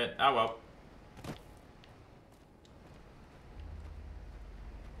 But, oh well.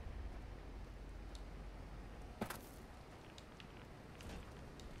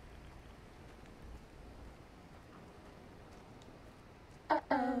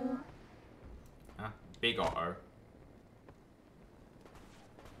 Uh-oh. Huh? Big uh-oh.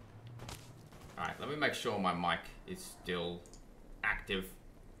 Alright, let me make sure my mic is still active.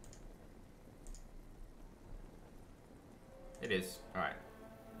 It is. Alright.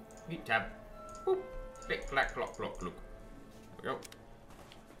 Mute tab. Boop. Click, clack, clock, clock, look. There we go.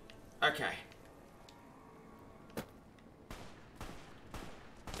 Okay.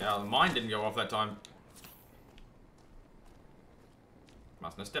 Yeah, mine didn't go off that time.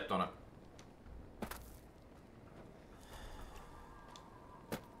 Mustn't have stepped on it.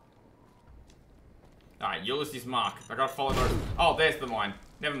 Alright, Ulysses mark. I gotta follow those. Oh, there's the mine.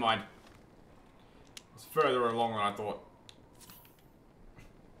 Never mind. It's further along than I thought.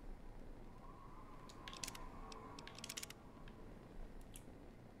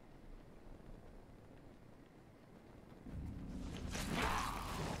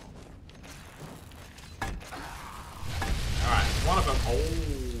 Alright, one of them. Oh,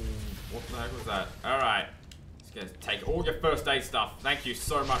 what the heck was that? Alright. It's gonna take all all your first aid stuff. Thank you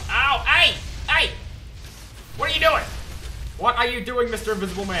so much. Ow! Hey! Hey! What are you doing? What are you doing, Mr.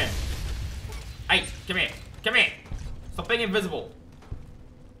 Invisible Man? Hey, come here. Come here. Stop being invisible.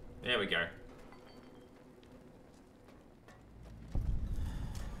 There we go.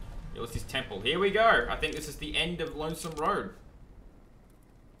 Ulysses Temple. Here we go. I think this is the end of Lonesome Road.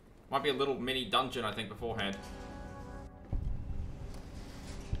 Might be a little mini dungeon, I think, beforehand.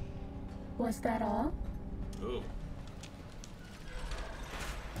 Was that all? Ooh.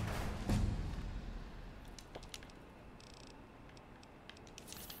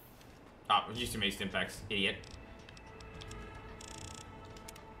 Ah, we're used to me Stimpaks, idiot.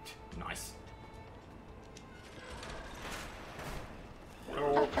 Nice.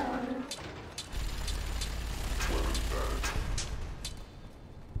 Oh.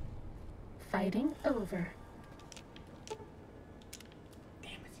 Fighting over.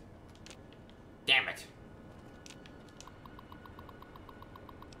 Damn it. Damn it.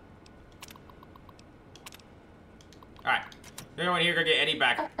 Alright. Anyone here go get Eddie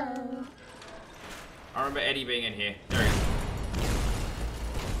back? Uh-oh. I remember Eddie being in here. There he is.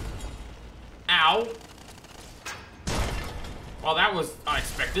 Ow! Well, that was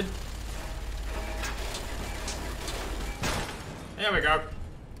unexpected. There we go.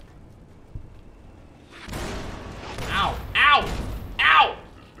 Ow! Ow! Ow!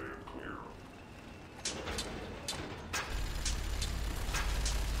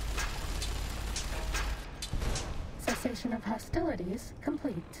 Cessation of hostilities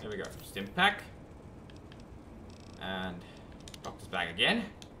complete. There we go. Stimpak. And Doctor's back again.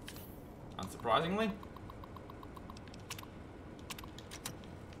 Unsurprisingly.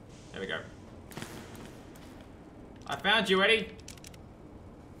 There we go. I found you, Eddie.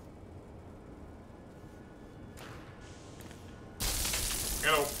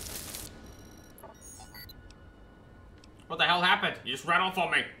 Hello. What the hell happened? You just ran off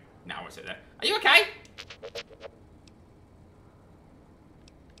on me. Now I sit there. Are you okay?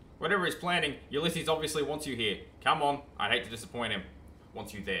 Whatever he's planning, Ulysses obviously wants you here. Come on. I'd hate to disappoint him.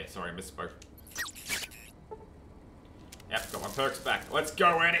 Wants you there. Sorry, I misspoke. Yep, got my perks back. Let's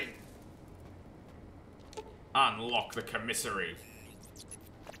go, Eddie. Unlock the commissary.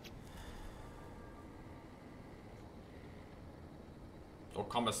 Or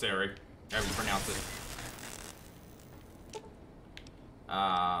commissary, however you pronounce it.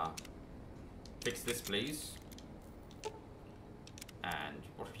 Fix this, please. And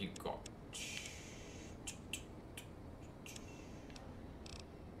what have you got?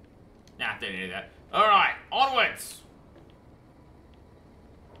 Nah, didn't need that. Alright, onwards!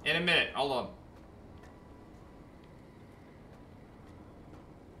 In a minute, hold on.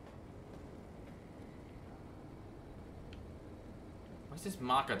 Where's this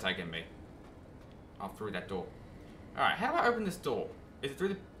marker taking me? Oh, through that door. Alright, how do I open this door? Is it through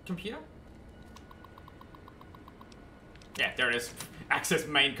the computer? Yeah, there it is. Access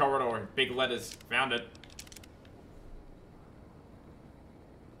main corridor in big letters. Found it.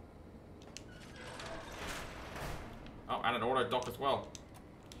 Oh, and an auto dock as well.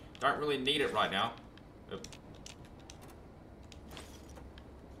 Don't really need it right now. Oop.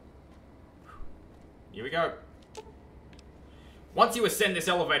 Here we go. Once you ascend this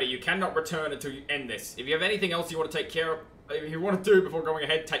elevator, you cannot return until you end this. If you have anything else you want to take care of, if you want to do before going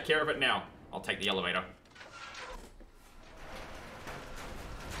ahead, take care of it now. I'll take the elevator.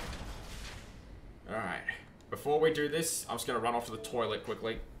 Alright. Before we do this, I'm just going to run off to the toilet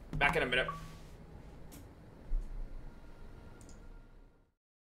quickly. Back in a minute.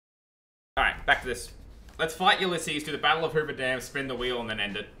 Alright, back to this. Let's fight Ulysses, do the Battle of Hoover Dam, spin the wheel, and then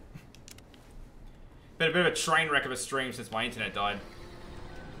end it. Been a bit of a train wreck of a stream since my internet died.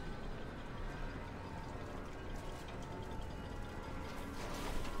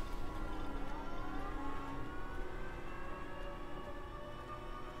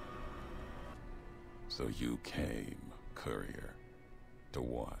 So you came, courier. To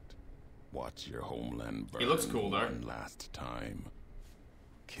what? Watch your homeland burn He looks cool, though. one last time.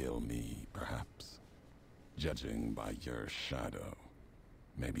 Kill me, perhaps? Judging by your shadow,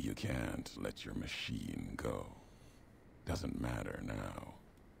 maybe you can't let your machine go. Doesn't matter now.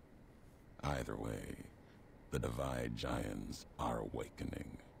 Either way, the Divide Giants are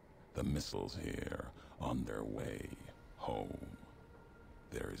awakening. The missiles here on their way home.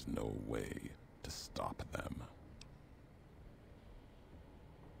 There is no way to stop them.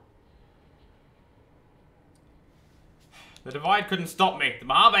 The Divide couldn't stop me. The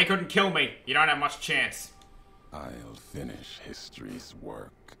Mojave couldn't kill me. You don't have much chance. I'll finish history's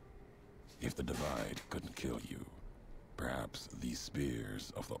work. If the Divide couldn't kill you, perhaps these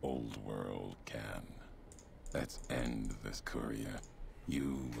spears of the old world can. Let's end this, courier.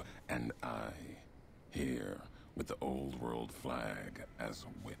 You and I, here with the old world flag as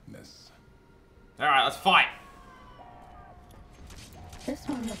witness. Alright, let's fight. This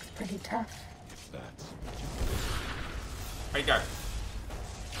one looks pretty tough. That's Where'd he go?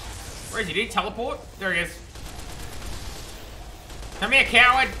 Where is he? Did he teleport? There he is. Come here,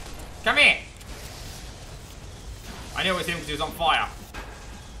 coward! Come here! I knew it was him because he was on fire.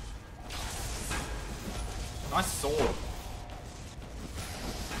 Nice sword.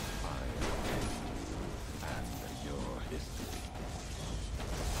 and your history.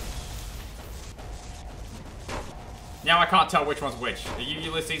 Now I can't tell which one's which. Are you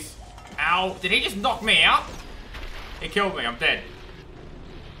Ulysses? Ow! Did he just knock me out? He killed me. I'm dead.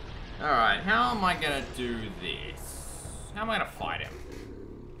 Alright, how am I gonna do this? How am I gonna fight him?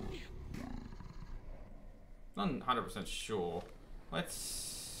 Not 100% sure.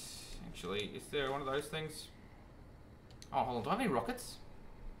 Let's... Actually, is there one of those things? Oh, hold on. Do I have any rockets?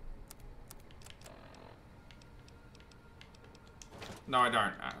 No, I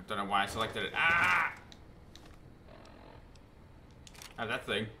don't. I don't know why I selected it. Ah! Oh, that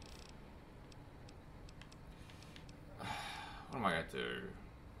thing. What am I gonna do?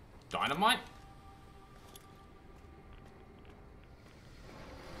 Dynamite?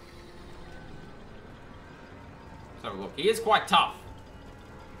 Let's have a look. He is quite tough.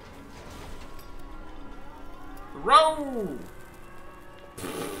 Row!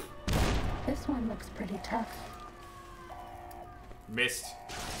 This one looks pretty tough. Missed.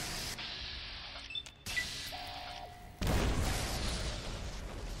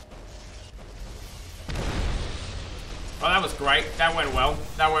 Oh, that was great. That went well.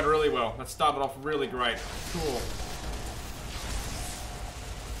 That went really well. That started off really great. Cool.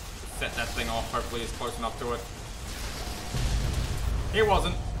 Set that thing off. Hopefully it's close enough to it. It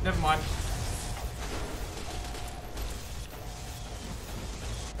wasn't. Never mind.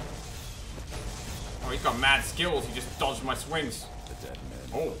 Oh, he's got mad skills. He just dodged my swings. The dead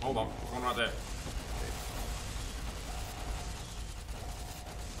man. Oh, hold on. There's one right there.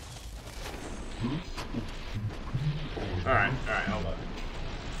 Alright, hold on.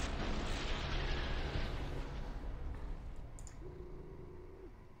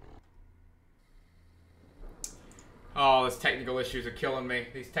 Oh, these technical issues are killing me.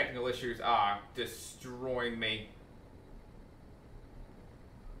 These technical issues are destroying me.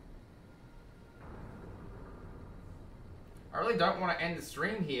 I really don't want to end the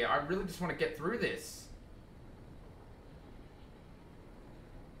stream here. I really just want to get through this.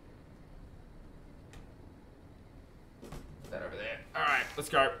 Put that over there. Alright, let's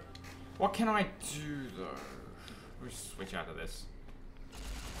go. What can I do, though? Let me switch out of this.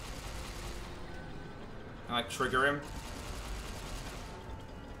 Can I trigger him?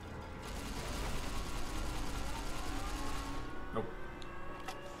 Nope.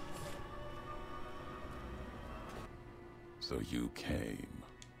 So you came,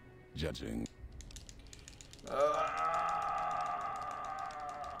 judging.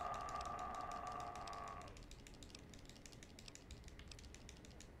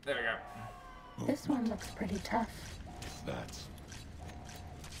 There we go. This one looks pretty tough. If that's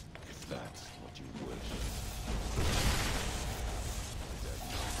what you wish.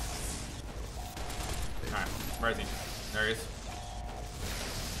 Alright, where is he? There he is.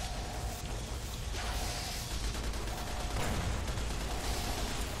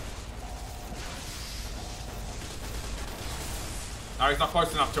 No, he's not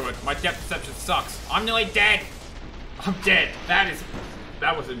close enough to it. My depth perception sucks. I'm nearly dead. I'm dead.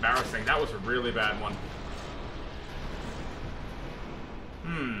 That was embarrassing. That was a really bad one.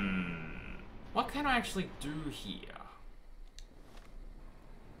 What can I actually do here?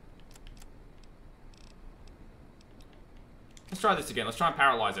 Let's try this again. Let's try and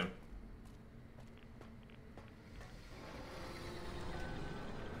paralyze him.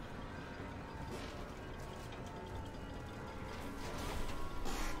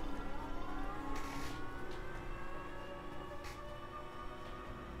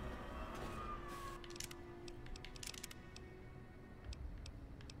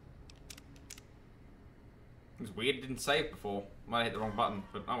 It's weird it didn't save before. Might have hit the wrong button,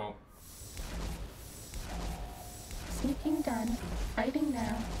 but oh well. Sneaking done. Fighting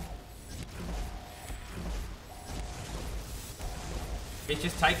now. He's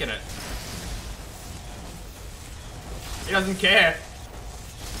just taking it. He doesn't care.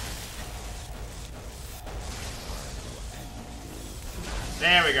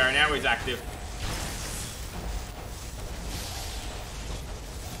 There we go, now he's active.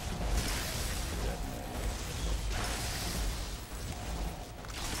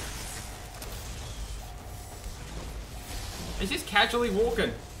 casually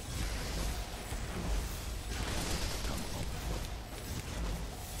walking.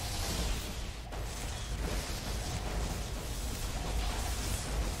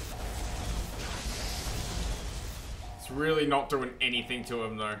 It's really not doing anything to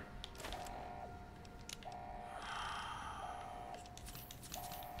him though.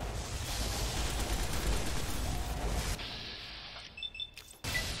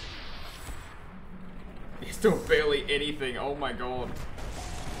 He's doing barely anything. Oh my god.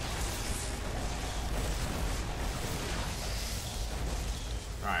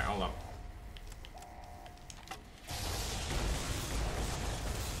 Alright, hold up.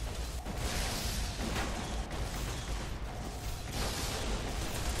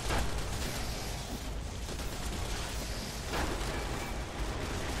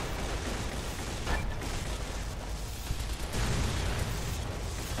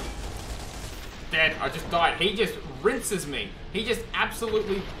 Dead. I just died. He just rinses me. He just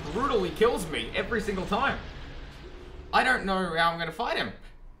absolutely brutally kills me every single time. I don't know how I'm going to fight him.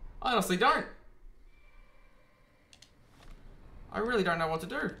 I honestly don't. I really don't know what to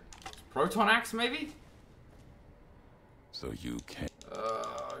do. Proton axe, maybe? So you can.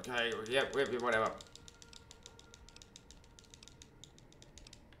 Okay. Yep, whatever.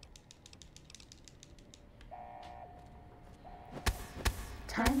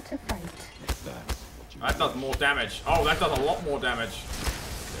 Time to fight. That does more damage. Oh, that does a lot more damage.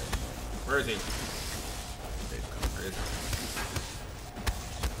 Where is he? Where is he?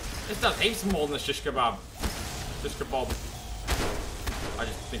 This does heaps more than the shish kebab. Shish kebab. I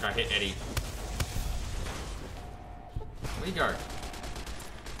just think I hit Eddie. Where'd he go?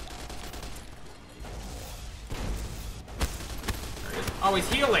 There he is. Oh, he's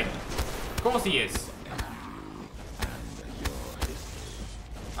healing. Of course he is.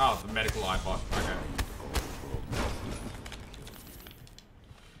 Oh, it's the medical iPod. Okay.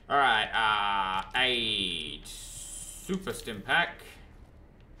 Alright, a super stim pack.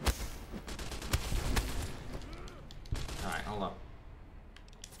 Alright, hold up.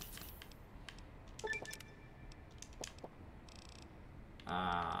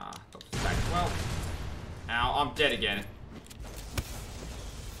 Doctor stack as well. Ow, I'm dead again.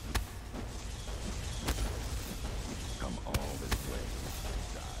 Come all this way.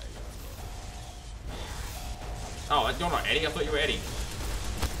 Oh, you're not Eddie? I thought you were Eddie.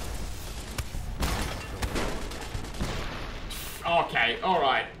 Okay,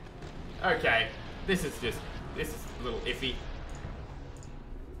 alright. Okay. This is a little iffy.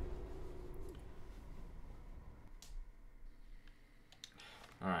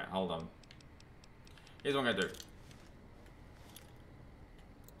 Alright, hold on. Here's what I'm gonna do.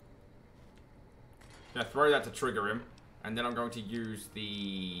 I'm gonna throw that to trigger him, and then I'm going to use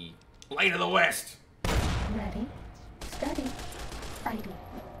the Blade of the West. Ready, steady, fighting.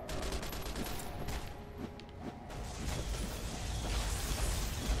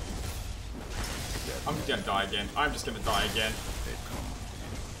 I'm just gonna die again. I'm just gonna die again.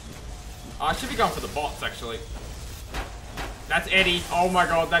 I should be going for the bots, actually. That's Eddie. Oh my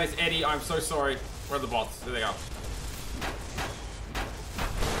god, that is Eddie. I'm so sorry. Where are the bots? There they go.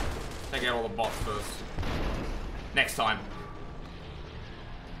 Take out all the bots first. Next time.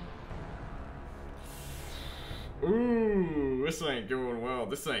 Ooh, this ain't going well.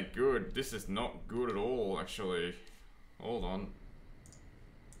 This ain't good. This is not good at all, actually. Hold on.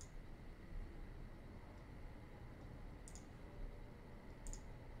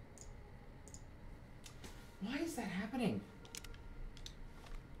 Why is that happening?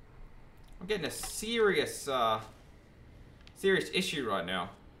 I'm getting a serious, serious issue right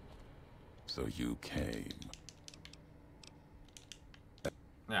now. So you came.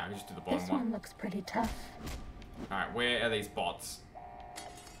 Yeah, we just do the bottom This one. one looks pretty tough. Alright, where are these bots?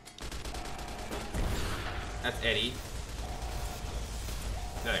 That's Eddie.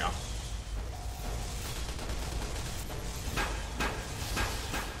 There they are.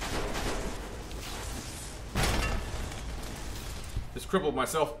 Just crippled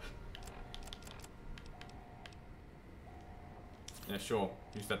myself. Yeah, sure.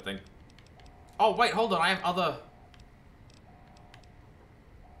 Use that thing. Oh, wait, hold on. I have other...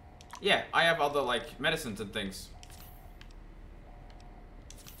 Yeah, I have other, like, medicines and things.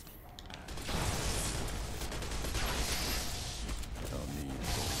 I'll need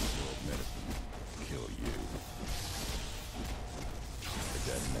world medicine to kill you. The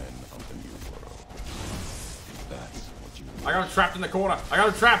dead men of the new world. That's what you I got him trapped in the corner. I got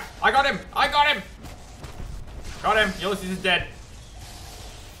him trapped. I got him. I got him. Got him. Ulysses is dead.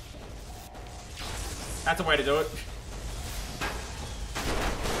 That's a way to do it.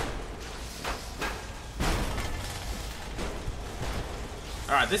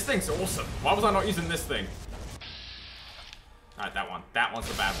 Alright, this thing's awesome. Why was I not using this thing? Alright, that one. That one's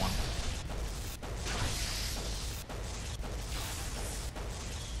the bad one.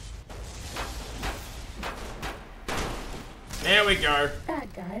 There we go.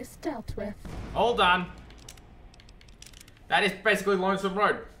 Bad guys dealt with. All done. That is basically Lonesome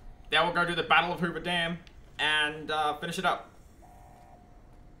Road. Now we'll go do the Battle of Hoover Dam and finish it up.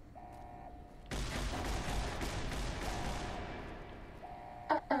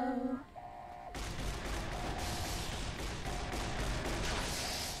 Uh-oh.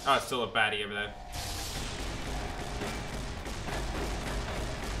 Oh, it's still a baddie over there.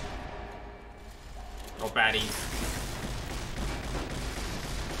 Or baddies.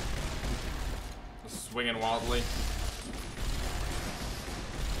 Swinging wildly.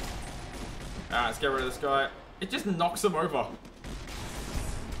 Alright, let's get rid of this guy. It just knocks him over.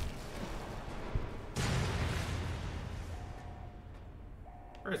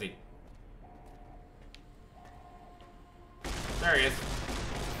 Where is he? There he is.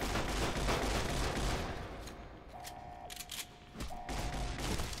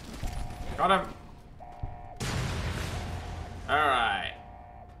 Got him. Alright.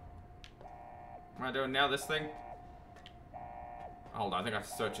 What am I doing now? This thing? Hold on, I think I have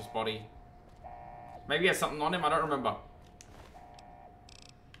to search his body. Maybe he has something on him, I don't remember.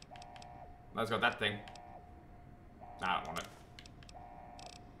 Let's got that thing. Nah, I don't want it.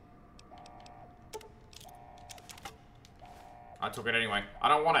 I took it anyway. I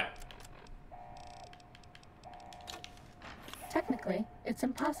don't want it. Technically, it's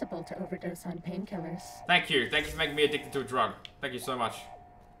impossible to overdose on painkillers. Thank you. Thank you for making me addicted to a drug. Thank you so much.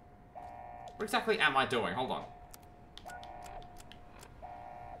 What exactly am I doing? Hold on.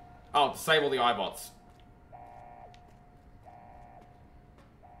 Oh, disable the iBots.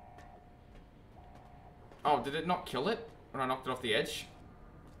 Oh, did it not kill it when I knocked it off the edge?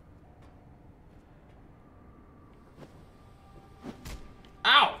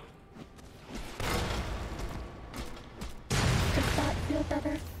 Ow! Does that feel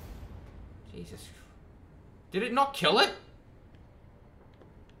better? Jesus. Did it not kill it?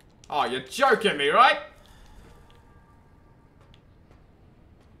 Oh, you're joking me, right?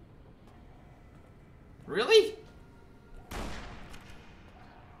 Really?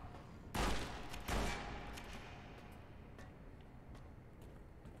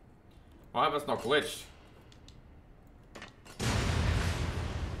 Well, I hope that's not glitched.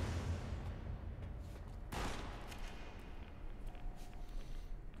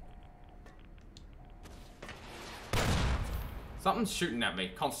 Something's shooting at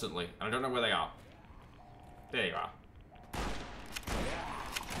me constantly, and I don't know where they are. There you are.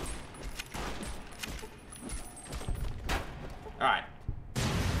 Alright.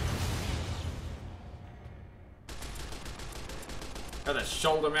 Got a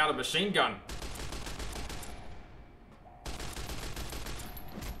shoulder-mounted machine gun.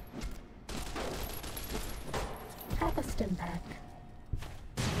 Have a stim pack.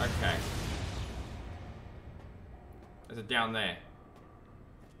 Okay. Is it down there?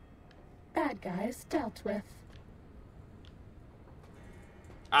 Bad guys dealt with.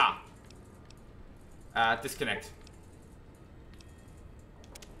 Ah. Disconnect.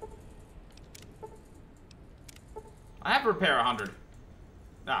 I have repair 100.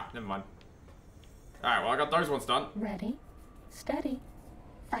 Ah, never mind. Alright, well I got those ones done. Ready, steady,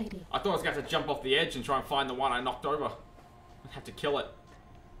 fighty. I thought I was going to have to jump off the edge and try and find the one I knocked over. I'd have to kill it.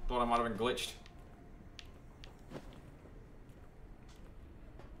 Thought I might have been glitched.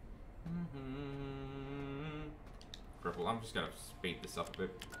 Cripple, I'm just going to speed this up a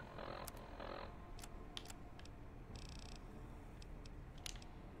bit.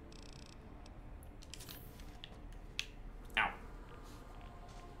 Ow.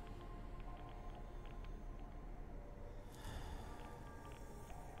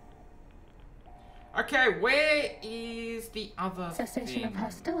 Okay, where is the other Cessation of thing?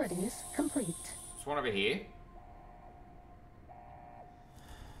 hostilities complete. There's one over here.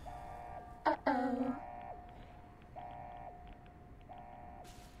 Uh-oh.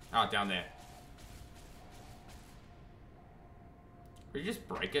 Oh, down there. Will you just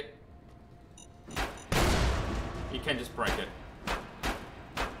break it? You can just break it.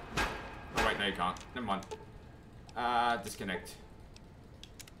 Oh wait, no you can't. Never mind. Disconnect.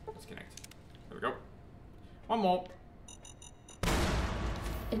 Disconnect. There we go. One more.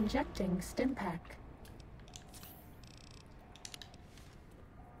 Injecting stim pack.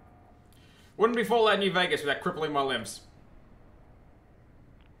 Wouldn't be Fallout New Vegas without crippling my limbs.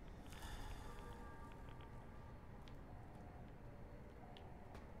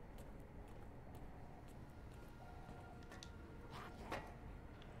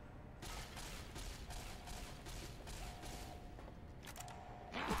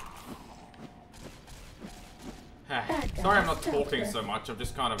 Sorry I'm not talking so much, I'm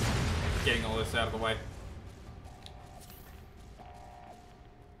just kind of getting all this out of the way.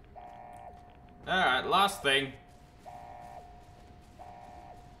 Alright, last thing.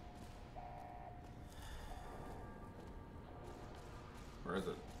 Where is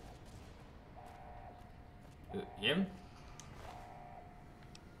it? Is it him?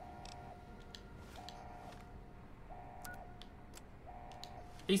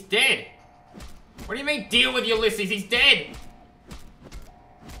 He's dead! What do you mean, deal with Ulysses? He's dead!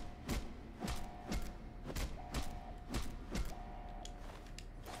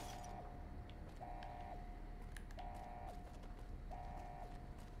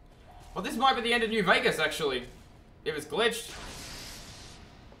 Well, this might be the end of New Vegas, actually. If it's glitched.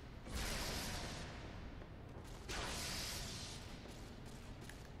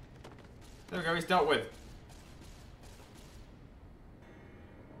 There we go, he's dealt with.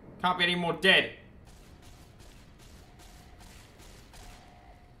 Can't be any more dead.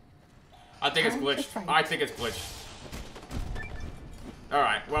 I think it's glitched. I think it's glitched.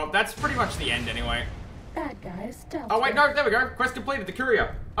 Alright, well, that's pretty much the end anyway. Bad guys, Oh wait, no, there we go. Quest completed, the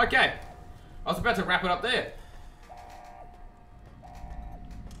courier. Okay. I was about to wrap it up there.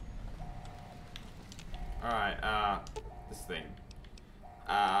 Alright, this thing.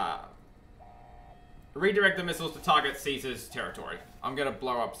 Redirect the missiles to target Caesar's territory. I'm gonna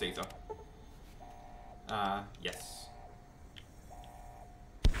blow up Caesar. Yes.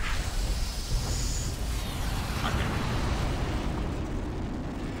 Okay.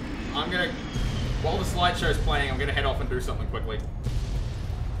 I'm gonna, while the slideshow's playing, I'm gonna head off and do something quickly.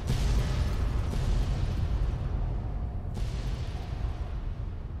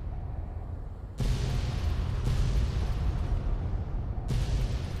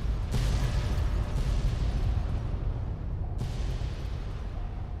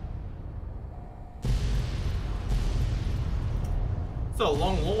 A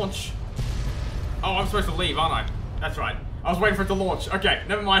long launch. Oh, I'm supposed to leave, aren't I? That's right. I was waiting for it to launch. Okay,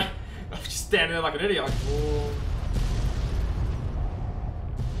 never mind. I was just standing there like an idiot. Like, whoa.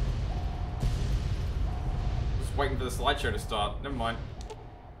 Just waiting for the slideshow to start. Never mind.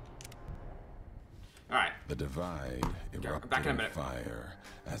 Alright. The divide back in a erupted in minute. fire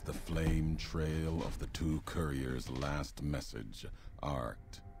as the flame trail of the two couriers' last message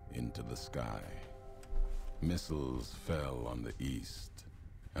arced into the sky. Missiles fell on the east,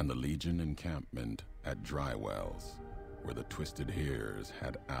 and the Legion encampment at Drywells, where the Twisted Heres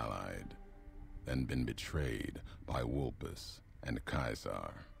had allied, then been betrayed by Wulpus and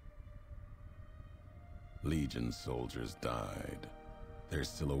Caesar. Legion soldiers died, their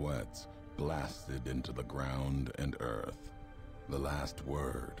silhouettes blasted into the ground and earth, the last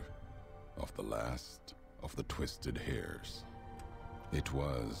word of the last of the Twisted Heres. It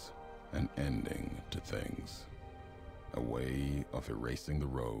was an ending to things, a way of erasing the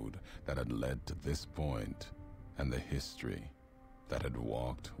road that had led to this point and the history that had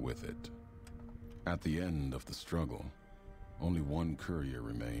walked with it. At the end of the struggle, only one courier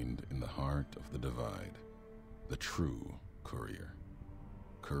remained in the heart of the divide, the true courier,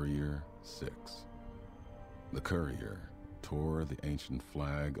 Courier 6. The courier tore the ancient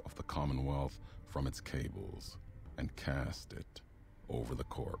flag of the Commonwealth from its cables and cast it over the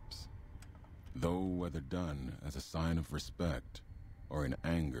corpse. Though whether done as a sign of respect or in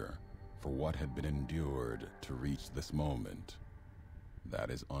anger for what had been endured to reach this moment, that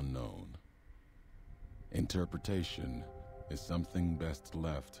is unknown. Interpretation is something best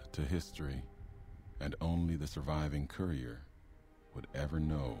left to history, and only the surviving courier would ever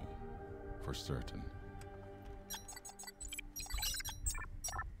know for certain.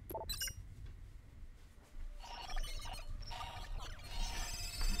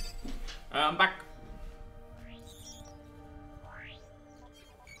 I'm back.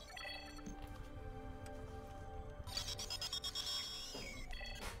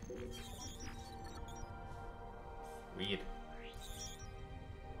 Weird.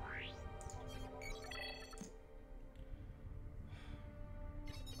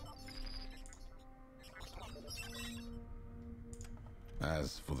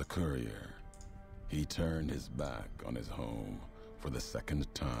 As for the courier, he turned his back on his home for the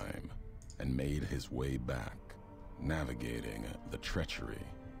second time and made his way back, navigating the treachery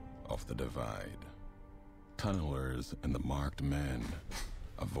of the divide. Tunnelers and the marked men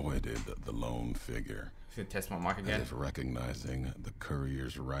avoided the lone figure, Just gonna test my mic again. as if recognizing the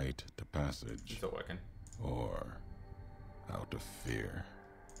courier's right to passage, Still working. or out of fear.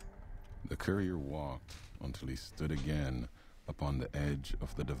 The courier walked until he stood again upon the edge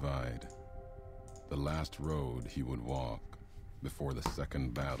of the divide, the last road he would walk before the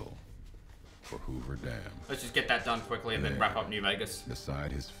second battle. for Hoover Dam. Let's just get that done quickly and then wrap up New Vegas.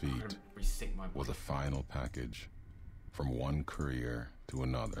 Beside his feet was a final package from one courier to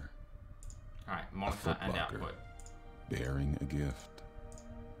another. Alright, monitor and output. Bearing a gift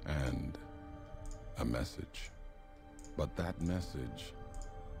and a message. But that message,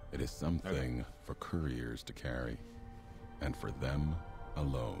 it is something for couriers to carry, and for them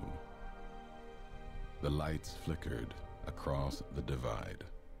alone. The lights flickered across the divide,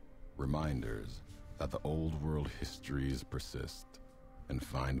 reminders that the old world histories persist and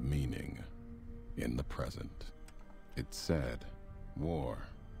find meaning in the present. It said, war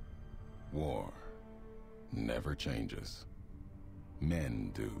never changes.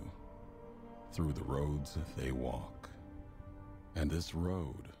 Men do, through the roads they walk. And this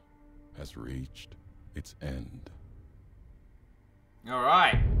road has reached its end.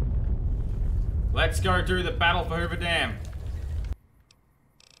 Alright. Let's go do the battle for Hoover Dam.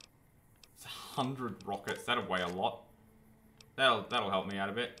 It's 100 rockets. That'll weigh a lot. That'll help me out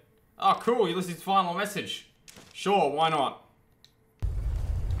a bit. Oh, cool. Ulysses' final message. Sure, why not?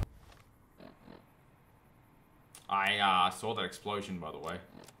 I saw that explosion, by the way.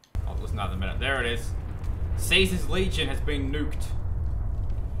 I'll listen to that in a minute. There it is. Caesar's Legion has been nuked.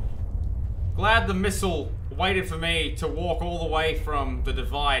 Glad the missile waited for me to walk all the way from the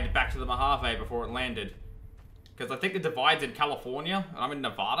divide back to the Mojave before it landed. Because I think the divide's in California, and I'm in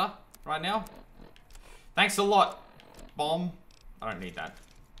Nevada right now. Thanks a lot, bomb. I don't need that.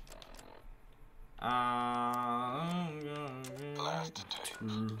 Last tape,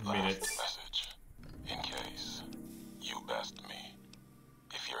 2 minutes. message. In case you best me.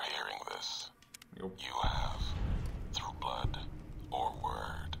 If you're hearing this, you have, through blood or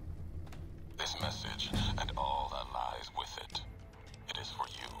word, this message and all that lies with it. It is for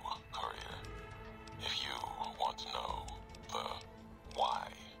you, courier. If you want to know the why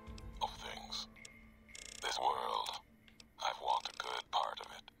of things. This world, I've walked a good part of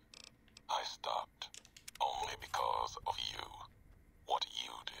it. I stopped only because of you. What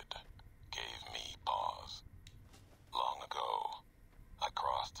you did gave me pause. Long ago, I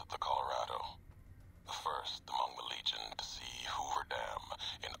crossed the Colorado, the first among the Legion to see Hoover Dam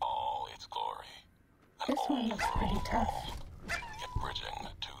in all its glory. An This one looks pretty tough. yet bridging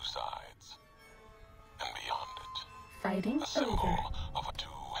two sides. And beyond it, Fighting a symbol over. of a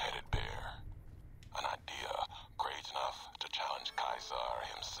two-headed bear. An idea great enough to challenge Caesar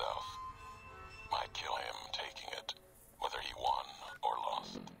himself. Might kill him taking it, whether he won or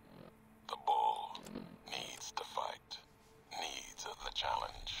lost. The bull needs to fight, needs the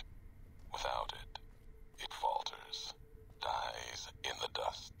challenge. Without it, it falters, dies in the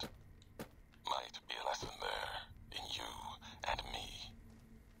dust. Might be a lesson there, in you and me.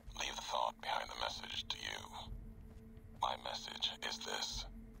 Leave the thought behind the message to you. My message is this.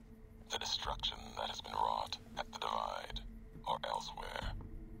 The destruction that has been wrought at the divide, or elsewhere,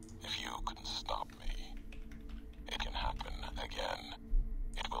 if you couldn't stop me, it can happen again.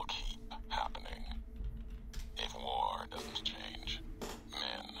 It will keep happening. If war doesn't change,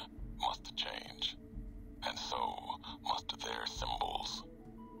 men must change. And so must their symbols.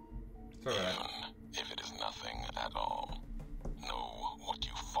 Even if it is nothing at all, know what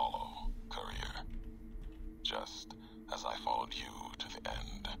you follow, courier. Just as I followed you to the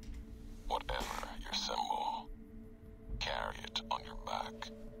end. Whatever your symbol, carry it on your back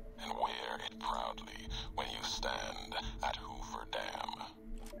and wear it proudly when you stand at Hoover Dam.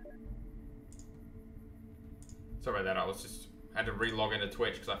 Sorry about that. I had to re-log into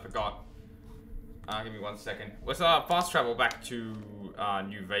Twitch because I forgot. Give me 1 second. Let's fast travel back to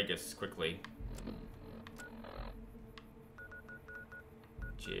New Vegas quickly.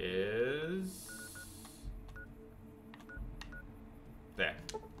 Cheers. There.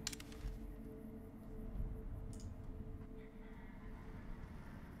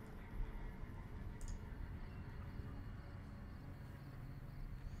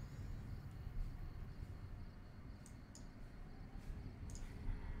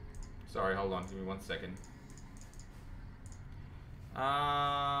 Sorry, hold on. Give me 1 second.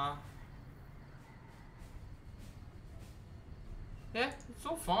 Yeah, it's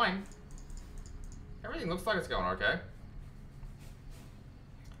all fine. Everything looks like it's going okay.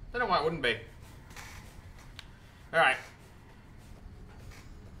 Don't know why it wouldn't be. Alright.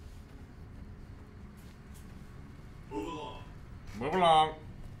 Move along. Move along.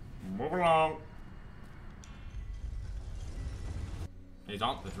 Move along. These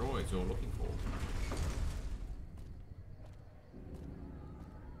aren't the droids you're looking for.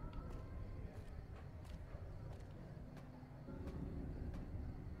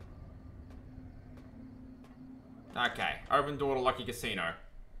 Okay, open door to Lucky Casino.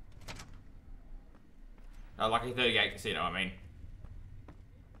 Lucky 38 Casino, I mean.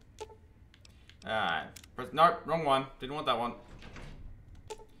 Alright. Nope, wrong one. Didn't want that one.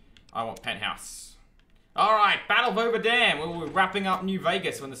 I want Penthouse. Alright, Battle of Over Dam. We'll be wrapping up New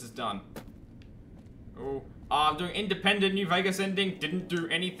Vegas when this is done. Oh, I'm doing independent New Vegas ending. Didn't do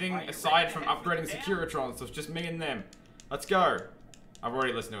anything aside from upgrading Securitrons, so it's just me and them. Let's go. I've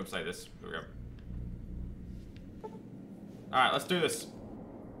already listened to him say this. Here we go. Alright, let's do this.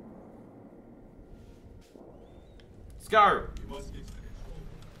 Let's go. You must get to the control room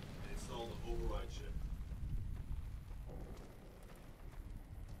and install the override chip.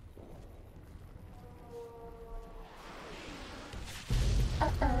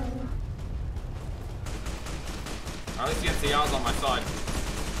 Uh-oh. At least you can see ours on my side.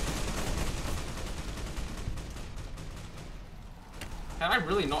 Have I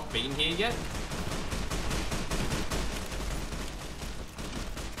really not been here yet?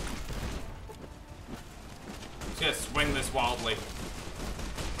 Just gonna swing this wildly.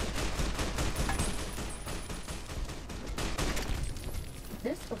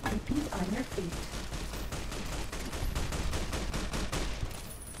 This will keep you on your feet.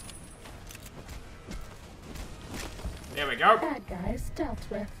 There we go. Bad guys dealt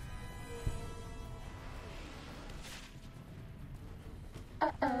with.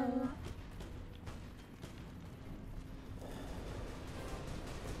 Uh-oh.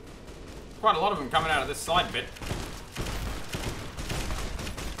 Quite a lot of them coming out of this side bit.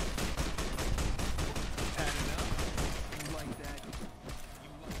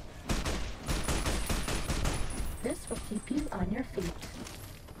 This will keep you on your feet.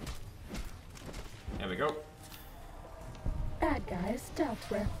 There we go. Bad guys dealt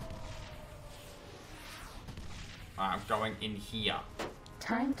with. I'm going in here.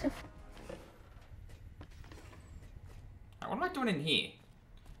 Time to... Right, what am I doing in here?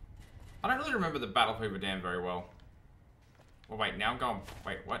 I don't really remember the Battle of Hoover Dam very well. Well, wait, now I'm going...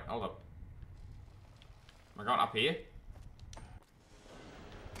 Wait, what? Hold up. Am I going up here?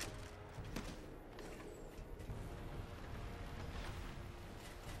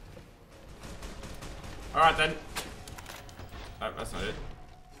 Alright then. Oh, that's not it.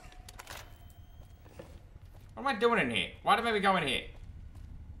 What am I doing in here? Why did I maybe go in here?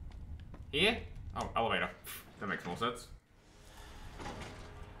 Here? Oh, elevator. That makes more sense.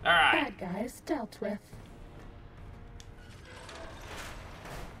 Alright. Bad guys dealt with.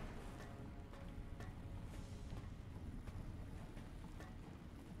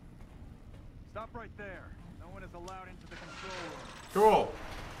 Stop right there. No one is allowed into the control room. Cool.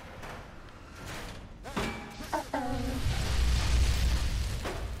 Uh-oh.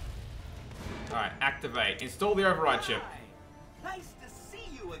 Alright, activate. Install the override chip. Nice to see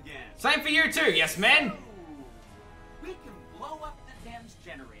you again. Same for you too, yes man? We can blow up the dam's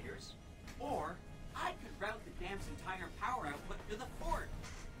generators, or I could route the dam's entire power output to the fort.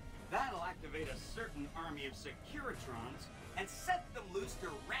 That'll activate a certain army of Securitrons and set them loose to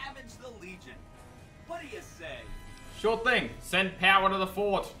ravage the Legion. What do you say? Sure thing. Send power to the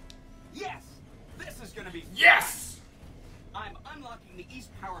fort. Yes! This is gonna be... Yes! I'm unlocking the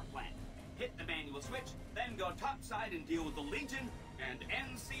east power plant. Hit the manual switch, then go topside and deal with the Legion and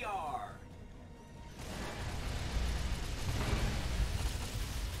NCR.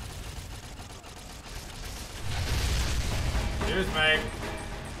 Excuse me.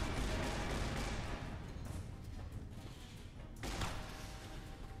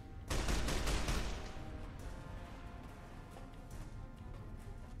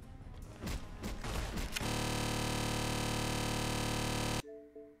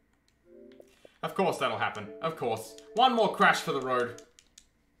 Of course that'll happen. Of course. One more crash for the road.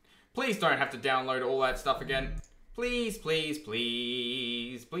 Please don't have to download all that stuff again. Please, please,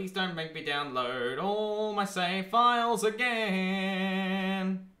 please. Please don't make me download all my save files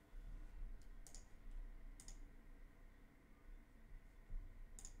again.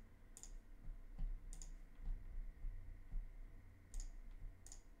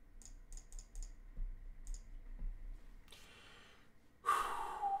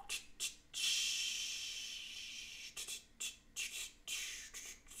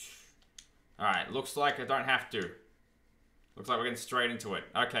 Alright, looks like I don't have to. Looks like we're getting straight into it.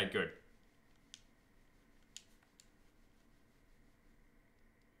 Okay, good.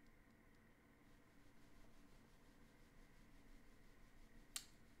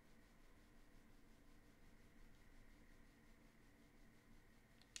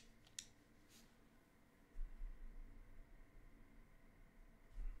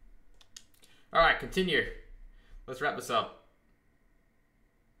 Alright, continue. Let's wrap this up.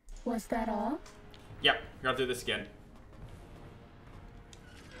 Was that all? Yep, gotta do this again.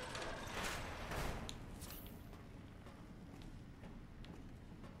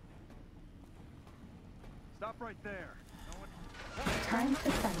 right there. No one... Time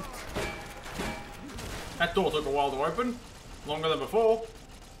to fight. That door took a while to open. Longer than before.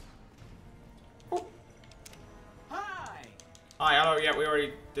 Oh. Hi! Hi, hello, yeah, we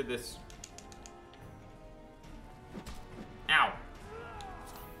already did this. Ow.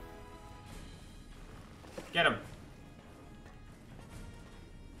 Get him.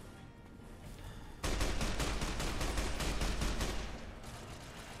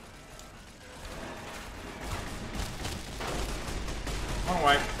 Wrong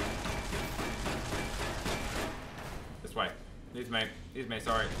way. This way. Excuse me,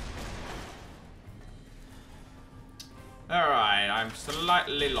 sorry. Alright, I'm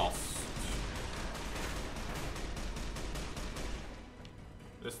slightly lost.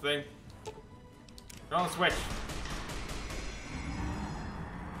 This thing. Turn on the switch.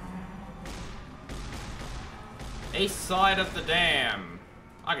 East side of the dam.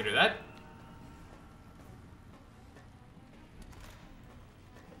 I can do that.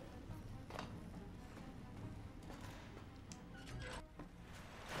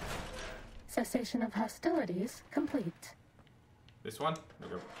 Cessation of hostilities complete. This one? There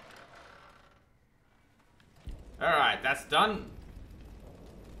we go. Alright, that's done.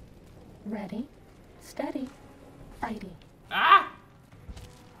 Ready, steady, fighting. Ah!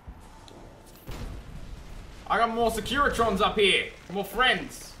 I got more Securitrons up here. More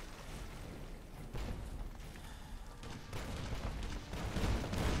friends.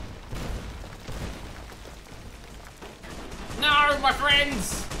 No, my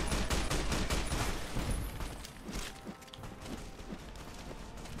friends!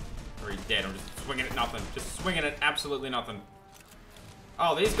 Or he's dead. I'm just swinging at nothing. Just swinging at absolutely nothing.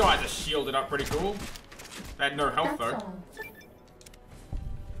 Oh, these guys are shielded up pretty cool. They had no health though. That's all.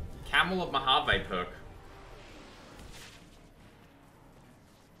 Camel of Mojave perk.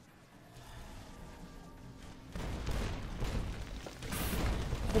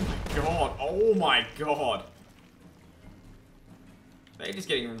 Oh my god. Oh my god. They're just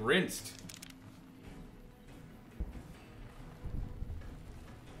getting rinsed.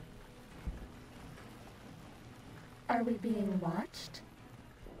 Are we being watched?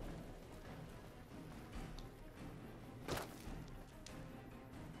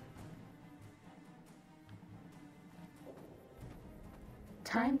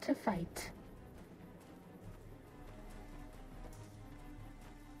 Time to fight.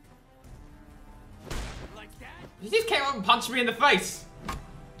 You just came up and punched me in the face.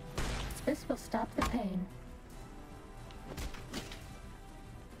 This will stop the pain.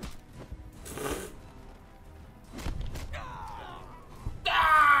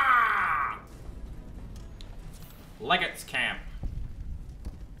 Ah! Legate's camp.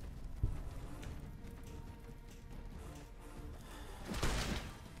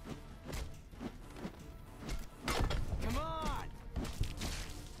 Come on!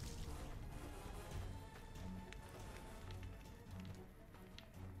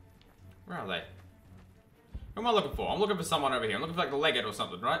 Where are they? Who am I looking for? I'm looking for someone over here. I'm looking for like the Legate or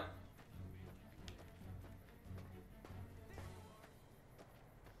something, right?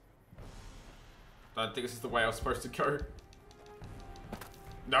 I don't think this is the way I was supposed to go.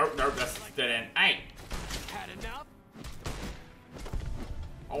 Nope, nope, that's dead end. Hey! Had enough?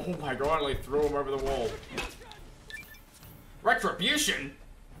 Oh my god, I only threw him over the wall. Retribution?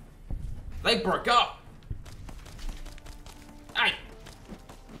 They broke up! Hey!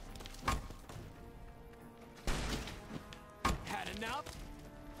 Had enough?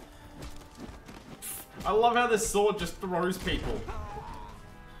 I love how this sword just throws people.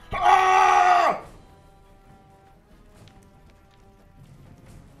 Ah!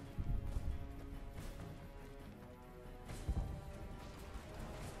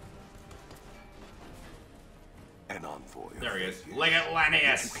 An envoy. There he is. Yes. Legate You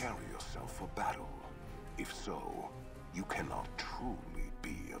Lanius. carry yourself for battle. If so, you cannot truly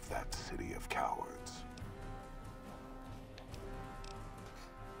be of that city of cowards.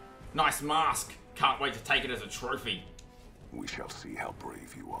 Nice mask. Can't wait to take it as a trophy. We shall see how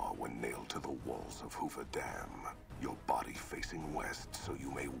brave you are when nailed to the walls of Hoover Dam. Your body facing west so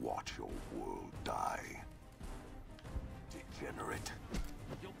you may watch your world die. Degenerate.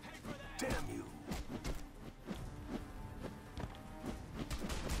 You'll pay for that! Damn you.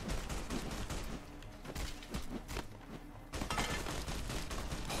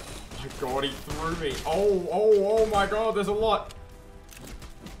 Oh my god, he threw me. Oh my god, there's a lot.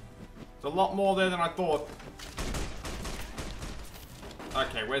 There's a lot more there than I thought.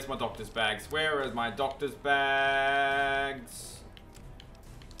 Okay, where's my doctor's bags? Where is my doctor's bags?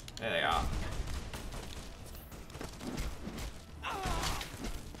 There they are.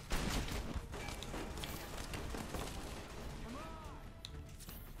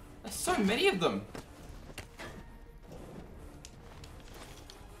 There's so many of them.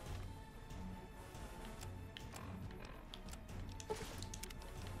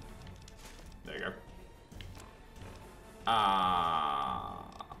 There you go.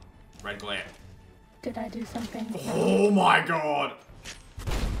 Red glare. Did I do something? Oh my god!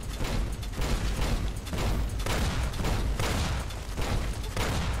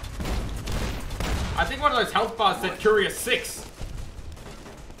 I think one of those health bars said Curious 6.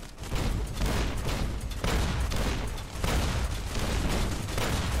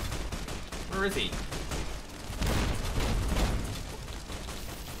 Where is he?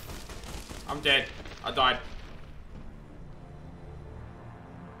 I'm dead. I died.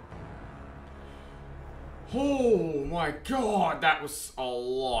 Oh my god, that was a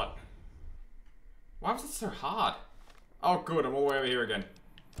lot. Why was it so hard? Oh good, I'm all the way over here again.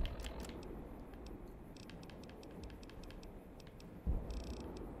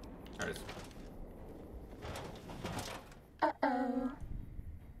 There it is. Uh-oh.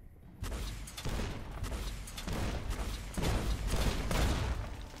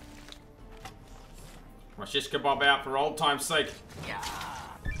 My shish kebab out for old time's sake.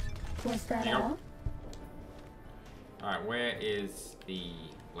 Was that There you go. all? Alright, where is the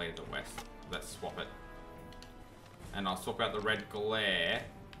Blade of the West? Let's swap it. And I'll swap out the red glare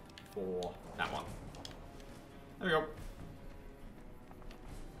for that one. There we go.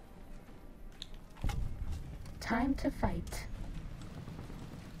 Time to fight.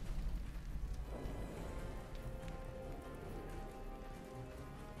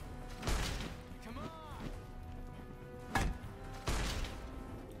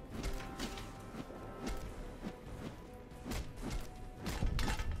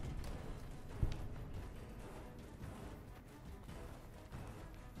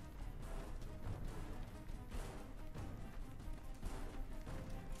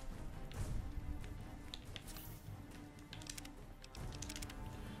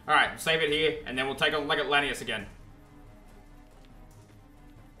 Alright, save it here, and then we'll take a look at Lanius again.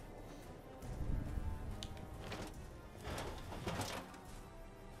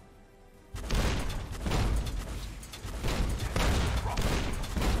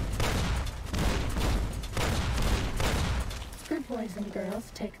 Good boys and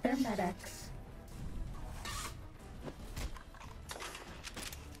girls take their medics.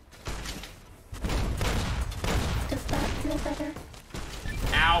 Does that feel better?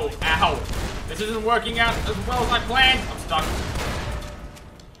 Ow, ow. This isn't working out as well as I planned. I'm stuck.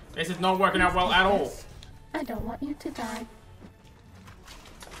 This is not working out well at all. I don't want you to die.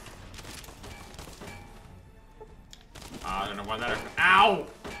 I don't know why that... Ow!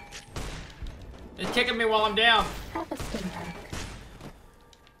 It's kicking me while I'm down. Have a stim pack.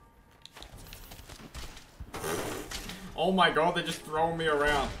 Oh my god, they're just throwing me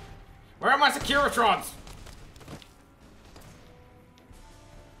around. Where are my Securitrons?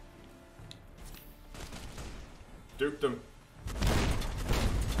 Duke them.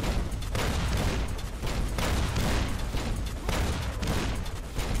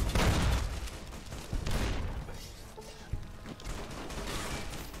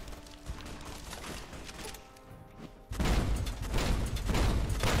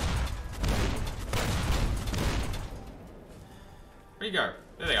 Where you go?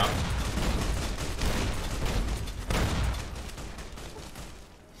 There they are.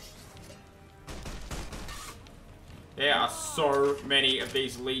 There are so many of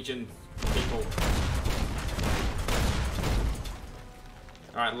these Legion people.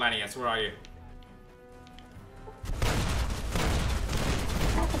 Alright, Lanius, where are you?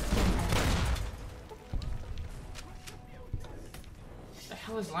 The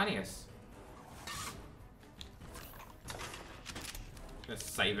hell is Lanius? Let's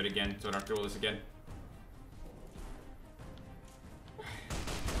save it again so I don't have to do all this again.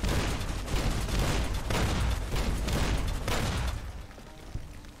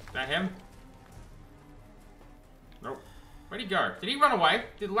 Is that him? Nope. Where'd he go? Did he run away?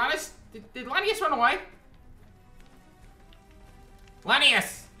 Did Lanius run away?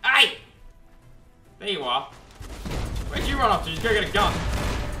 Lanius! Hey! There you are. Where'd you run off to? Just go get a gun.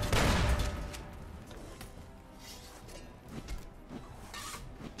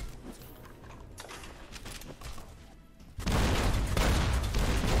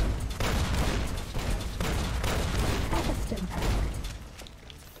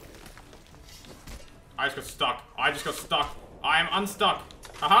 I just got stuck. I just got stuck. I am unstuck.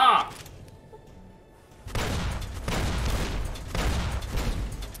 Haha!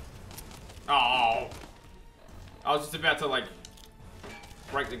 Oh. I was just about to, like,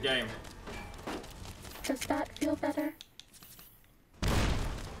 break the game. Does that feel better?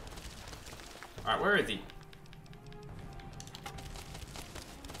 Alright, where is he?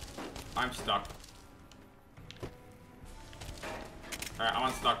 I'm stuck. Alright, I'm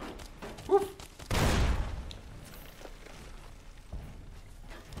unstuck. Woof!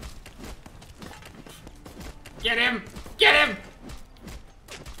 Get him! Get him!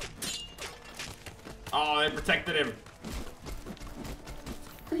 Oh, they protected him.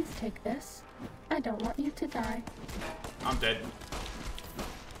 Please take this. I don't want you to die. I'm dead.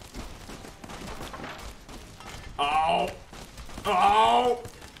 Oh! Oh!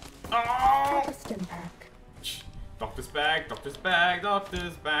 Oh! Stim pack. Doctor's bag, doctor's bag,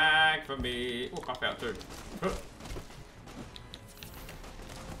 doctor's bag for me. Oh, cop out too.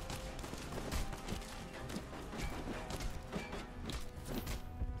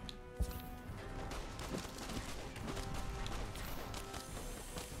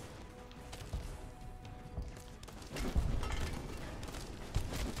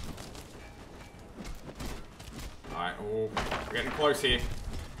 Alright, oh, we're getting close here.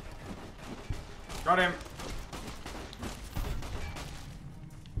 Got him.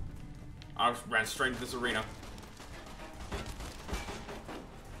 I just ran straight into this arena.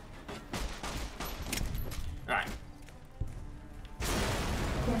 Alright.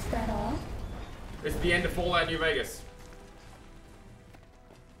 Was that all? This is the end of Fallout New Vegas.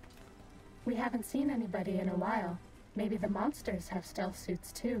 We haven't seen anybody in a while. Maybe the monsters have stealth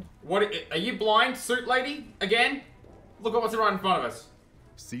suits too. What? Are you blind, suit lady? Again? Look at what's right in front of us.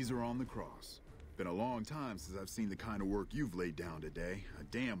 Caesar on the cross. Been a long time since I've seen the kind of work you've laid down today. A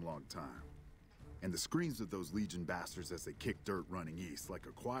damn long time. And the screams of those Legion bastards as they kick dirt running east like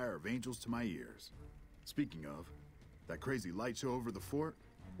a choir of angels to my ears. Speaking of, that crazy light show over the fort?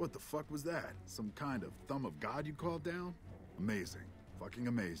 What the fuck was that? Some kind of thumb of God you called down? Amazing. Fucking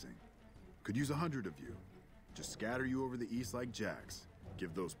amazing. Could use 100 of you. Just scatter you over the east like jacks.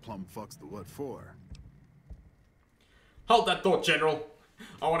 Give those plum fucks the what for. Hold that thought, General.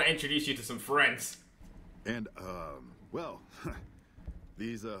 I want to introduce you to some friends. And, well,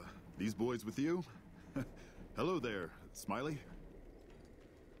 these boys with you? Hello there, Smiley.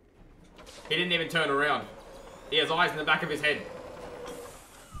 He didn't even turn around. He has eyes in the back of his head.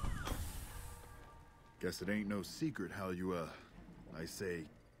 Guess it ain't no secret how you, I say,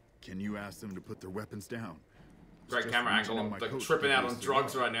 can you ask them to put their weapons down? Great camera angle. I'm like tripping out on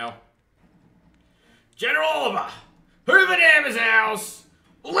drugs right now. General Oliver! Hoover Dam is ours!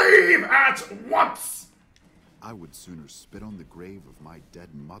 Leave at once! I would sooner spit on the grave of my dead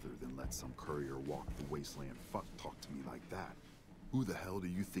mother than let some courier walk the wasteland fuck talk to me like that. Who the hell do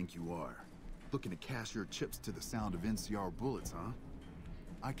you think you are? Looking to cash your chips to the sound of NCR bullets, huh?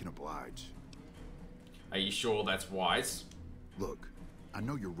 I can oblige. Are you sure that's wise? Look, I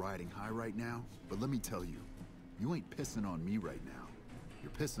know you're riding high right now, but let me tell you, you ain't pissing on me right now.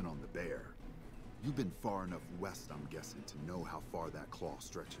 You're pissing on the bear. You've been far enough west, I'm guessing, to know how far that claw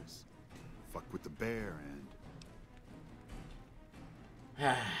stretches. Fuck with the bear and...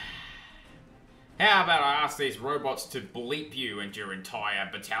 How about I ask these robots to bleep you and your entire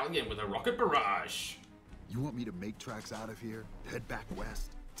battalion with a rocket barrage? You want me to make tracks out of here? Head back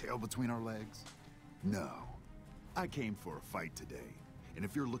west? Tail between our legs? No. I came for a fight today. And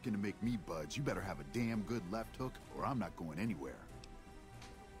if you're looking to make me budge, you better have a damn good left hook or I'm not going anywhere.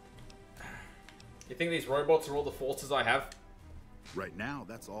 You think these robots are all the forces I have? Right now,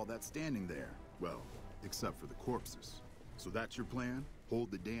 that's all that's standing there. Well, except for the corpses. So that's your plan? Hold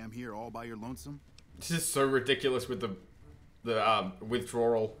the dam here all by your lonesome? This is so ridiculous with the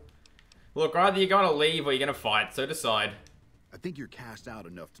withdrawal. Look, either you're gonna leave or you're gonna fight, so decide. I think you're cashed out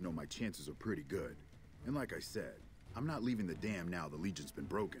enough to know my chances are pretty good. And like I said, I'm not leaving the dam now the Legion's been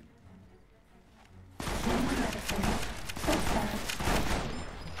broken.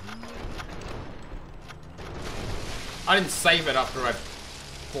 I didn't save it after I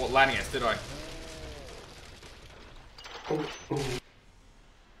fought Lanius, did I?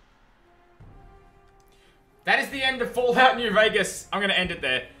 That is the end of Fallout New Vegas. I'm gonna end it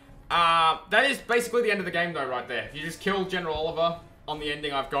there. That is basically the end of the game though, right there. You just kill General Oliver on the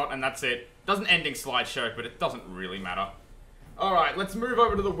ending I've got, and that's it. Doesn't ending slideshow, but it doesn't really matter. Alright, let's move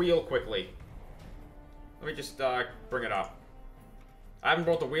over to the wheel quickly. Let me just bring it up. I haven't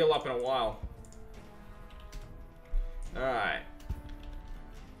brought the wheel up in a while. Alright.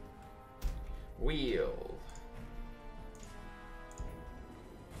 Wheel.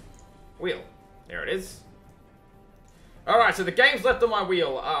 Wheel. There it is. Alright, so the games left on my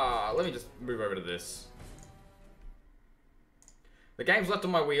wheel. Let me just move over to this. The games left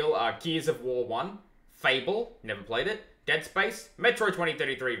on my wheel are Gears of War 1, Fable, never played it, Dead Space, Metro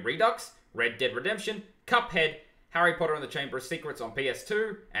 2033 Redux, Red Dead Redemption, Cuphead, Harry Potter and the Chamber of Secrets on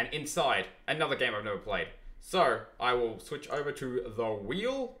PS2, and Inside, another game I've never played. So, I will switch over to the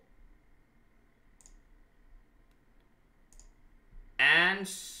wheel. And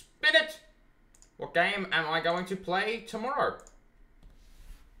spin it! What game am I going to play tomorrow?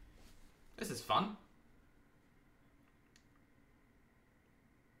 This is fun.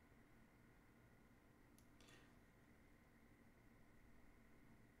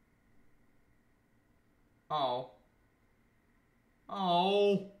 Oh.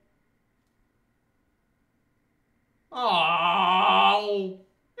 Oh. Oh.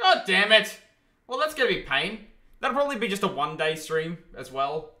 God damn it. Well, that's gonna be pain. That'll probably be just a one-day stream as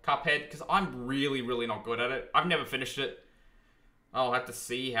well, Cuphead, because I'm really, really not good at it. I've never finished it. I'll have to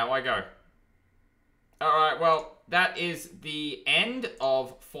see how I go. Alright, well, that is the end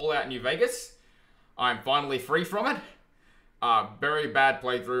of Fallout New Vegas. I'm finally free from it. Very bad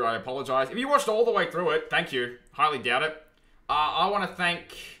playthrough, I apologize. If you watched all the way through it, thank you. Highly doubt it. I want to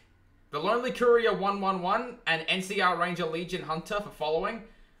thank the Lonely Courier 111 and NCR Ranger Legion Hunter for following.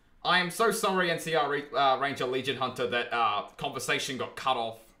 I am so sorry, NCR Ranger Legion Hunter, that conversation got cut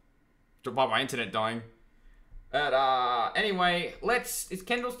off by my internet dying. But anyway, is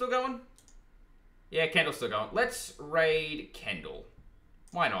Kendall still going? Yeah, Kendall's still going. Let's raid Kendall.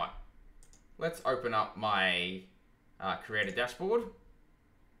 Why not? Let's open up my creator dashboard.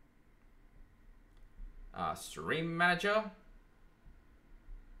 Stream manager.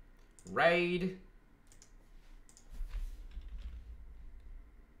 Raid.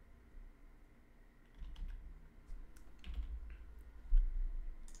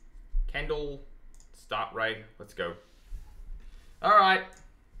 Kendall. Start raid. Let's go. Alright.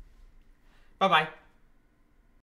 Bye-bye.